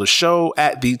can follow the show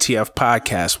at the TF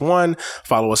Podcast 1.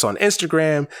 Follow us on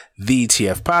Instagram, the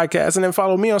TF Podcast, and then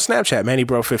follow me on Snapchat,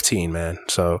 MannyBro15, man.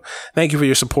 So thank you for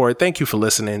your support. Thank you for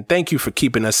listening. Thank you for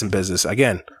keeping us in business.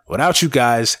 Again, without you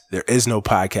guys, there is no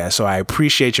podcast. So I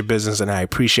appreciate your business and I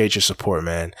appreciate your support,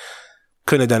 man.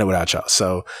 Couldn't have done it without y'all.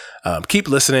 So, keep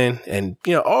listening. And,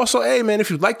 also, hey, man, if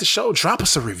you like the show, drop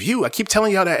us a review. I keep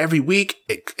telling y'all that every week.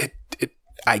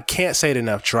 I can't say it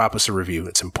enough. Drop us a review.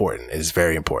 It's important. It's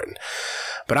very important.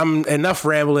 But I'm enough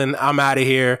rambling. I'm out of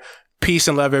here. Peace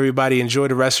and love, everybody. Enjoy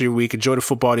the rest of your week. Enjoy the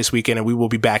football this weekend. And we will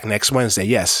be back next Wednesday.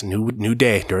 Yes, new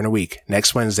day during the week.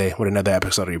 Next Wednesday with another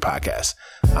episode of your podcast.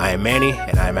 I am Manny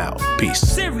and I'm out. Peace.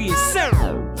 Serious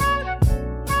sound.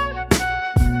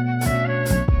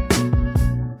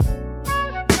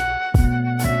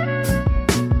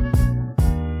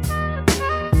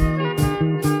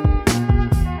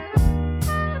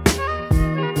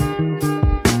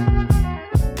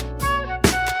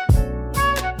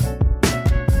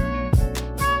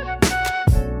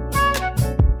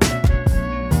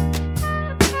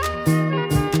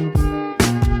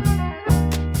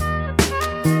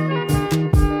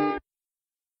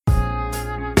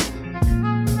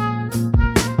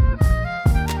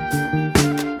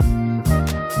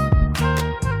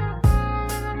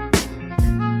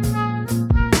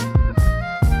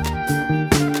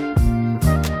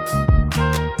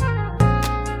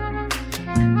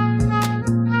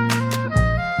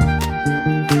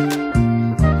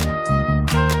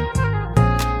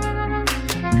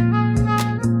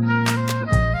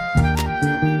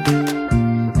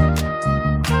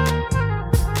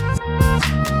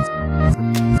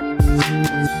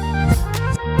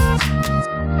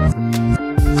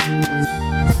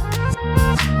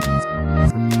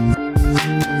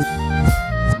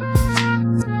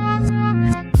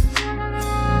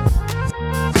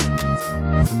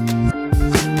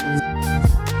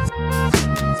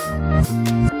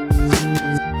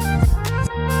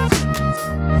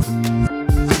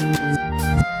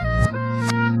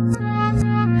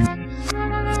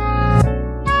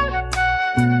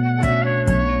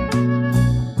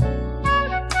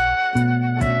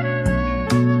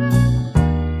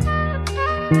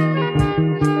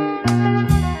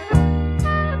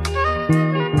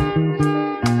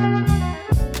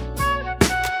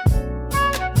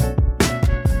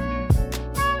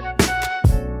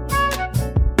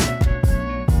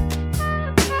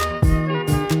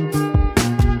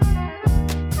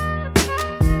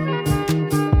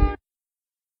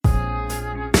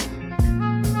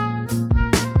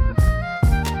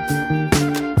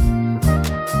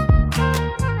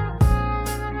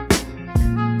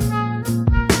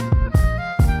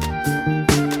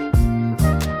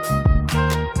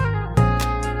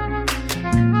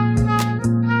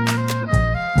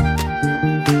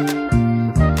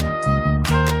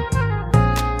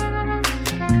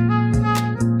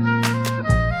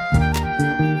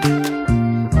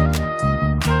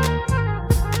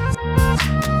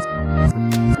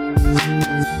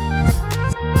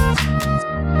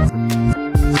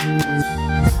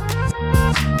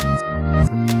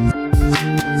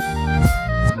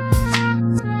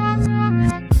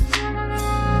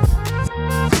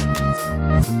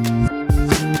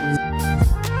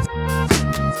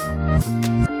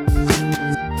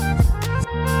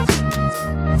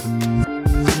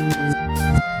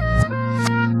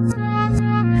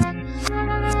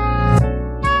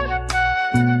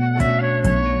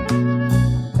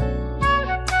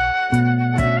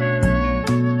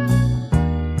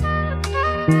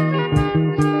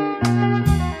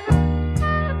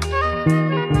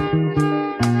 Bye.